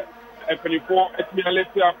was a 24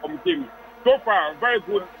 from team. So far, very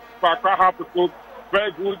good for Accra Half School,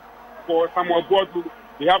 very good for Samuel Boadu.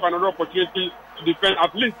 They have another opportunity to defend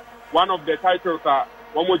at least one of the titles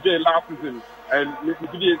one more day last season. And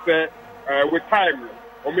Mr. said, with time,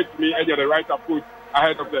 omit me and the right approach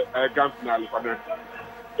ahead of the grand finale for them.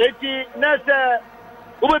 Eti nese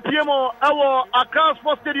ubepiemo our Accra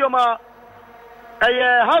Sports Stadium a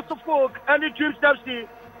House of Folk and the Dream Chelsea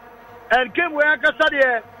and came where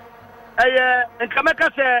Akasadie and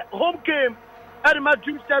Kameka say home game and my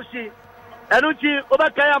Dream Chelsea. And Uchi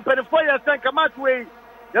Obakaya and 4 years and come out way.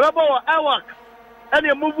 The Babo Awak and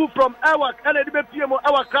a move from Awak and a DBPM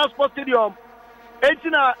our Transport Stadium.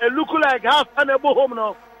 Etina a look like half and a home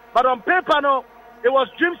no. But on paper no, it was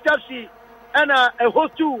Dream Chelsea and a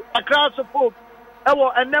host to a crowd of folk.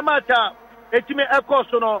 Ewo and Nemata Etime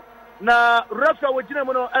Ekosono na Rafa with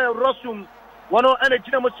Jinamono and Rosum one and a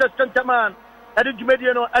Jinamo Sentaman and the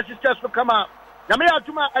Jumediano assistants for Kama. Namia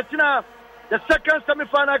Tuma Atina the second semi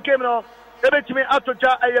final game no. Ebetime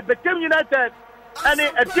atoja Betem United and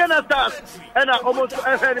a Tiana Stars and almost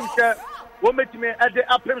heard him say wometime at the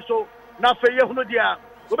apemso na fe yehuno dia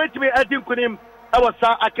wometime adin kunim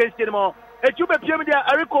awasa against him e tube piem dia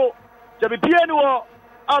ariko je be pie ni wo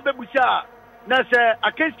abebucha na se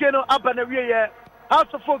against no aba na wiye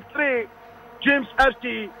House of Folk 3 James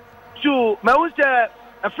FC 2 mawuse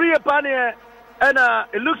a free panie and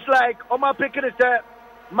it looks like Omar picking is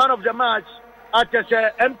man of the match at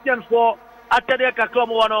MTN 4 Atade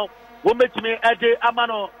Kaklomo wano wometime ade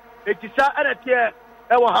amano etisa enetie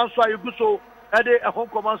ewo Hanswa Yuguso ade ehon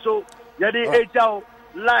komanso yede ejao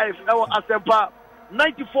live ewo Asempa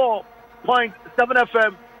 94.7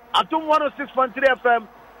 FM Atum 106.3 FM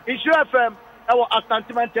Issue FM ewo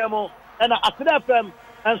Asantimantemo and Asina FM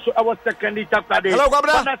and so ewo secondary tapade. Hello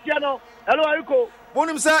Gwabra. Hello Ayuko.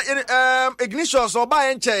 Wonim sa Ignatius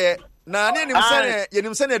oba enche na ne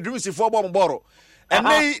yenim se na Dreamsifo bom boro. And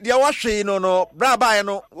they are washing no braba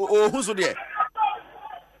no who's there?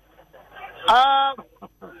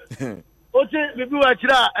 Ote bibi wa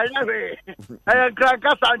chira enyawe.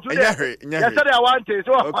 Kranka sanju de. Yesterday I want it.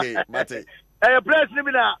 So okay, mate. Press ni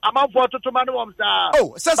bi na amanfo totoma no wom sa.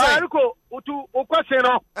 Oh, sasa. Bariko utu question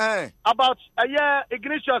no. About a year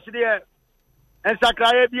Ignatius there. And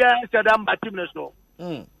Sakraye bia sedam batim no so.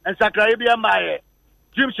 And Sakraye bia my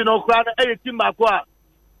dreams no kra na team mako a.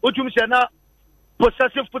 Utum se na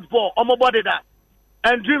possessive football omo body that.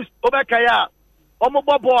 And dreams obekaya omo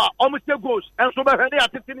bobo omo say goals and so be hwede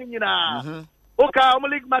atete ni nyina. Okay, omo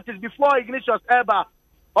league matches before Ignatius Eba.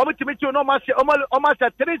 Omo timichi no match omo say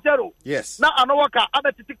 3-0. Yes. Na anowoka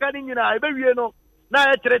abetitika ni nyina ebe wie no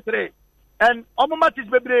na 3-3. And omo matches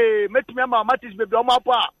bebre metimi ama matches bebre omo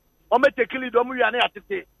apa omo take lead omo wi ane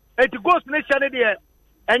atete. It goes nation there.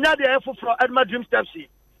 Enya de efo from Edma Dreams FC.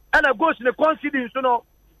 And a goes ne conceding so no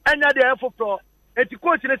enya de efo from et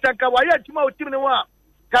coach ne sanka wa ya tuma o team ne wa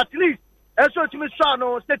at least eso timi so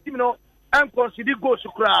no set team no and concede goals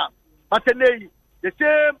kra but the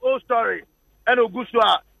same old story and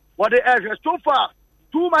ogusua what the air so far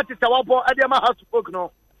too much is our ball Adema House of Folk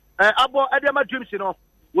no abo Adema Dreams no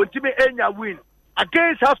won timi enya win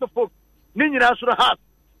against House of Folk ni nyina so hat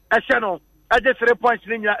e no just 3 points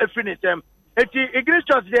ni nyina e finish them eti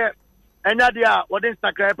Ignatius there enya dia what in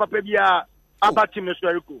Sakra papa bia about team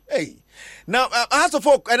hey, now House of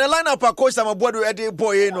Folk and a lineup of course I'm a boy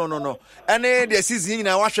boy no. And the season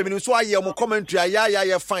I watch me so I hear more commentary.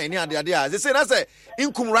 Yeah, fine. Yeah. They say that's a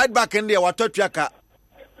income right back in there. What Totriaka?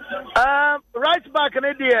 Right back in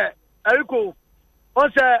there. Eriko.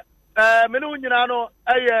 On say menu nyinano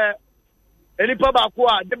any paba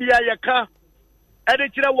kwa debia yaka.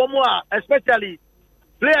 Edichira womwa especially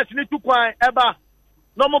players need to kwan eba.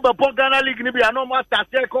 No more be Ghana League ni bia no more start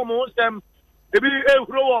come on them. Ebi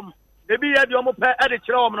ehuro ebi ye de omo pe e de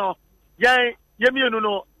kire wom no yen yemienu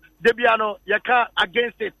no de bia no ye ka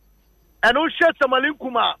against it and o share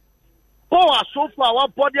Samalinkuma power so far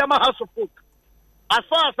one body am House of Folk as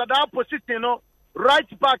far as that position no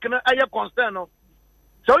right back no aye concern no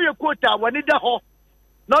so your quota when it ho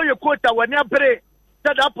now your quota when you pray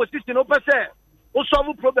that position no per se o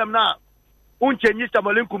solve problem na unchenyi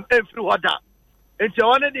Samalinkum every order enti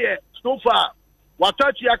one dey so far what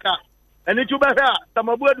touch yaka and it will be here.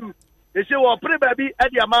 Samabuadu, they say, well, pre baby,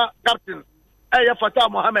 Ediama captain, Aya Fatah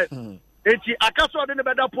Mohammed. Eti Akaso de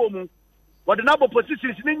Beda Pomu, what the number of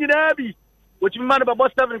positions in Abbey, which man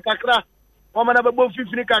about 7 Kakra, woman about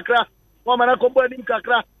 15 Kakra, woman a combo in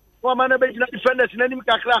Kakra, woman about defenders in any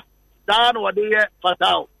Kakra, down what they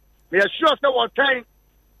Fatah. We are sure that what time,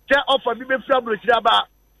 tell off a Bibi Fabri Shaba,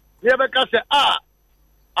 never can say,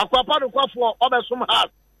 Aquapano Quafo, over some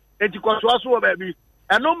heart, and to Quaswasu baby.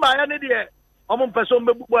 And no my any day, among person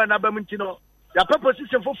be and abamintino. Ya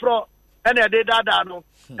position for fro and a day dada no,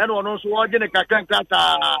 and one also organ a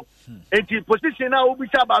cacanta. 80 position now will be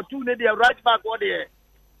about 2 nedia right back or there.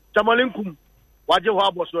 Samalinkum, what you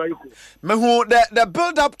have was right. Mehu, the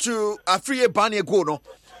build up to a free Banya go no,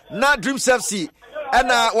 not Dreams FC, and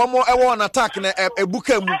one more one attack in a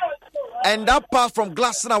bookem. And that pass from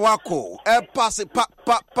Glasna Wako, pass it,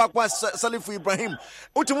 Salifu Ibrahim.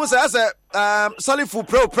 Utimusa has a Salifu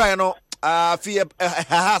Pro Prano, Fia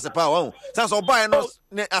has a power. That's all by no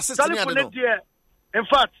assistant. In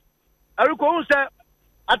fact,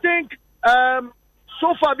 I think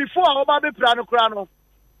so far before Obabe Prano Crano,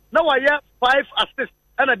 now I have 5 assists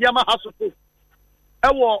and a Diama Hasopo.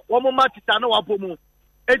 Ewo, one more match, I know Apomo.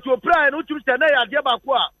 It will pray and Utumsa,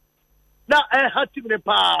 Diabaqua. Now I had to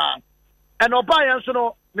pa. And Obaya, so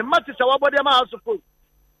no, the matches are what they House of Folk.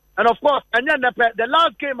 And of course, and then the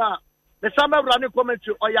last game, the summer running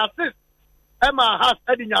commentary or your assist, Emma has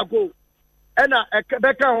Eddie Yago. And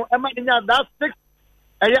Becca, Emma in that 6,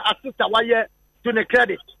 and your assist a year to the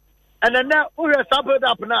credit. And then now, who has sampled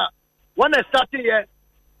up now? One is starting here,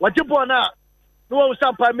 what you born now? No,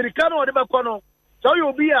 some Americano or the Bacono. So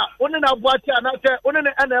you'll be a one and a watch and I say, one and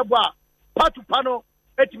a bar, part to pano,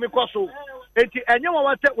 Etimicoso. Eti enye wa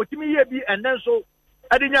wate otimi ye bi enen so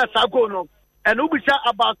adinya sago no and ubisha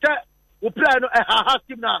about we play no ha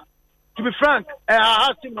team na to be frank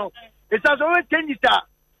ha team no it has always changed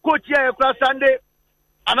coach here class Sunday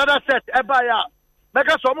another set eba ya make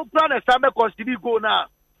so mo plan na Sunday consider go na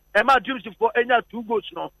e ma dreams for enya 2 goals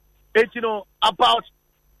no eti no about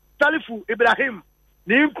Salifu Ibrahim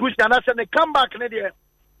ni Christian Arsenal come back na there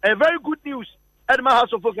a very good news at my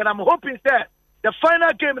House of Folk and I'm hoping that the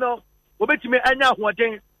final game no obetime anya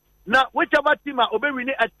hoden na whichever team obe win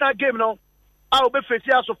a game no a obe face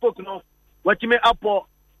House of Folk no watime apo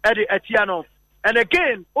e de atia no and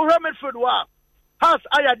again o midfield wa has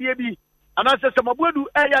ayade bi and as Samabuadu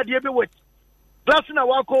ayade bi with Glasna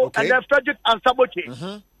Wako and then Frederick and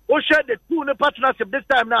Saboche o share the two partnership this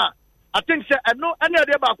time now I think say no any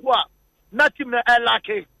other bakwa na team na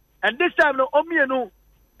elake and this time no omienu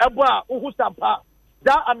eboa uhu sampa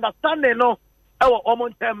that understanding no ewo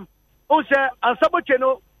omontem o say ansaboche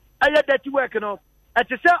no aye dirty work no e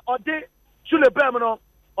te say ode Sulebem no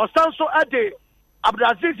o sanso ade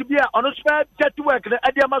Abdulaziz bia ono spare dirty work na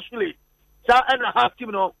ade amasule sa and half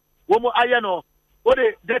team no wo mo aye no o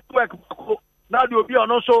de dirty work now the obi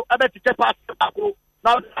ono so abeti pass ako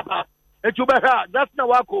now etubeha that's na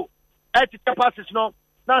wako eti passes no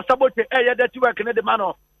na sabote eye dirty work na de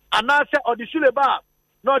mano anase odisule ba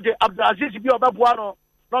no de Abdulaziz bi obeboa no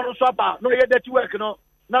no so ba no eye dirty work no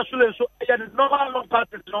na sule so eye normal long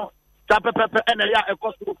passes no ta pepepe ene ya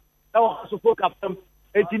ekoso e wo haso focus am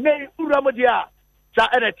eti nei uramodia sa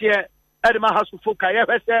ene tie ede ma haso focus ye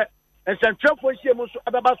hwese central function mu so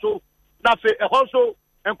abeba so na fe e ho so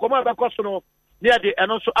enkomo abekoso no near the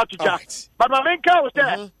and also atuja but my main car was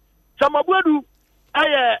there Samabuadu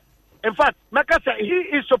in fact Makasa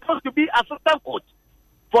he is supposed to be assistant coach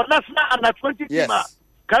for national under 20 team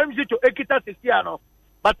Karimzi to Ekita Sistiano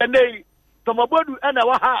but then Samabuadu and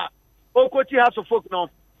Waha o coach has of folk no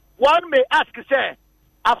one may ask say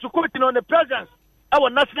as coaching on the presence our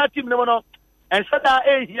national team no and said that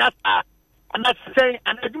yes and that's saying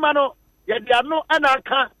and Edumano yeah they are no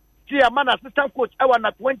anaka see a man assistant coach our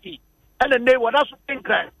under 20 and then they were also think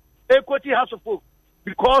a coach has of folk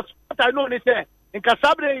because what I know is in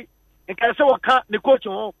Casabre in Casawaka the coach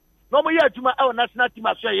no more yet to my our national team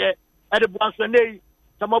as say at the Buansunday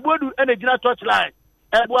Samabuadu and the Gina touchline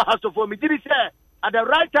and what has to for me did he say at the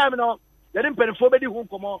right time no they didn't pay for body who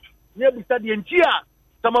come on near the study and chia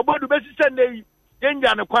Samabuadu best Sunday danger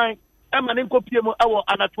and a coin and an incopiamo our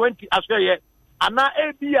under 20 as well yet and now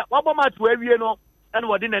a beer what much where you know and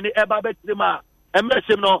what in any ever bet them and mess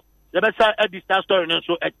him no the best at this story and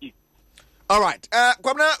so at you. All right.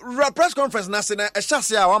 Kwamna press conference na se na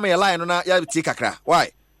ehase a wa me line na ya ti kakra.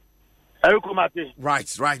 Why?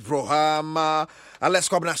 Right, bro. Let's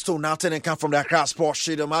Kwamna still now turn and come from the Accra Sports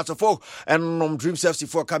Stadium out of folk and Dreams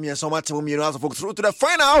FC4 coming and so much out of folk through to the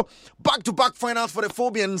final, back-to-back finals for the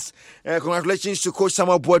Phobians. Congratulations to Coach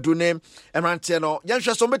Samuel Boadu name and Ranteno.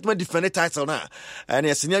 Yansha so met me defend the title now. And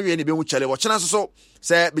yes, scenario any be mutually watching us so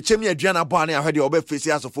say Bichemi Adriana Barney I heard your best face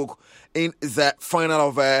as of folk in the final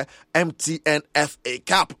of MTN FA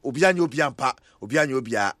Cup. Obianyo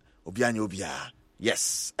Obia.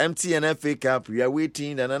 Yes, MTN FA Cup. We are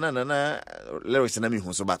waiting. Lyrics na me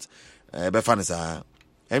hu so but befanisa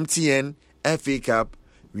MTN FA Cup.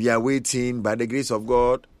 We are waiting by the grace of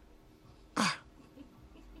God.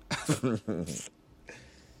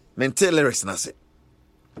 Mental lyrics na say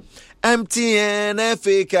MTN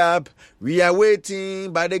FA Cup. We are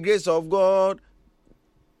waiting by the grace of God.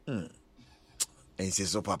 And say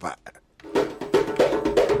so papa.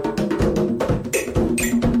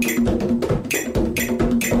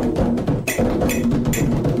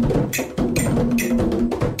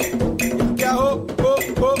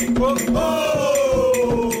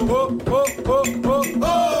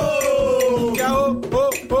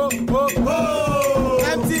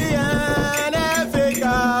 MTN FA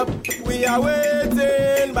Cup, we are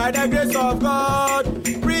waiting by the grace of God.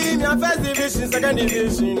 Premium First Division, Second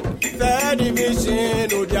Division, Third Division,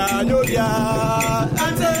 Odia.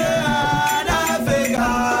 MTN FA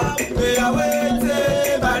Cup, we are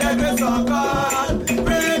waiting by the grace of God.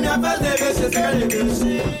 Premium First Division, Second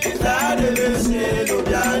Division, Third Division,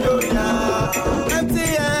 Odia.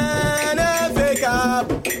 MTN FA Cup,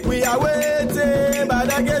 we are waiting by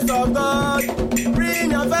the grace of God.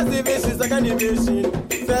 Premium First Division, Second Division,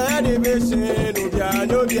 Third Division,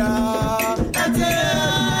 Odia.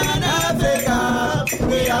 MTN FA Cup,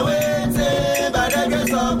 we are waiting by the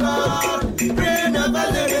grace of God. Premium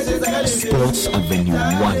First Division, Second Division, Sports Avenue 1.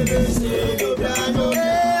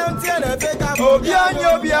 MTN FA Cup, Obia.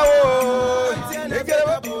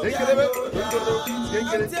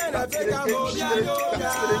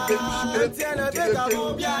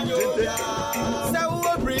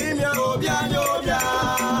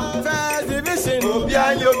 First Division,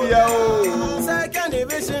 Second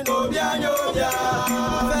Division, Third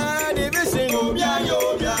Division,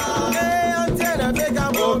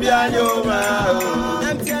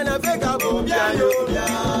 MTN FA Cup,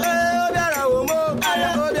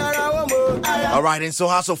 All right, and so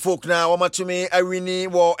House of Folk now. What to me? I winnie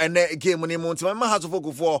war and game when you want to my House of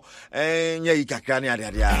Folk for and yeah, you can yeah,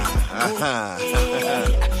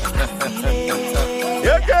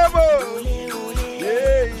 come on.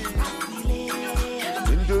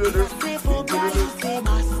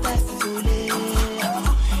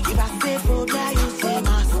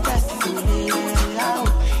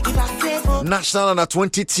 national under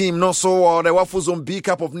 20 team. No, so the Waffle Zone B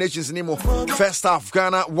Cup of Nations Nemo. First half,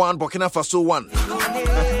 Ghana 1, Burkina Faso 1.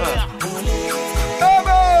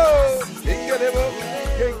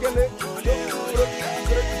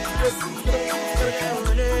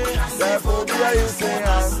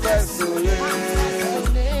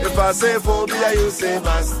 If I say phobia, you say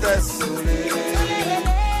master Sule.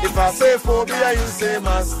 If I say phobia, you say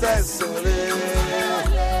master Sule.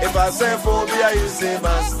 If I say phobia, you say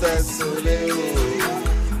master Sule.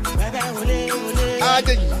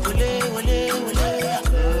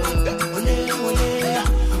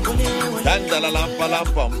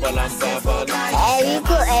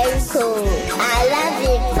 Erico, I love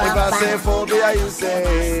you, Papa. If I say phobia, you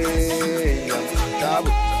say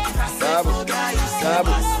Sabu, Sabu,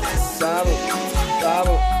 Sabu, Sabu,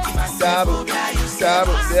 Sabu, Sabu,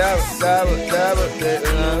 Sabu, Sabu, Sabu,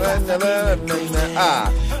 ah,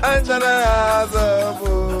 Angela, Sabu,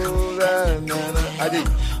 Adi,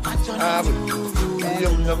 Abu,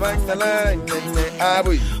 Yum,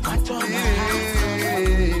 Abu,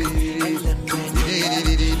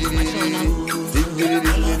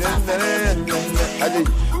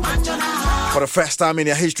 For the first time in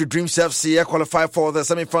their history, Dreams FC qualified for the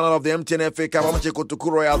semi-final of the MTN FA Cup. I'm going to go to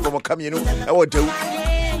Royal from Camino. I would do.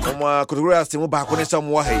 I'm going to back when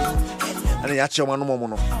some way. And the actual one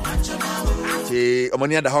mono. See, I'm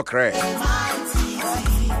near the Hawker.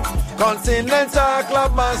 Continental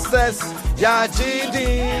Club Masters, GD.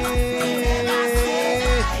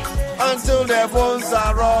 Until their bones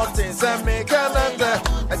are rotting, some make another.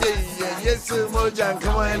 Yes, Mojan,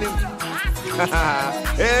 come on.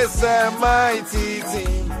 It's a mighty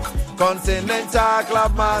team. Continental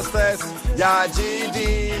Club Masters,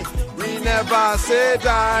 GD. We never say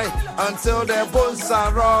die until the bones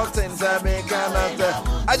are rotten.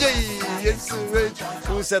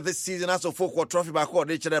 Who said this season House of Folk trophy back on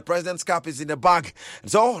the President's Cup is in the bag.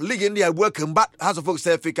 So, League India welcome back. House of Folk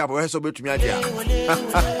say FA Cup. We're so good to me.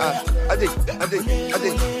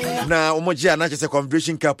 Now, Omoja, not just a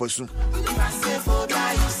Confederation Cup soon.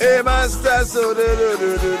 Hey, Master, so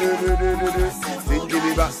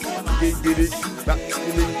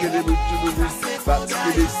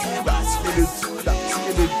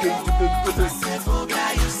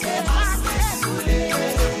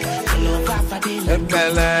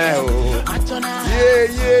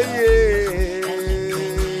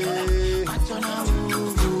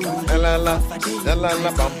la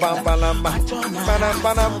la bam bam bam bam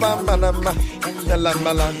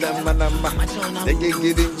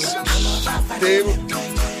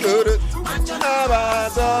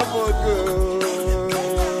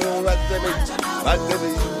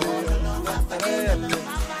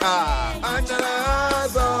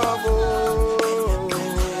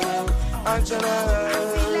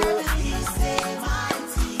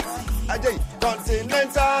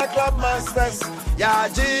Continental Club Masters,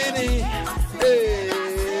 Genie.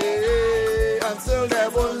 Until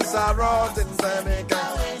the bones are rotten,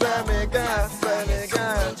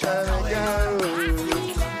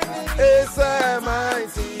 it's a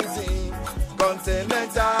mighty team.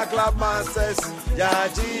 Continental Club Masters,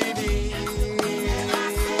 Genie.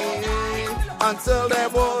 Until the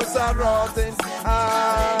bones are rotten,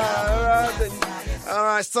 All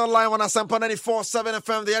right, still live on Asampa 94.7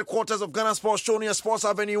 FM, the headquarters of Ghana Sports Show near Sports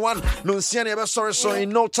Avenue 1. Nunsiani, sorry, so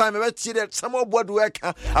in no time, I see that some more board work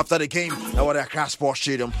after the game. I want to crash Sports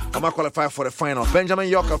Stadium. I'm going to qualify for the final. Benjamin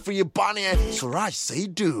Yorker, Free Barney, Suraj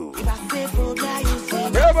Saidu.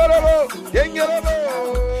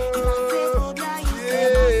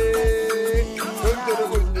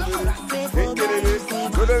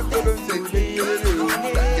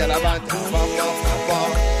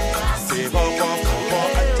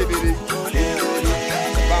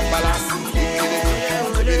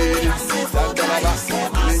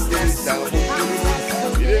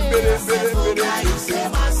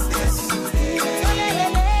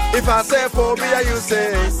 If I say phobia, you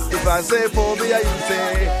say. If I say phobia, you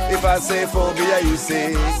say. If I say phobia, you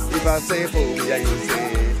say. If I say phobia, you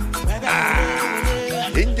say.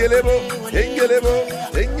 Ingelebo, Ingelebo,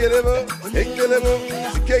 Ingelebo, Ingelebo,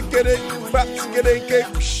 Kekele, Batskele,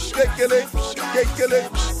 Kekele, Kekele,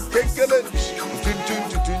 Kekele,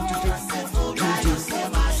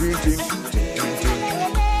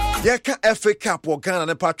 Yeka FA Cup or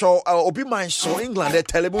Ghana and Patrol Obi Man so England at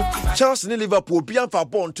Telebu, Chelsea and Liverpool, Bianfa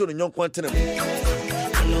born to the young continent.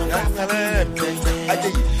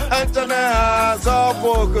 Antona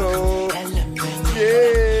Zopogo,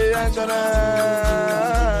 yeah, Antona.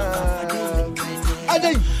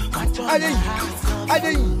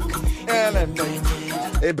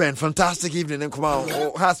 Hey Ben, fantastic evening and come on,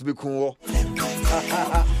 has to be cool.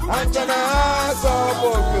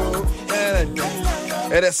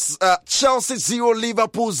 It is Chelsea 0,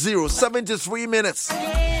 Liverpool 0, 73 minutes.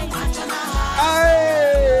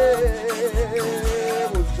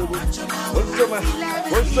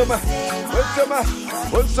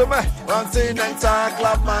 Continental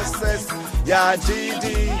Club Masters, yeah, GD.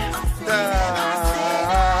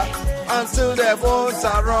 Until the bones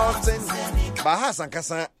are rotting. Bahas and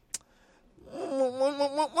Kasa.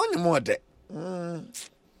 One more day. One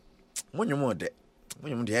more day.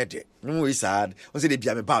 When you had it, no is sad. Was it a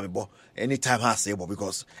baby bo? Anytime I say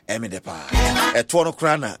because Emmy the pa. A tono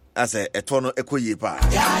crana as a tono equi pa.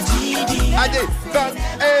 I did.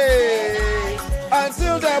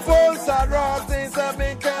 Until the bones are rotting,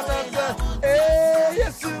 something Canada.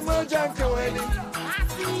 Yes, you mo janko any.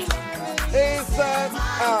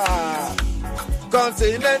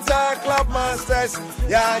 Continental Club Masters,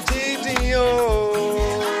 yeah, GDO.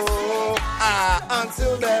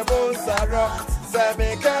 Until the bones are rotting.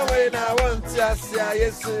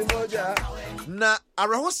 Na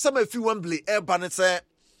araho sama fi Wembley e ba ne se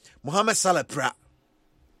Mohamed Salah pra.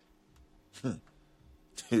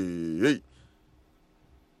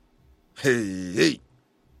 Hey.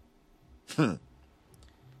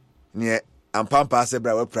 Nie ampampa se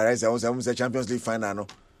bra we pra se won se Champions League final no.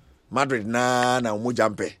 Madrid na mo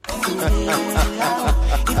jampe.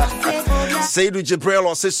 Seydou Jibril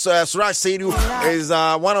or Suraj Seydou is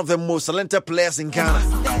one of the most talented players in Ghana.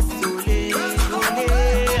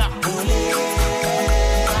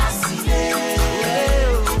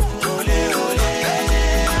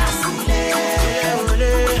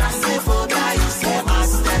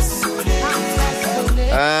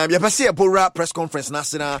 Yapasi a Bora press conference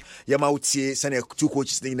Nasina Yamauti send two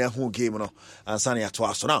coaches in their whole game no and Sani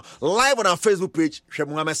Atwa. So now live on our Facebook page,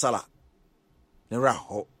 Mohamed Salah.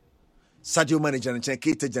 Neraho Sadio Mane Janichan,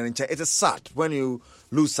 Keita Janichan. It is sad when you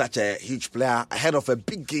lose such a huge player ahead of a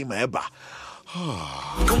big game ever.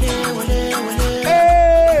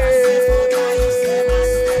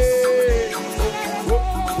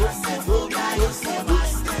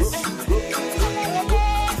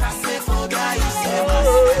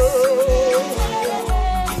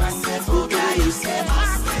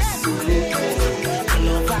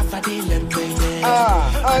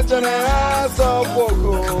 Antonia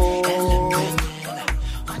Sopoko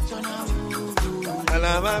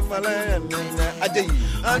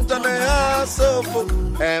Antonia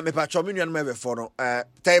Sopoko me patcho me nuan me be for no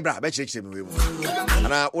Tebra be chike me we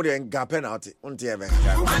ana wo de ga penalty unti e be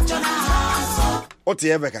kakra oti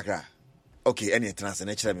e be kakra okay any trans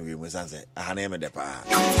na kire me we sanse aha na me de pa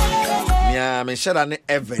mia me shara ne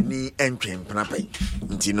eveni entwem pnapai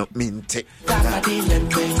nti no minte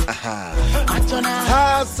aha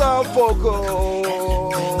Sopoko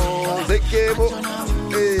Zekebo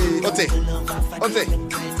ote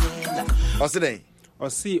Osiden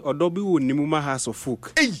Osi odobi wo nimu ma house of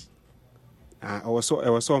folk I was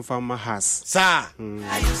on farm house sa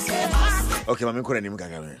okay mami ko nimu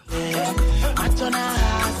gaga me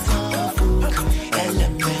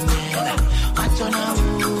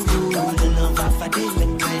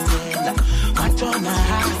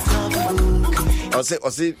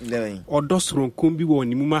Osi Odosron kumbi wo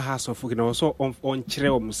ni muma house of folk na also on kire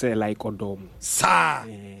o say like odom sa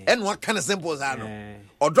and what kind of simple is no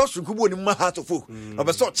Odosron kumbi wo ni muma house of folk no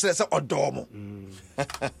be so kire say odom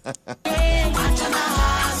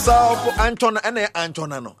so Antona and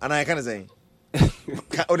Antona no and I can say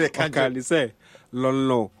o de kan say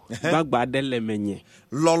lolo gbagbade lemenye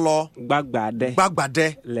lolo gbagbade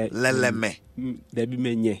leleme de bi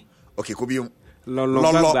menye okay ko bi Lolo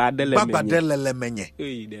Bagbade lemenye.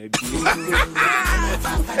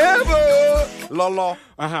 Lolo.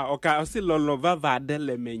 Aha, okay. I see Lolo Vavade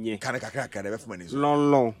lemenye. Kare be fumani.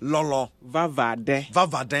 Lolo Vavade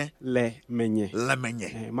lemenye.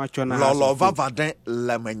 Machona. Lolo Vavade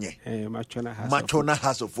lemenye. Machona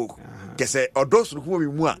has of folk. Kese odos ruku bi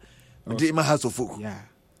mu a. Ndi ma has of folk. Yeah.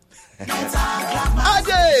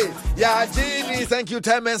 Ajay! Yeah, Jimmy, thank you,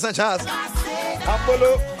 10 minutes and chance.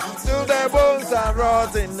 Apollo, till the bones are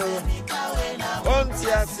rotting.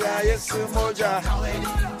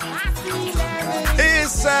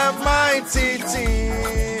 It's a mighty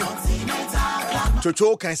team.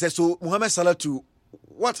 Chocho can say so. Mohamed Salah to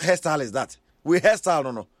what hairstyle is that? We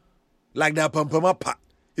hairstyle no. Like that pampama pa.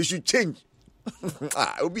 You should change.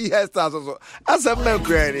 It'll be hairstyles also. As a man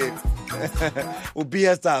granny. It'll be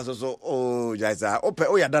hairstyles also. Oh, Jaisa.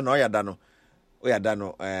 Oh, ya dano.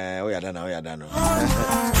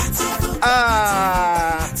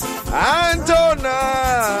 Antona.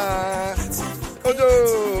 Odo.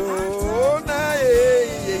 Na.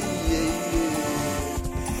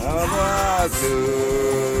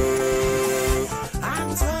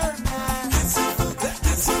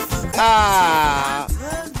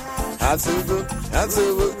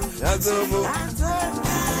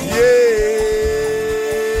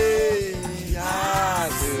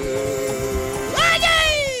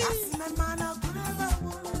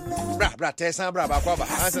 Bra, Tessa, Bra, Baba,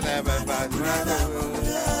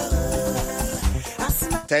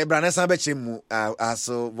 Tay Branessa Bechimu,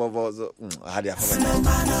 so Vovozo, Hadia.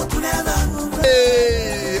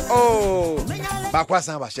 Oh,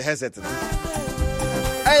 Bakwasamba, she has it.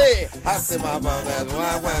 Hey,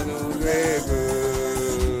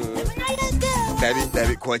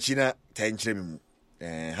 David Quachina, Tenchim,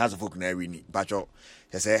 has a book Narini, Bacho.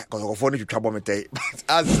 Yes, because of phone to trouble me.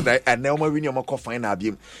 As I know, my winning more final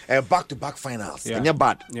game and back-to-back finals. And you're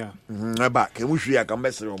bad. Yeah, back. And we should come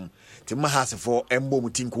best room. Tima has for Embo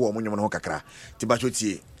Mutinko or Munyaman Hokakra.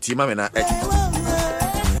 Tibachuti, Timamena,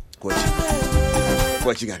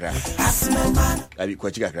 Quachigakra. I be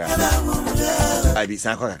Quachigakra. I be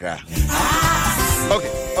Sankakra.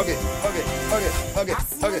 Okay.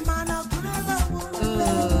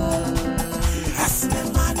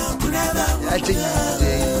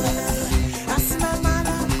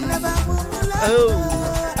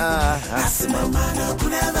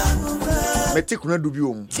 Metikuna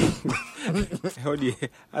dubium. How do you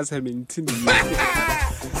as I mean?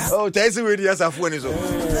 Oh, Taisi with us a phone is all.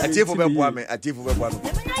 A tip of a woman, a tip of a woman.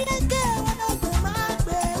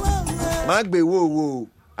 Magbe, whoa.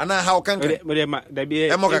 And how can there be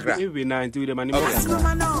a mocker? Every night to the money.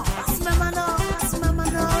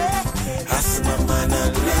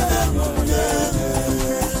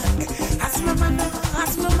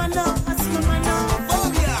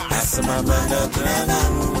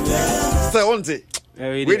 So, won't it?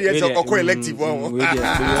 We did a collective one. We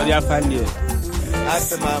are funny.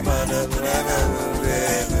 Ask my mother.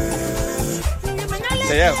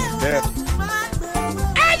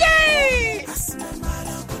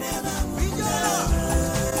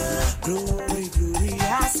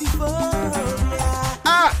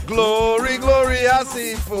 Glory,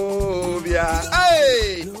 Asiphobia.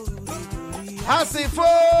 Hey!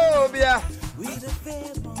 Asiphobia.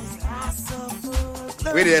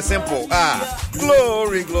 Very simple.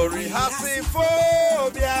 Glory,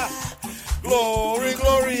 Asiphobia. Glory,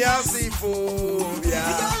 Asiphobia.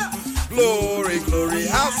 Glory,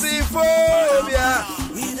 Asiphobia.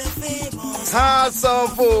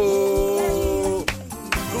 Asiphobia.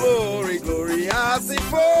 Glory,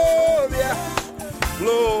 Asiphobia.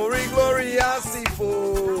 Glory,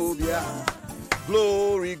 Asiphobia.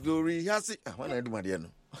 Glory, Asiphobia. I want to do my dear.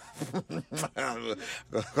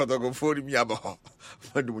 Because I go for me about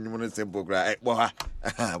what do you want to simple cry?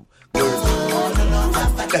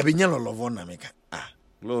 I've been yellow love on Namika.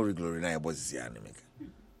 Glory, I was the Anamica.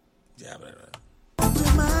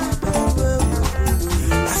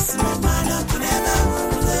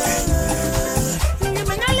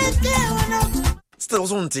 Still,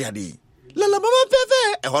 something I did. La mama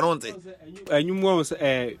pepe. I want it. And you want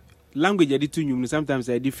language edit to you sometimes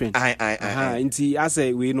are different. Inti I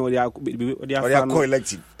say we know they are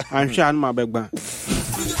collective. I'm sure my background.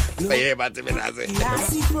 Yeah, but I say.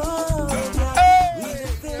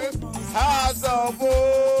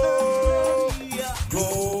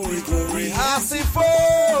 Glory,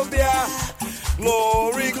 Asiphobia.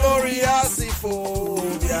 Glory,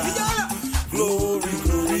 Asiphobia. Glory,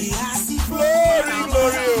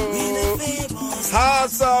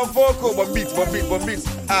 House of vocal, but beat. Glory,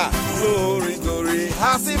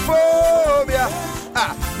 Asiphobia.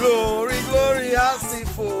 Glory,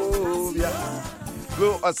 Asiphobia.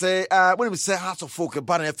 I say, when we say House of Folk,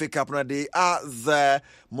 Banner FA Cup, they are the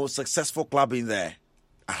most successful club in there.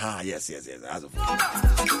 Yes. House of Folk.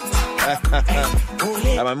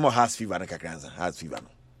 I'm more House Fever than Kakranza. House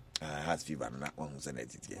Fever, not one who's an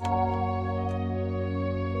edit here.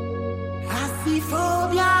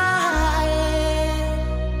 Asiphobia.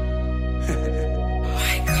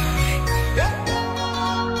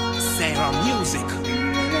 Sarah Music.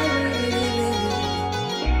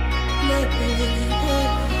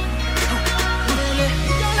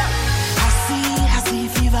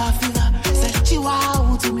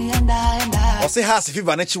 I say Hasi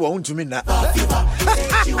fever next you won't to me now.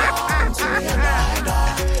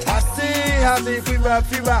 Hasi fever,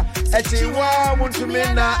 actually, won't to me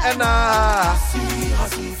now. And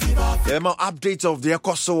updates of the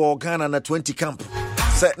Kosovo Ghana and the 20 camp.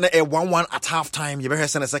 Set a 1-1 at halftime. You better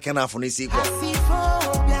send a second half on this equal.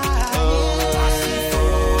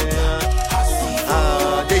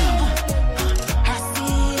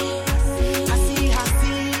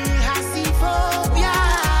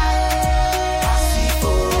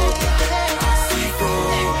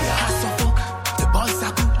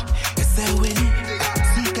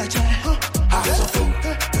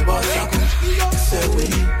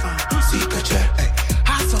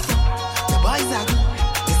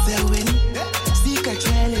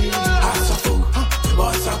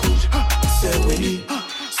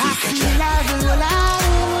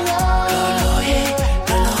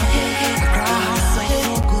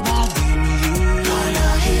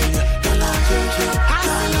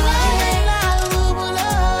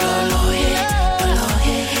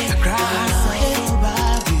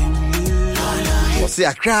 say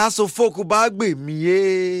a crass of folk bag be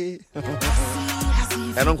me.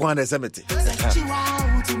 I don't want to say it.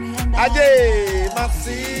 Ajay,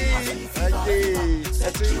 Maxi, Ajay,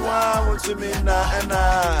 that's you to me na.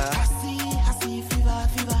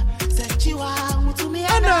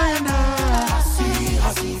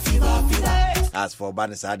 As for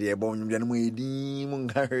Banisadi, Bon, Yanui,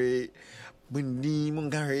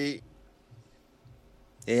 Mungari,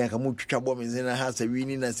 I come to trouble in a house, a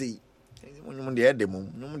winning a sea. No dear,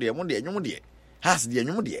 no dear, has dear,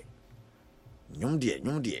 no dear.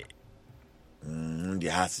 The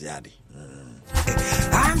house yadi.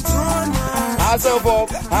 Hands of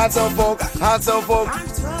folk. Yeah, hands of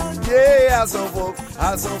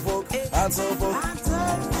folk.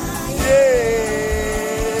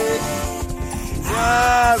 Yeah.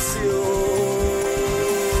 Yes, you.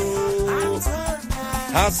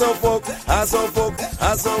 Hands of folk. Yeah.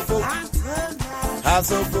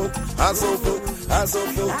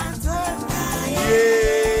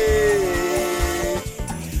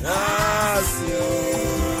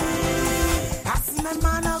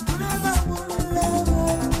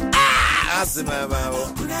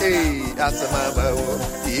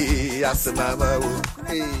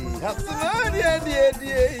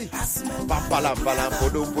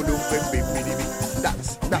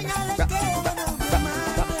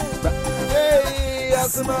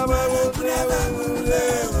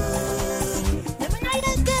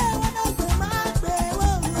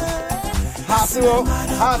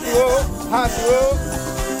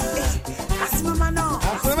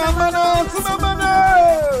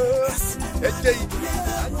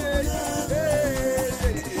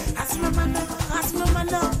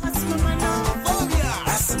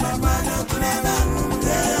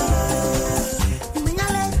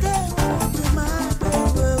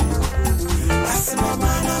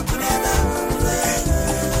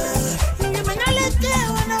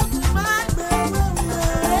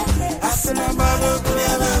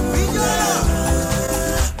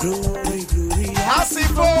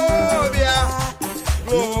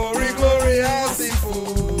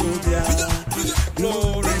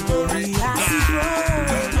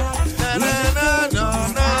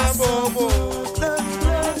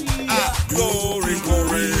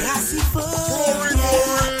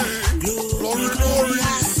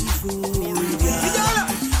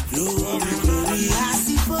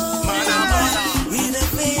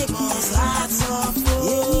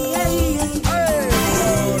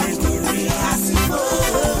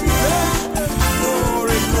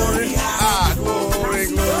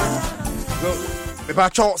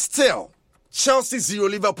 Still, Chelsea 0,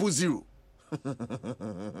 Liverpool 0. I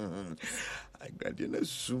got you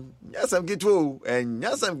soon. Yes, I'm get to and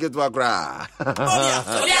yes, I'm get to a cry.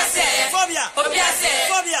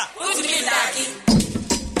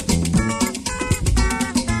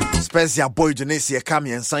 Special boy Indonesia come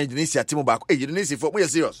and sign Indonesia team back. Hey, Indonesia for me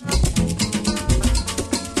serious.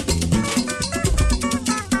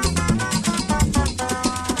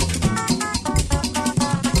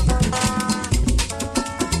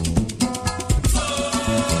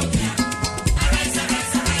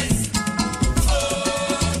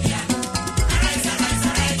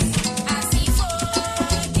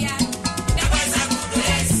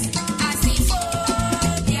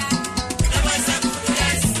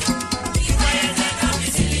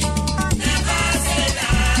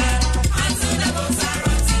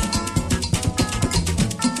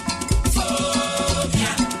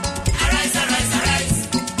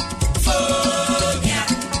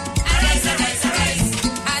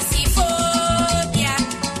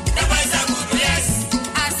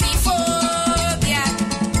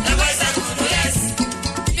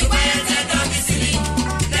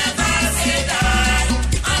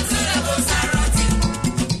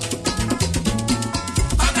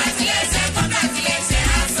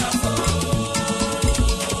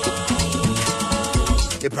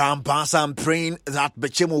 Abraham Bansa, I'm praying that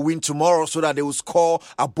Bechem will win tomorrow so that they will score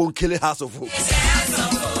a Bonkele House of Hope.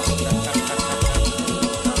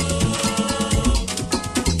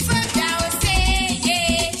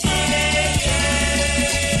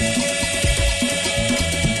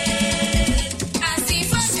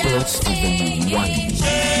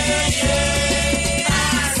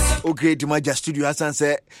 Okay, the Maja Studio has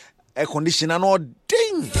said air conditioner no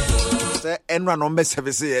ding. Enra number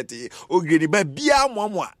service yet. Ogri ba bia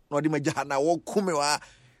moa no de maja na wo kumewa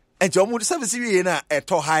enje omo service wi na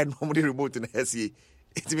eto high no mo de remote na hesi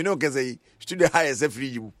it me no can say studio high is free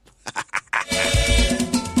you.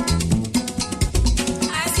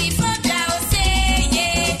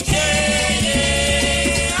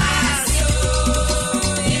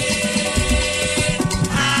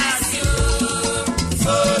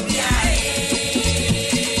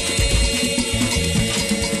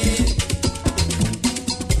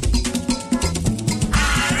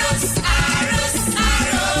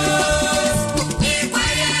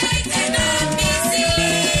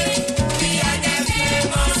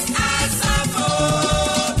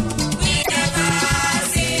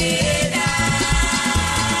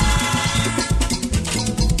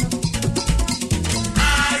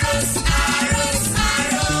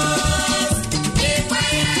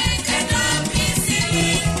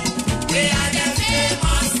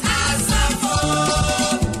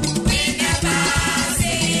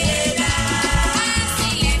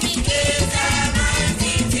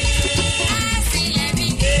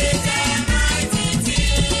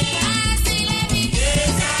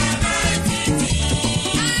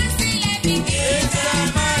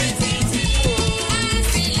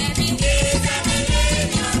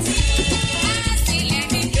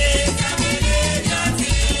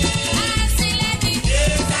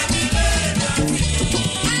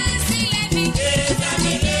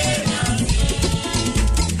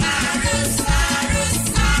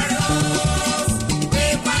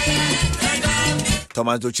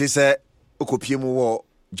 Thomas Doche said okopie mu wo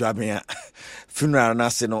Joabia funeral na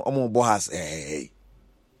se no omo bo has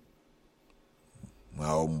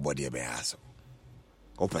ma body be aso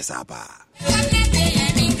opesa ba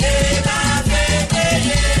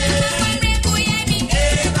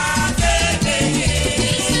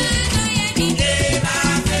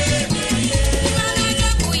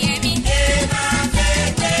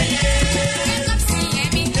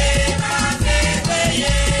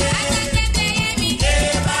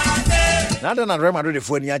Now that Real Madrid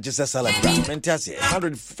for any just celebrate. Fantastic.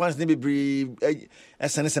 Madrid fans need to be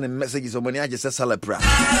SMS messages on money just celebrate.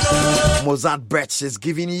 Mozart Bet is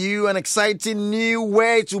giving you an exciting new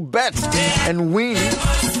way to bet and win.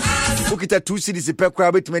 Look at that 2 cities per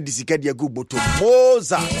crowd to make this Ikadia go to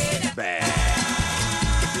Mozart Bet.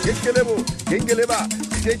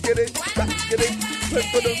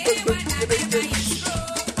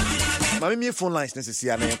 Mami phone lines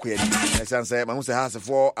necessary na yakwe di. Esan say mahu say house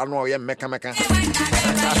for anu ye meka. Meka.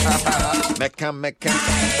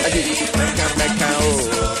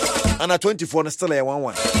 Oh. Ana 24 na still a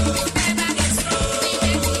 1-1.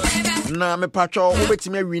 Na me pacho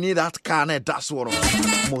obetime win that car na that's one.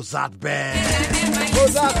 Mozart band.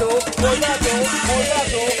 Mozato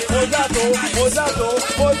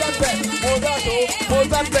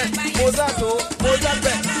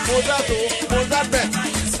bet.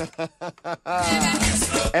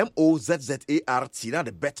 MOZZART na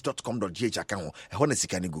the bet.com.gh account. E ho na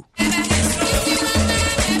sika ni go.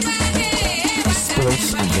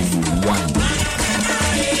 Sports Avenue 1.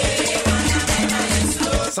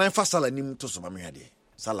 Sign for Salah nim to so mame ade.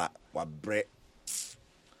 Salah wa bre.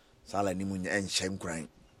 Salah nim nya enhyem kran.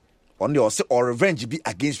 On the say or revenge be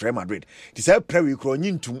against Real Madrid. This say pray we kro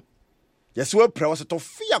nyintum. Yes we pray was to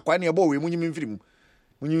fia kwa na e bo we munyim mfirim.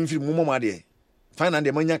 Munyim mfirim mo mo ade. Fine and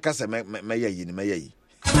the mania kasa me yi.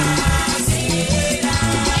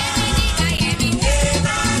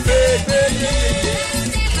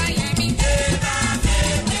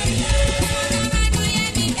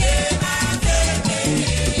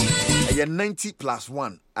 You're 90 plus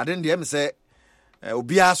 1. I didn't hear me say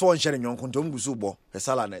Obia so on sharing yon kontom gusu bo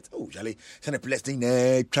salanet. Oh jale send a place thing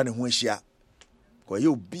trying to share.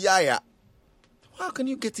 You Obia. How can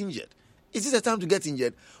you get injured? Is this a time to get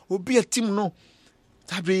injured? Obia team no.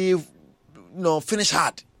 No, finish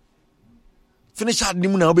hard. Finish hard, ni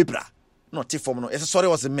muna obepra. No, T-form no. It's sorry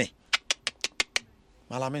was me.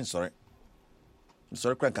 Malamin sorry.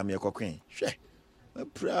 Sorry, crank am here queen. Share. I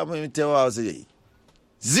tell I was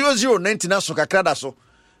 0-0 national kakrada so.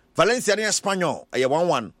 Valencia ni Espanyol. Aye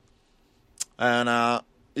 1-1. And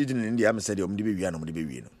in India, I said, "Om di be wi no."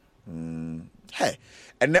 Hey,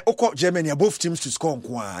 and then Germany are both teams to score.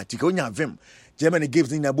 Tikonya vim. Germany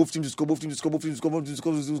gives in both teams to score,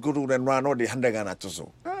 and run all the 100 Ghana to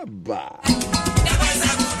so.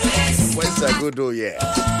 What's a good oh yeah.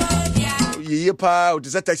 Ye pa, it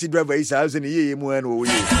is a taxi driver is house in a year more and oh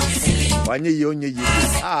yeah. 1 year only.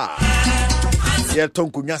 Yeah,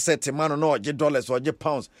 Tonkunya set a man or $, or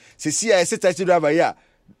 £. See, I said taxi driver, yeah.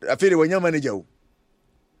 I feel when your manager.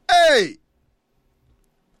 Hey!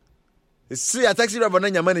 See a taxi driver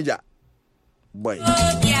and your manager. Boy.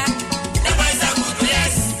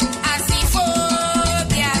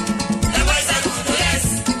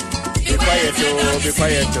 Be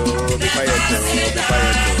quiet.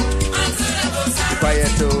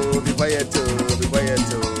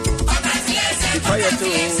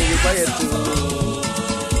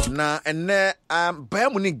 Na ene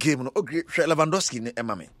Bayern Munich game no ogre Lewandowski ne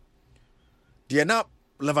emame. De na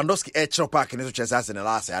Lewandowski chiro park ne so chese na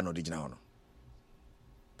last ya no digina no.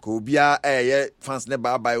 Ko bia fans ne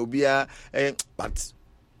ba obia but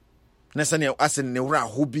nessa ne asen ne wura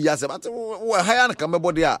ho bia se but haya na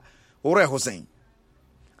kamebode a wura ho sen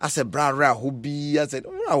ase bra ho bia se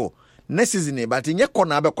wura ho next season but nye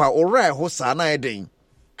kona be kwa wura ho sa na eden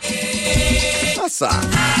asa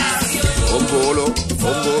Ongolo,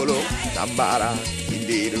 Tambara,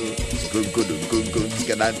 Indero, Gungo,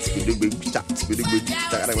 Skadant,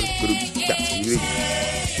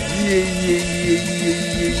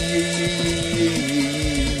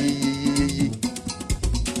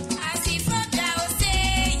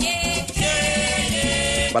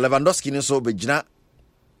 Lewandowski no so begina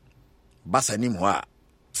basa ni mo a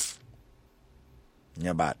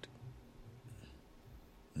nya bad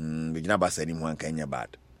begina basa ni mo an kan nya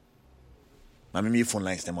bad. Me phone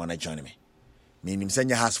lines them on join me. Me nim send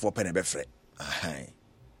your house for pen be free.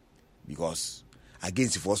 Because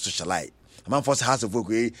against for socialite. A man force house of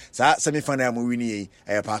work sa semi final mo wini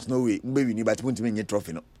e pass no way. Mbe wini but won't me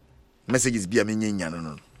trophy no. Messages be a me nya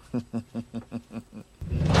no.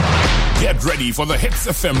 Get ready for the Hits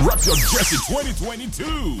FM Rep Your Jersey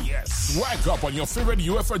 2022. Yes, swag up on your favorite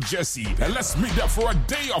UEFA jersey and let's meet up for a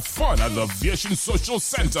day of fun at the Aviation Social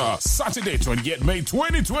Center. Saturday, 28 May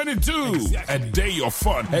 2022. A day of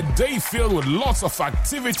fun, a day filled with lots of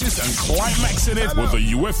activities and climaxing it with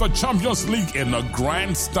the UEFA Champions League in a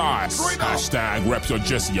grand style. Hashtag Rep Your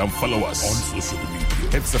Jersey and follow us on social media.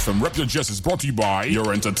 Hits FM Rep Your Jersey is brought to you by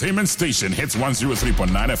your entertainment station Hits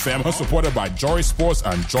 103.9 FM and supported by Joy Sports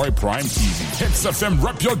and Joy Prime TV. Hits FM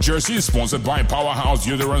Rep Your Jersey is sponsored by Powerhouse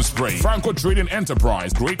Uterine Spray, Franco Trading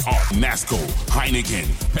Enterprise, Great Art, NASCO, Heineken,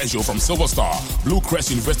 Peugeot from Silver Star, Blue Crest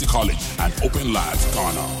University College, and Open Labs,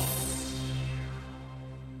 Ghana.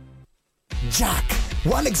 Jack,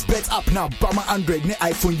 1xBet app now, Bama Android ne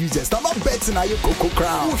iPhone users. Now not betting na your Coco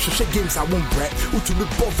Crown. Who should games I won't bet. Who to be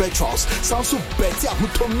both virtuals. Sounds so bet ya who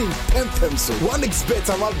told me 10 so 1xBet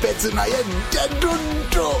I'm not betting na your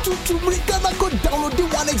to bring Ghana go download the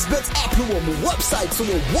 1xBet app no on website so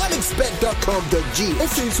 1xBet.com.g.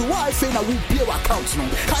 If you so why I na we be our account no.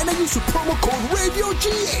 Kinda use the promo code Radio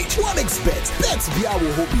GH. 1xBet. Bets be our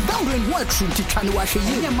hobby. Download one true to can wash a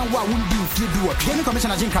year. Man wa won't be if you do what. Any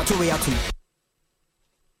commissioner Jim Kato way out.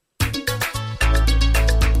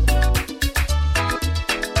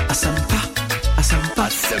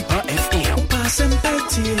 Asampa FM. Asampa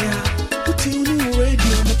tia. Utuni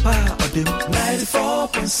radio na pa odem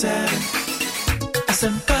 94.7.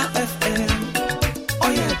 Asampa FM.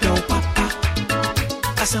 Oh yeah, do papa.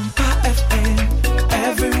 Asampa FM.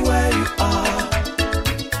 Everywhere you are.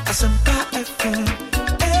 Asampa FM.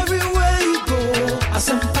 Everywhere you go.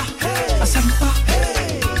 Asampa. Hey. Asampa.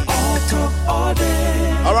 Hey. All talk all day.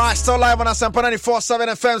 All right, still live on Asampa 94.7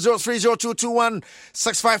 FM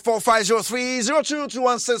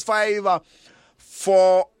 0302216545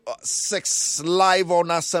 032165446 live on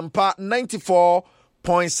Asampa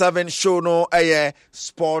 94.7 show no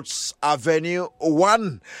Sports Avenue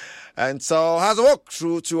 1. And so has a walk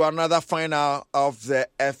through to another final of the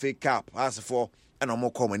FA Cup. As for and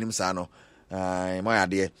more common him sano. My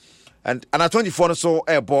idea. And at 24 so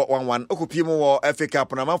airport 1-1 okupimo FA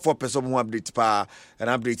Cup na man 4 person who update pa and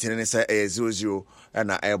update in say 0-0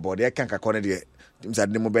 and airport they can kakone de tim say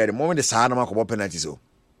dem be the moment the saa na makobo penalty so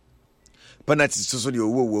penalty so the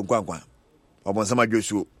owo nkwankwan obon sama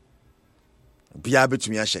dwosuo bia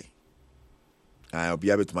betumi ahye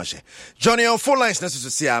bia betumi ahye Johnny on full lines necessary to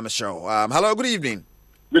see am show. Hello, good evening.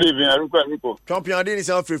 Good evening, Rico. Champion dey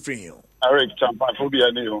say free Eric Champion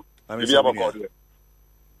phobia ni o bia abakode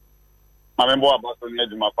I remember about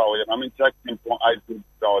my power. I'm in checking for iTunes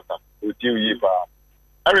daughter with you.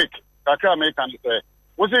 Eric, Kaka American say,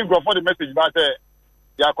 what's in for the message about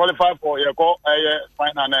you are qualified for your call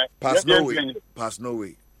final pass no way.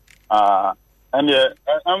 And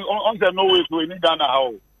on the no way to any Ghana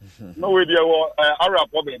how. No way there were Arab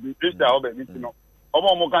baby, Christian baby, you know.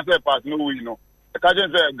 Omo can say pass no way, you know. The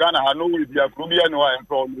Kajan say Ghana have no way, they are Caribbean and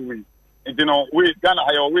pro no way. And you know, we Ghana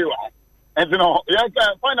have your way. And you know,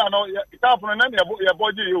 find out no, it's happening. Your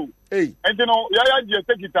body you. Hey. And you know, you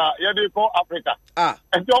take it. They call Africa.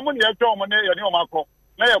 And your money, your money, your new marco.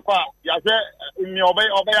 Now you qua. You say in your obey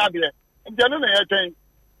there. And you know you change.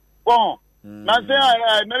 Bon. Now say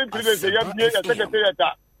many people say you secretary.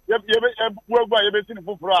 You work by you be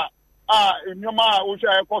for in your ma who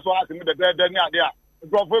share cost of asking the dead there.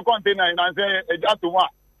 Go for container and say a jatuma,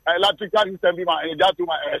 electrical system, and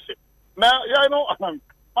jatuma airship. Now you know,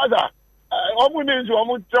 mother.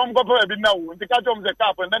 Almost Trump got a now. The catch of the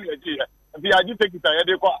cup and then the idea take it.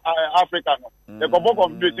 They call Africa. They go both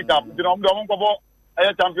of the cup. The Rom go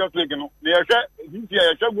a Champions League. They are this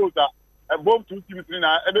year. Both 2 teams in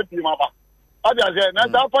a team. Others say, now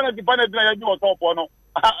that planet you top one.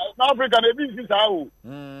 Africa, they be this how. A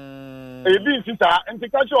big sister and the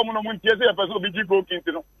catch of Monumentia, a person will be broken.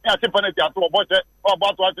 I say, planet to watch it or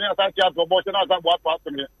about what I to watch another what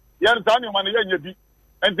to me. You understand your money and you be.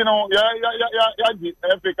 And you know,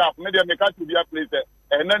 FA Cup, maybe I make to be a place,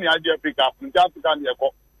 and then you FA Cup, and just to can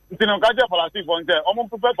go. You know, Kaja for a season there, almost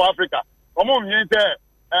prepare for Africa. Almost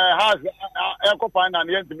has Echo Fine and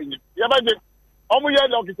the end. Yeah, but almost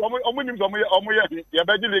lucky, almost yeah,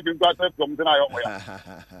 but you can go from tonight.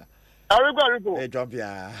 Rico. Hey, jump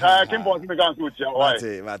here. Kim Ponce me can switch. I'll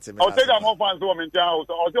take a more fans to me. I'll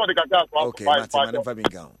see what the Kaka. Okay, never been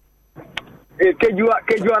gone.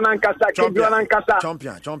 Kejuan Kasa. Champion.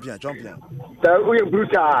 We are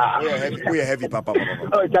brutal. We are heavy, Papa.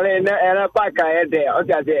 Oh, Charlie, and a packer there.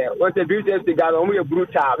 Okay, what's the beauty of the guy? We are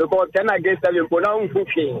brutal because 10 against 7 for now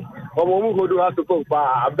cooking. Or who do have to cook.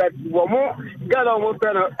 But more get almost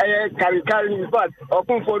carry, but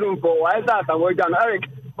open for them for I thought I was done. Eric,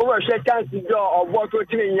 over share chance to draw or what to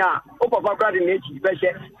train ya. Over in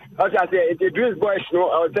nature, Okay, I say the Dreams boys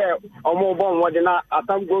no there omo bomb what na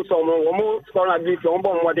atam go so omo score na beat omo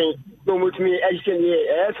bomb what no mut me action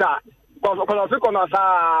here sir because kono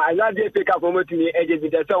sa I dey pick up omo to me eje be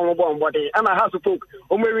there omo bomb what and I have to cook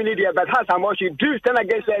omo really there but has am she Dreams 10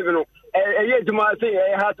 against 7 no e duma say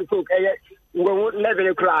e have to cook we won't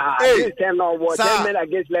 11 cry 10 no what 10 men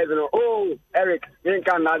against 11 oh Eric you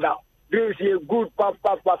can nada Dreams is good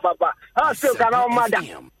papa how still can our mother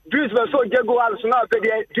Dreams were so jago as now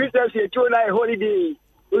Dreams is a holiday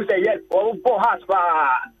we say yes or for has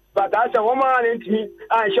but as a woman into me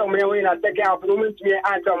and show me when I take out woman to me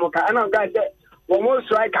and Tomoka and I'm going to say almost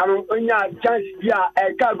strike on your chance yeah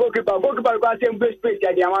a car goalkeeper got same best space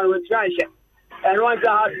at the amount with French and once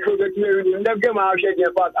I had to go to me in the game I'll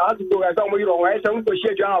share but I have to go as someone you don't want some to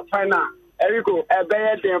share your final Erico a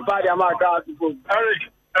bad and party amount to go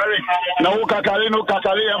Eric, no kakari,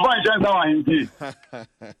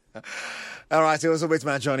 all right, so wait,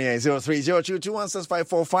 my Johnny,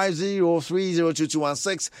 0302216545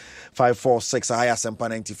 0302216546. I asked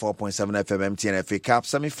 94.7 FM MTN FA Cup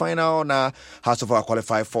semi-final. Now, House of Our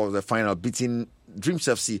qualified for the final, beating Dreams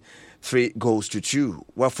FC 3-2.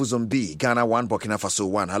 Wafuzon B, Ghana 1, Burkina Faso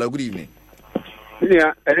 1. Hello, good evening.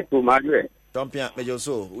 Yeah, Eric, Madre. Champion, Major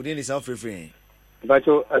So, we didn't sound free. But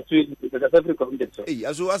as we hey,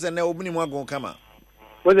 as well as a no minimum going come out.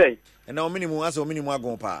 Was I? And no minimum as a minimum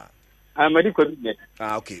going pa. I'm a good.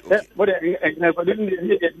 Okay. What I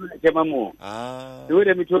didn't get more. The way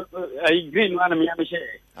I green one of me.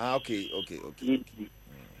 Okay.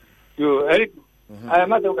 You, Eric, I am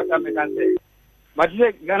not going to say. But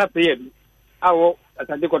you Ghana play. I will at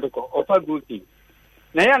a decotoko or a good thing.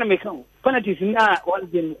 Nayana make come. Penalties now one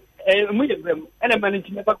thing. And a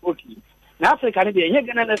management back working. Na Africa ne dey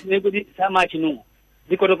Ghana na se go di samachi no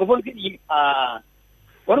because ko bon ki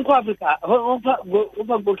won ko Africa on fa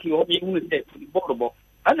go ki o bi unu se borbo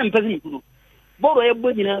ana mpezi mkunu boro e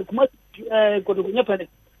bodina kuma ko do nya pane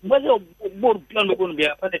mbazo boro plan go no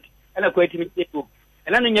bia pane ana ko etimi teto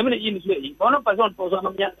ana no nyame ne yin so yi ono person to so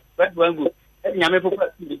no nya red wangu nyame popa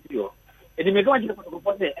ti yo e di me ko anji ko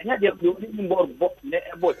ko se anya dia do ni borbo ne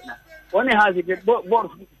e bodina one has it boro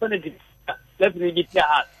pane left ni di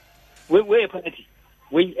ya we a penalty.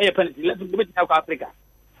 Let's go to South Africa.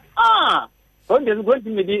 So there's going to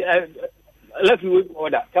be left with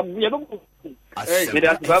order.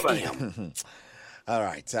 All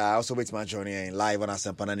right. Also with my journey live on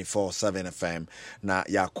Asempa 94.7 FM. Na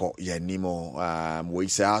yako yenimo. We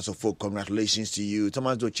say also for congratulations to you,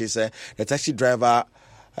 Thomas Dochese, the taxi driver.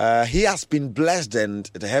 He has been blessed and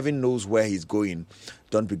the heaven knows where he's going.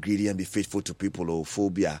 Don't be greedy and be faithful to people or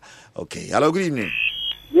phobia. Okay. Hello, good evening.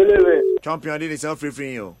 Champion did itself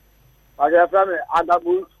free you. Okay, from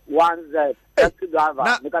Adabu 1Z. Taxi driver.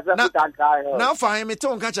 Now for him, it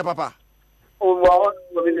don't catch a papa. Oh,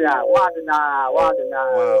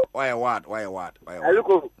 Why?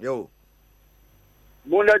 Look, yo.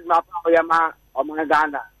 Wounded my Yama or my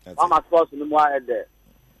Ghana. I'm a sports in the more there.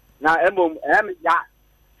 Now, ya.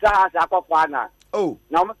 Sakofana. Oh,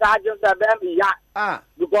 now, Mr. Just a baby,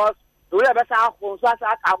 because we have a sound for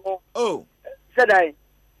Sasa. Oh, said I.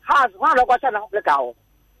 Has one of us an Africa.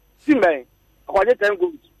 Simba, according to 10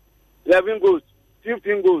 goals, 11 goals,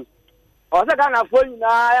 15 goals. Or the kind of phone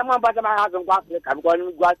I am about my house on Africa. I'm going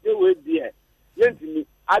to go with dear. Yes,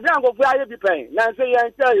 I don't go for you be paying. Now say I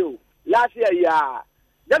tell you, last year,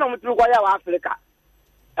 then I'm through Africa.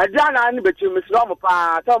 I don't know any between Miss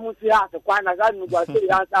Lomapa, Thomas House, the Quine, as I go to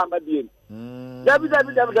the answer by being.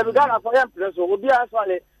 The Ghana for Empress will be as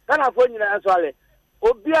well. Ghana for you as well.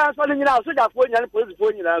 Obia so ni na so da fo nyane police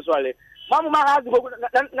fo nyina so ale mamu ma ha go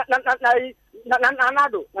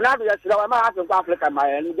nanado ya sira ma ha so Africa ma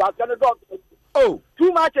en gwa so do oh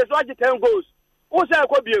 2 matches so 10 goals o se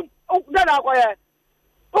ko biem o da na ko ye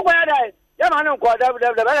o ko ya dai ya ma no ko da ba ka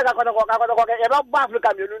ko e ba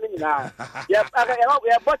Africa mi nu ni na ya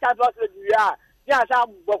bo cha so ya sa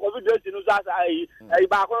bo ko video sinu sa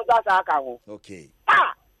ba ko sa ka ho okay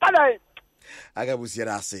kada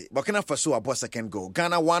Agabusiarase. Burkina Faso about second goal.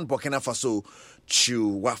 Ghana 1, Burkina Faso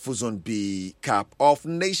 2. Wafuzon B Cup of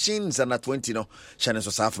Nations and at 20 no. Shannon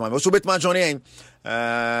was half my also bit my Johnny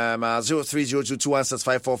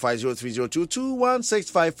 0302216545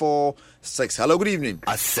 0302216546. Hello, good evening.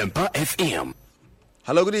 Asempa FM.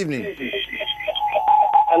 Hello, good evening.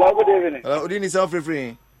 Hello, good evening. Hello, good evening,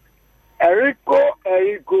 self-referring. Erico.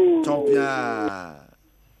 Champion.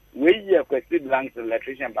 We have question blanks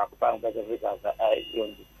electrician back from Africa.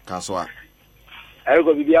 Kaswa. I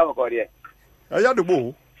go be our Korea. I had the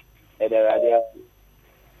ball. I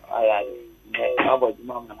about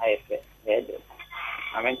mom and I said,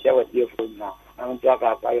 I'm in share with your phone now. I'm in talk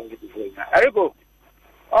about your phone now. Erico.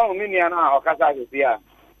 Oh, Miniana or Casabia.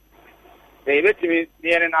 They let me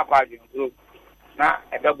near an aquarium group. Now,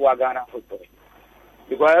 a Gabuagana football.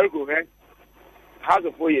 Because I go, man, how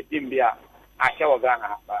to put your team beer, I shall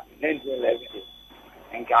Ghana, 1911.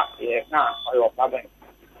 And now, or your problem.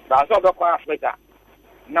 So I saw the Africa.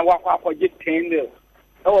 Now, what I get 10 days.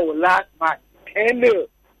 Oh, last match, 10 days.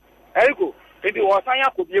 Ergo, if you was saying I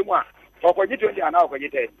could be one, for 20 and now,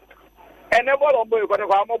 and the ball boy got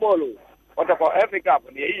a mobile. What about Africa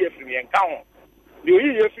from the year from the encounter? You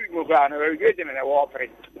hear free ground and irrigation and a warfare.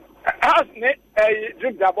 As a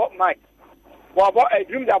dream about Mike. What about a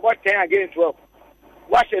dream about 10 against 12?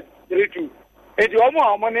 Watch it 3-2. If you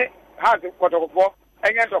more money, has a quarter of 4,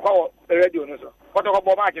 and get to call the radio. What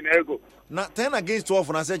about match in Ergo? Not 10 against 12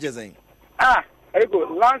 when I said you're saying.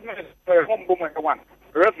 Ergo, last minute, home boom and one.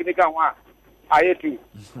 Referee can one. I hear two.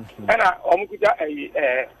 And Omukuja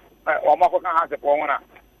Omako can have the Pomona.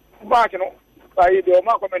 But you know, by the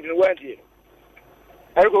Omako mentioned Wendy.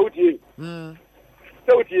 Ergo,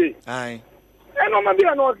 so it is. Aye. And on my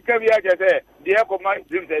dear, no, can be I just say, the echo might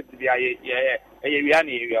dream that to be a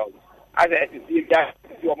Yaviani. As I see,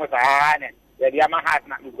 you almost a hand, the Yamaha has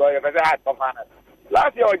not going to have some fun.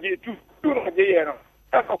 Last year, I did two years.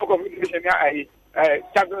 That's a competition.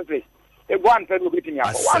 Champions League. One third will be in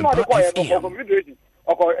one more confederation.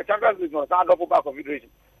 Or Champions League was not double back confederation.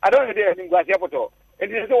 I don't know anything about the airport.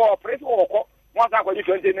 And it is all press or once I got you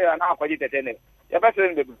 20 and now I got you 10. The best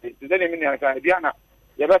in the Diana,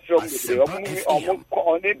 the best from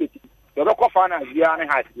the liberty. The local finance, Diana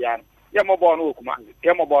has Diana. Yamabon,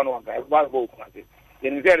 Yamabon, Bible command.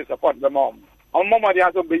 Then there is support the mom. On Mama, the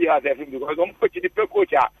other baby has everything because I'm putting the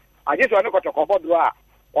coach. I just want to go to Copa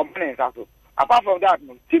or Penance. Apart from that,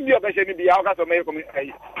 Tim your best be out of America.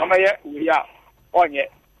 We are on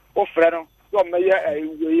yet. Oh, Freno, so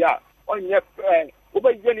we are on yet.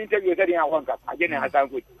 Over your interview, setting out one cup. Again, I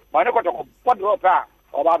sound good. But I got to put drop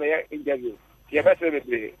or Baba interview. The best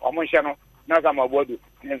way, or Monshano, Nazama Bodu,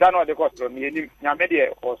 and Zano de Costa,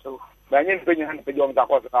 Yamedia also. By any opinion, and the young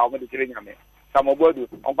Dakota, I'll be killing me. Some of Bodu,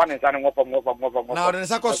 on Panis and more. Now, the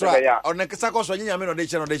Sakosra, or Nakasakos, Yamin or the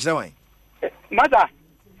channel. Mother.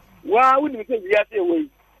 Why wouldn't you say yes away?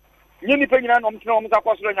 You pay on Tom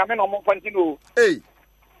Sakosra, Yamin or Montino.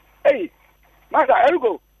 Hey, Master,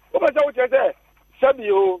 Ergo, what was I say?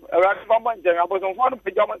 Sabio, around one day, I was on one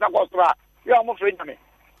pajamas Sakosra. You are more afraid of me.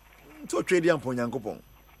 To trade young Ponyankopon.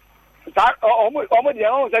 Almost the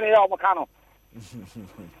owners and Almacano.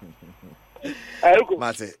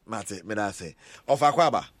 Mate, Medase. Of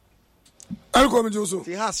Aquaba. I'll come to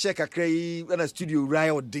he has check a cray in a studio,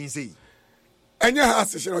 Rio Dinsey. And your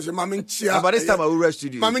house is your mammy chair. But this time I will rest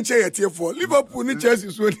you. Mammy chair at for Liverpool, Chelsea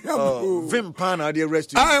is when Vim Pana, dear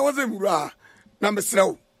rest. I wasn't raw. Number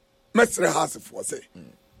slow. Mestre house for say.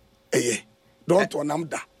 Eh, don't to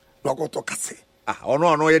Namda, no go to Casse.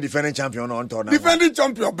 No, you're defending champion on tournament. Defending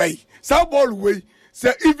champion bay. South ball way.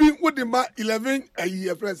 Say even with the 11 a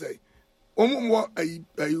year friend say. More a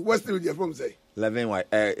Western year from say. 11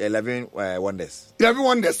 wonders. 11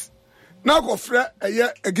 wonders. Now go fret a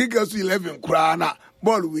year a gigas 11 crana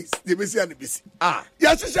ball weeks. The busy and the busy.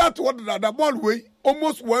 Yes, she shot what the ball way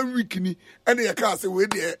almost 1 week and the cast away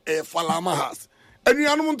the Falama house. And the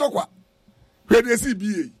animal talk what? Where they see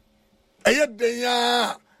BA. A yet they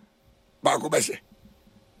are Bagobeshe.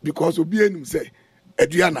 Because Obianim say,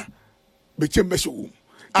 Adriana, Bechembesho.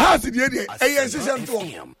 As the idea, a session to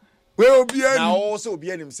him. Well, now also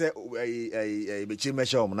Obianim say, a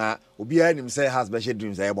Bechembesho, now Obianim say has special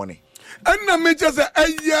dreams, I want it. And the major say, a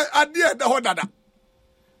year, a dear, the Hodada.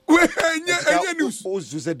 Where news?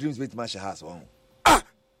 Who's said dreams with Masha has one? I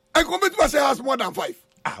commit Masha has more than 5.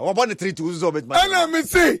 What about the 3 to Uzo with Masha? And I may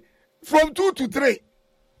say, from 2 to 3.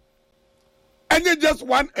 And you just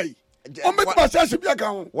 1A.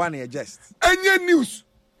 One year just. And your news.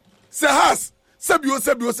 Say has. Sabio,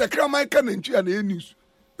 say Krama can entry and a news.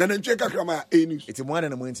 Then check Krama a news. It's more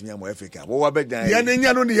than a moment in Africa. What about that?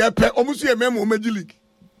 Yan on the air, almost a memo Major League.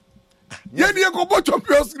 Yan go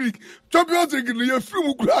Champions League. Champions League, you're free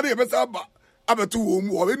Mukradi, about 2 or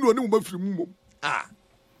no free.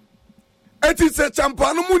 It is a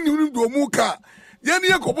champano moon do Muka. Yan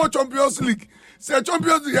go Champions League. Say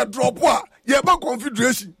Champions League drop what? Yaba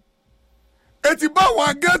Confederation. Eti ba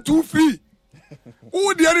wa get 2 free.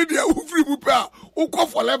 Who the other day who free mupa who call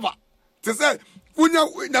forever. Te say unya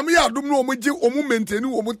nyame ya dum no omje omu maintain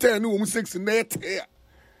omu 10 omu 6 na yete.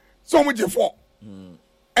 So omje 4.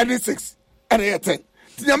 And 6 and 10.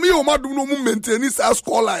 Ti nyame ya omu dum no omu maintain sa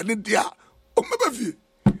score line dia. O meba fie.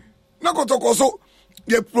 Na kotoko so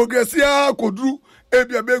ye progress ya kodru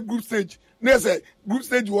ebia be group stage na say group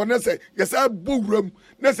stage one na say yes I bogram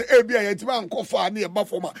na say e bia yɛtima anko fa na yɛba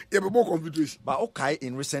form a yɛbɛbɔ confederation. But okay,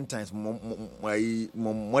 in recent times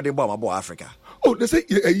more than about Africa. Oh, they say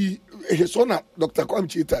his son Dr. Kwame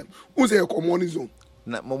Chitan who say a communism.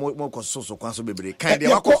 Na more so kwanso bebre kan dey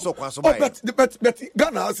so kwanso by. But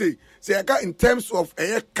Ghana say in terms of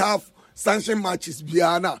a CAF sanction matches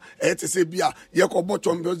biana to say bia yekobo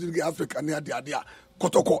Champions League Africa na dia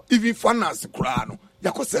kotoko even finance kura no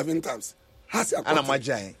yako 7 times has yako ana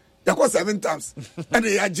majai yako 7 times and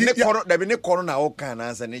ne kono na o kan na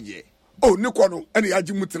answer ne je. Oh, ne kono and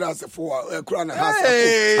yaji mutira se for kura na has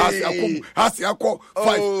yako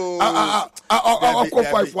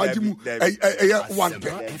 5 wajimu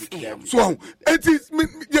 1 so it is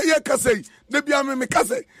ya ka say de bia me ka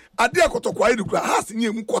say ade akotoko ayi kura has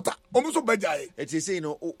nye mu kota omo so bajaye it is say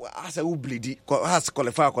no has a bleed has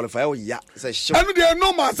qualify o ya say show anu de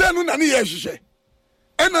normal say no na ne ye hwehwe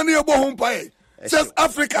ena ne ebo ho pae says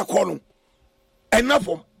Africa kono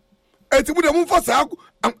enafom eti mu de mu fa sa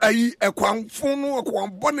ayi ekwanfo no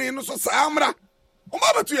ekwanbone no so sa amra o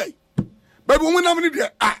ma batu yi baby mu na me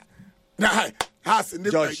de na has in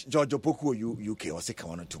George Opoku UK or say ka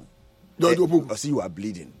one two George Opoku I see you are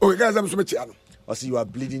bleeding. Okay guys I'm so metia no I see you are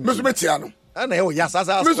bleeding. Me so metia no ana e o ya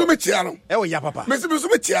sasa me so metia no e o ya papa me so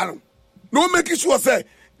metia no no make sure say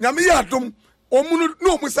nyame ya dom omu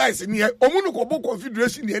no mu size ni omu no ko bo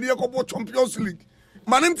confederation ni e ko bo Champions League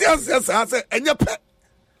manim ti say enye pe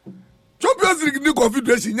Champions League ni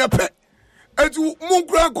confederation nya pe etu mu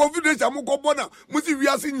kura confederation mu ko bo na mu si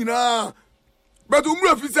wiase nyina but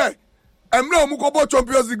umra fi say emra mu ko bo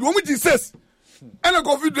Champions League omu ji 6 and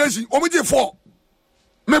confederation omu ji 4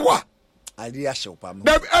 me boa idea show pa mo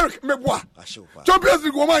Eric me boa Champions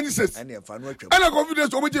League omu ji 6 and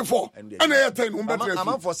confederation omu ji 4 and e 10 omu better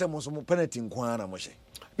am for say mo so mo penalty nko na mo hye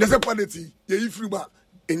na say penalty ye ifiri ba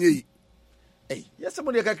enye yi yes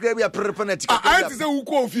mo de kakra bia penalty I say who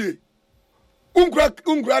ko fie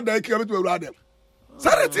unkra da ikira beto ewura dem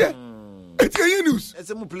sarete eti news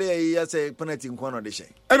ese mo play ya say penalty nko na de hye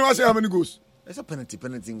and what say how many goals ese penalty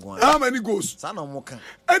nko how many goals sa na mo kan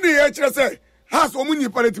and ye kire say has o munyi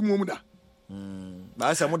penalty mu da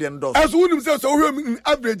ba say mo de ndo as unim say so we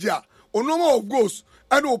average a o number of goals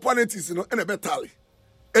and o penalties no and e betally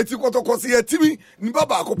eti kotokose ye timi ni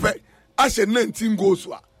baba akopɛ ahye 19 goals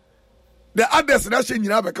wa the others na hye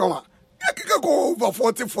nyina bɛka wa you go over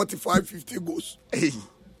 40, 45, 50 goals.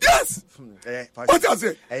 Yes. What I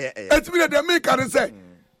say? It's me that make can say.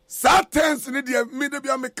 Satans in the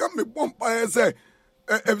media me come me bomb by say.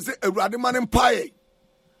 Say a radiman empire.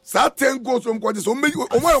 Satan goes from what is on me.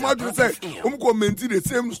 Omar say. Go maintain the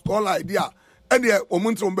same stall idea. And the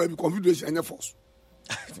omuntum baby confederation and your force.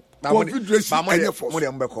 Confederation and your force.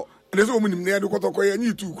 And there's a woman near the Kotokoya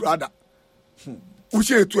need to grada. We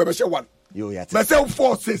share 2 a one. Myself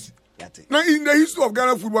 4 6. Now in the history of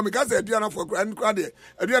Ghana football, because Adriana for grand crowd,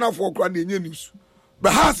 Adriana for grand news.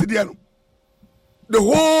 But has the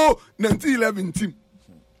whole 1911 team.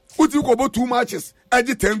 What you go about 2 matches, I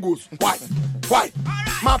did 10 goals. Why?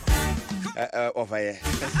 Map over here.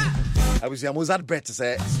 I was a Mozart bet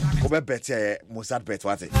say, go bet Mozart bet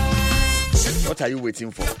what are you waiting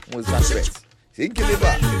for? Mozart bet. Think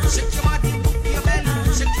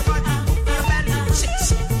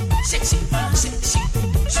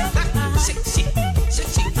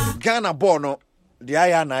Ghana Bono, the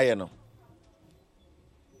Aya Nayano.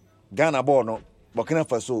 Ghana Bono, Burkina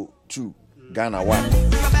Faso 2, Ghana 1.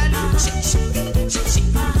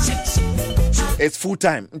 It's full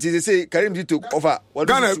time. Until they say Karim took over.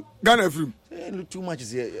 Ghana film. Too much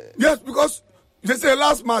is here. Yes, because they say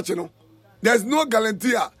last match, there's no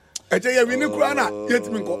guarantee. I tell you, we need Kurana, yet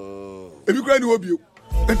Minko. If you can't do you,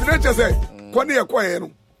 and today just say, Kwani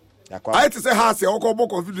Aquano. I had to say, Hasi, or Kobo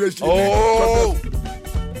Confederation.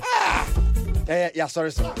 Yeah,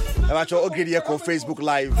 sorry, sir. I'm actually okay here on Facebook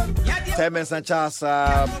Live. Temen Sanchez,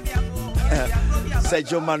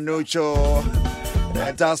 Sergio Manucho,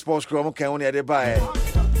 Dance Sports Crew, okay, only at the buy.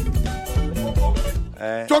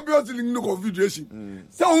 Champions League no confederation.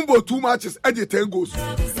 Some 2 matches, I did 10 goals.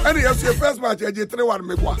 And the first match, I did 3-1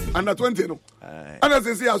 Mekwa, under 20. No, and as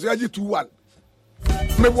I say, I did 2-1.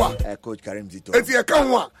 Mekwa. Coach Karim Zito. It's a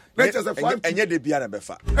come one. Let's just a 5. And yet the Biana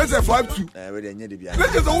Befa. It's a 5-2.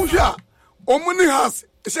 Let's just a Usha. Omuni has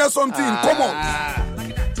share something in common.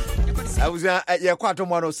 I was at your quarter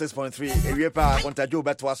 106.3. A year power on Tajo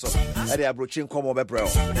Betwaso. At the Abroching Como Bebro.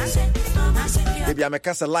 Maybe I'm a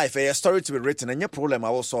cast life, a story to be written, and your problem I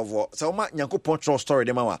will solve. So, my Yanko Poncho story,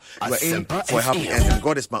 the mama. You are in for a happy ending.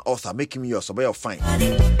 God is my author, making me yours, so you're fine.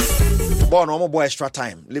 Born, no more boy extra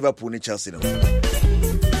time. Liverpool, Chelsea.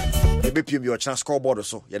 Ebe PM your chance scoreboard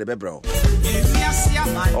so ya de bebro.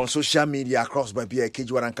 On social media across by Bia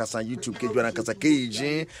Kejua Nankasa YouTube Kejua Nankasa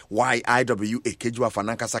KJ YIWA Kejua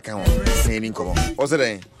Fanankasa kan name nkomo. What's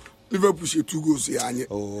it? Liverpool should 2 goals here.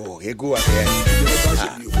 Oh, he go ahead.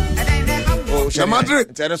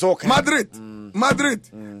 Madrid.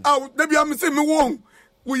 Oh, maybe I'm saying me wrong.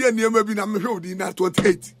 We are near maybe na me hold in at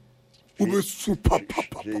 28. We super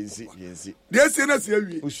papa. Yes. Yes, yes, yes.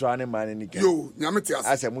 Usrane man ni kan. Yo, nyametias.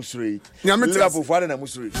 Asa musuri. Nyametias. Liverpool fare na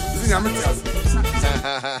musuri. Nyametias.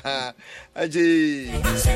 Aji.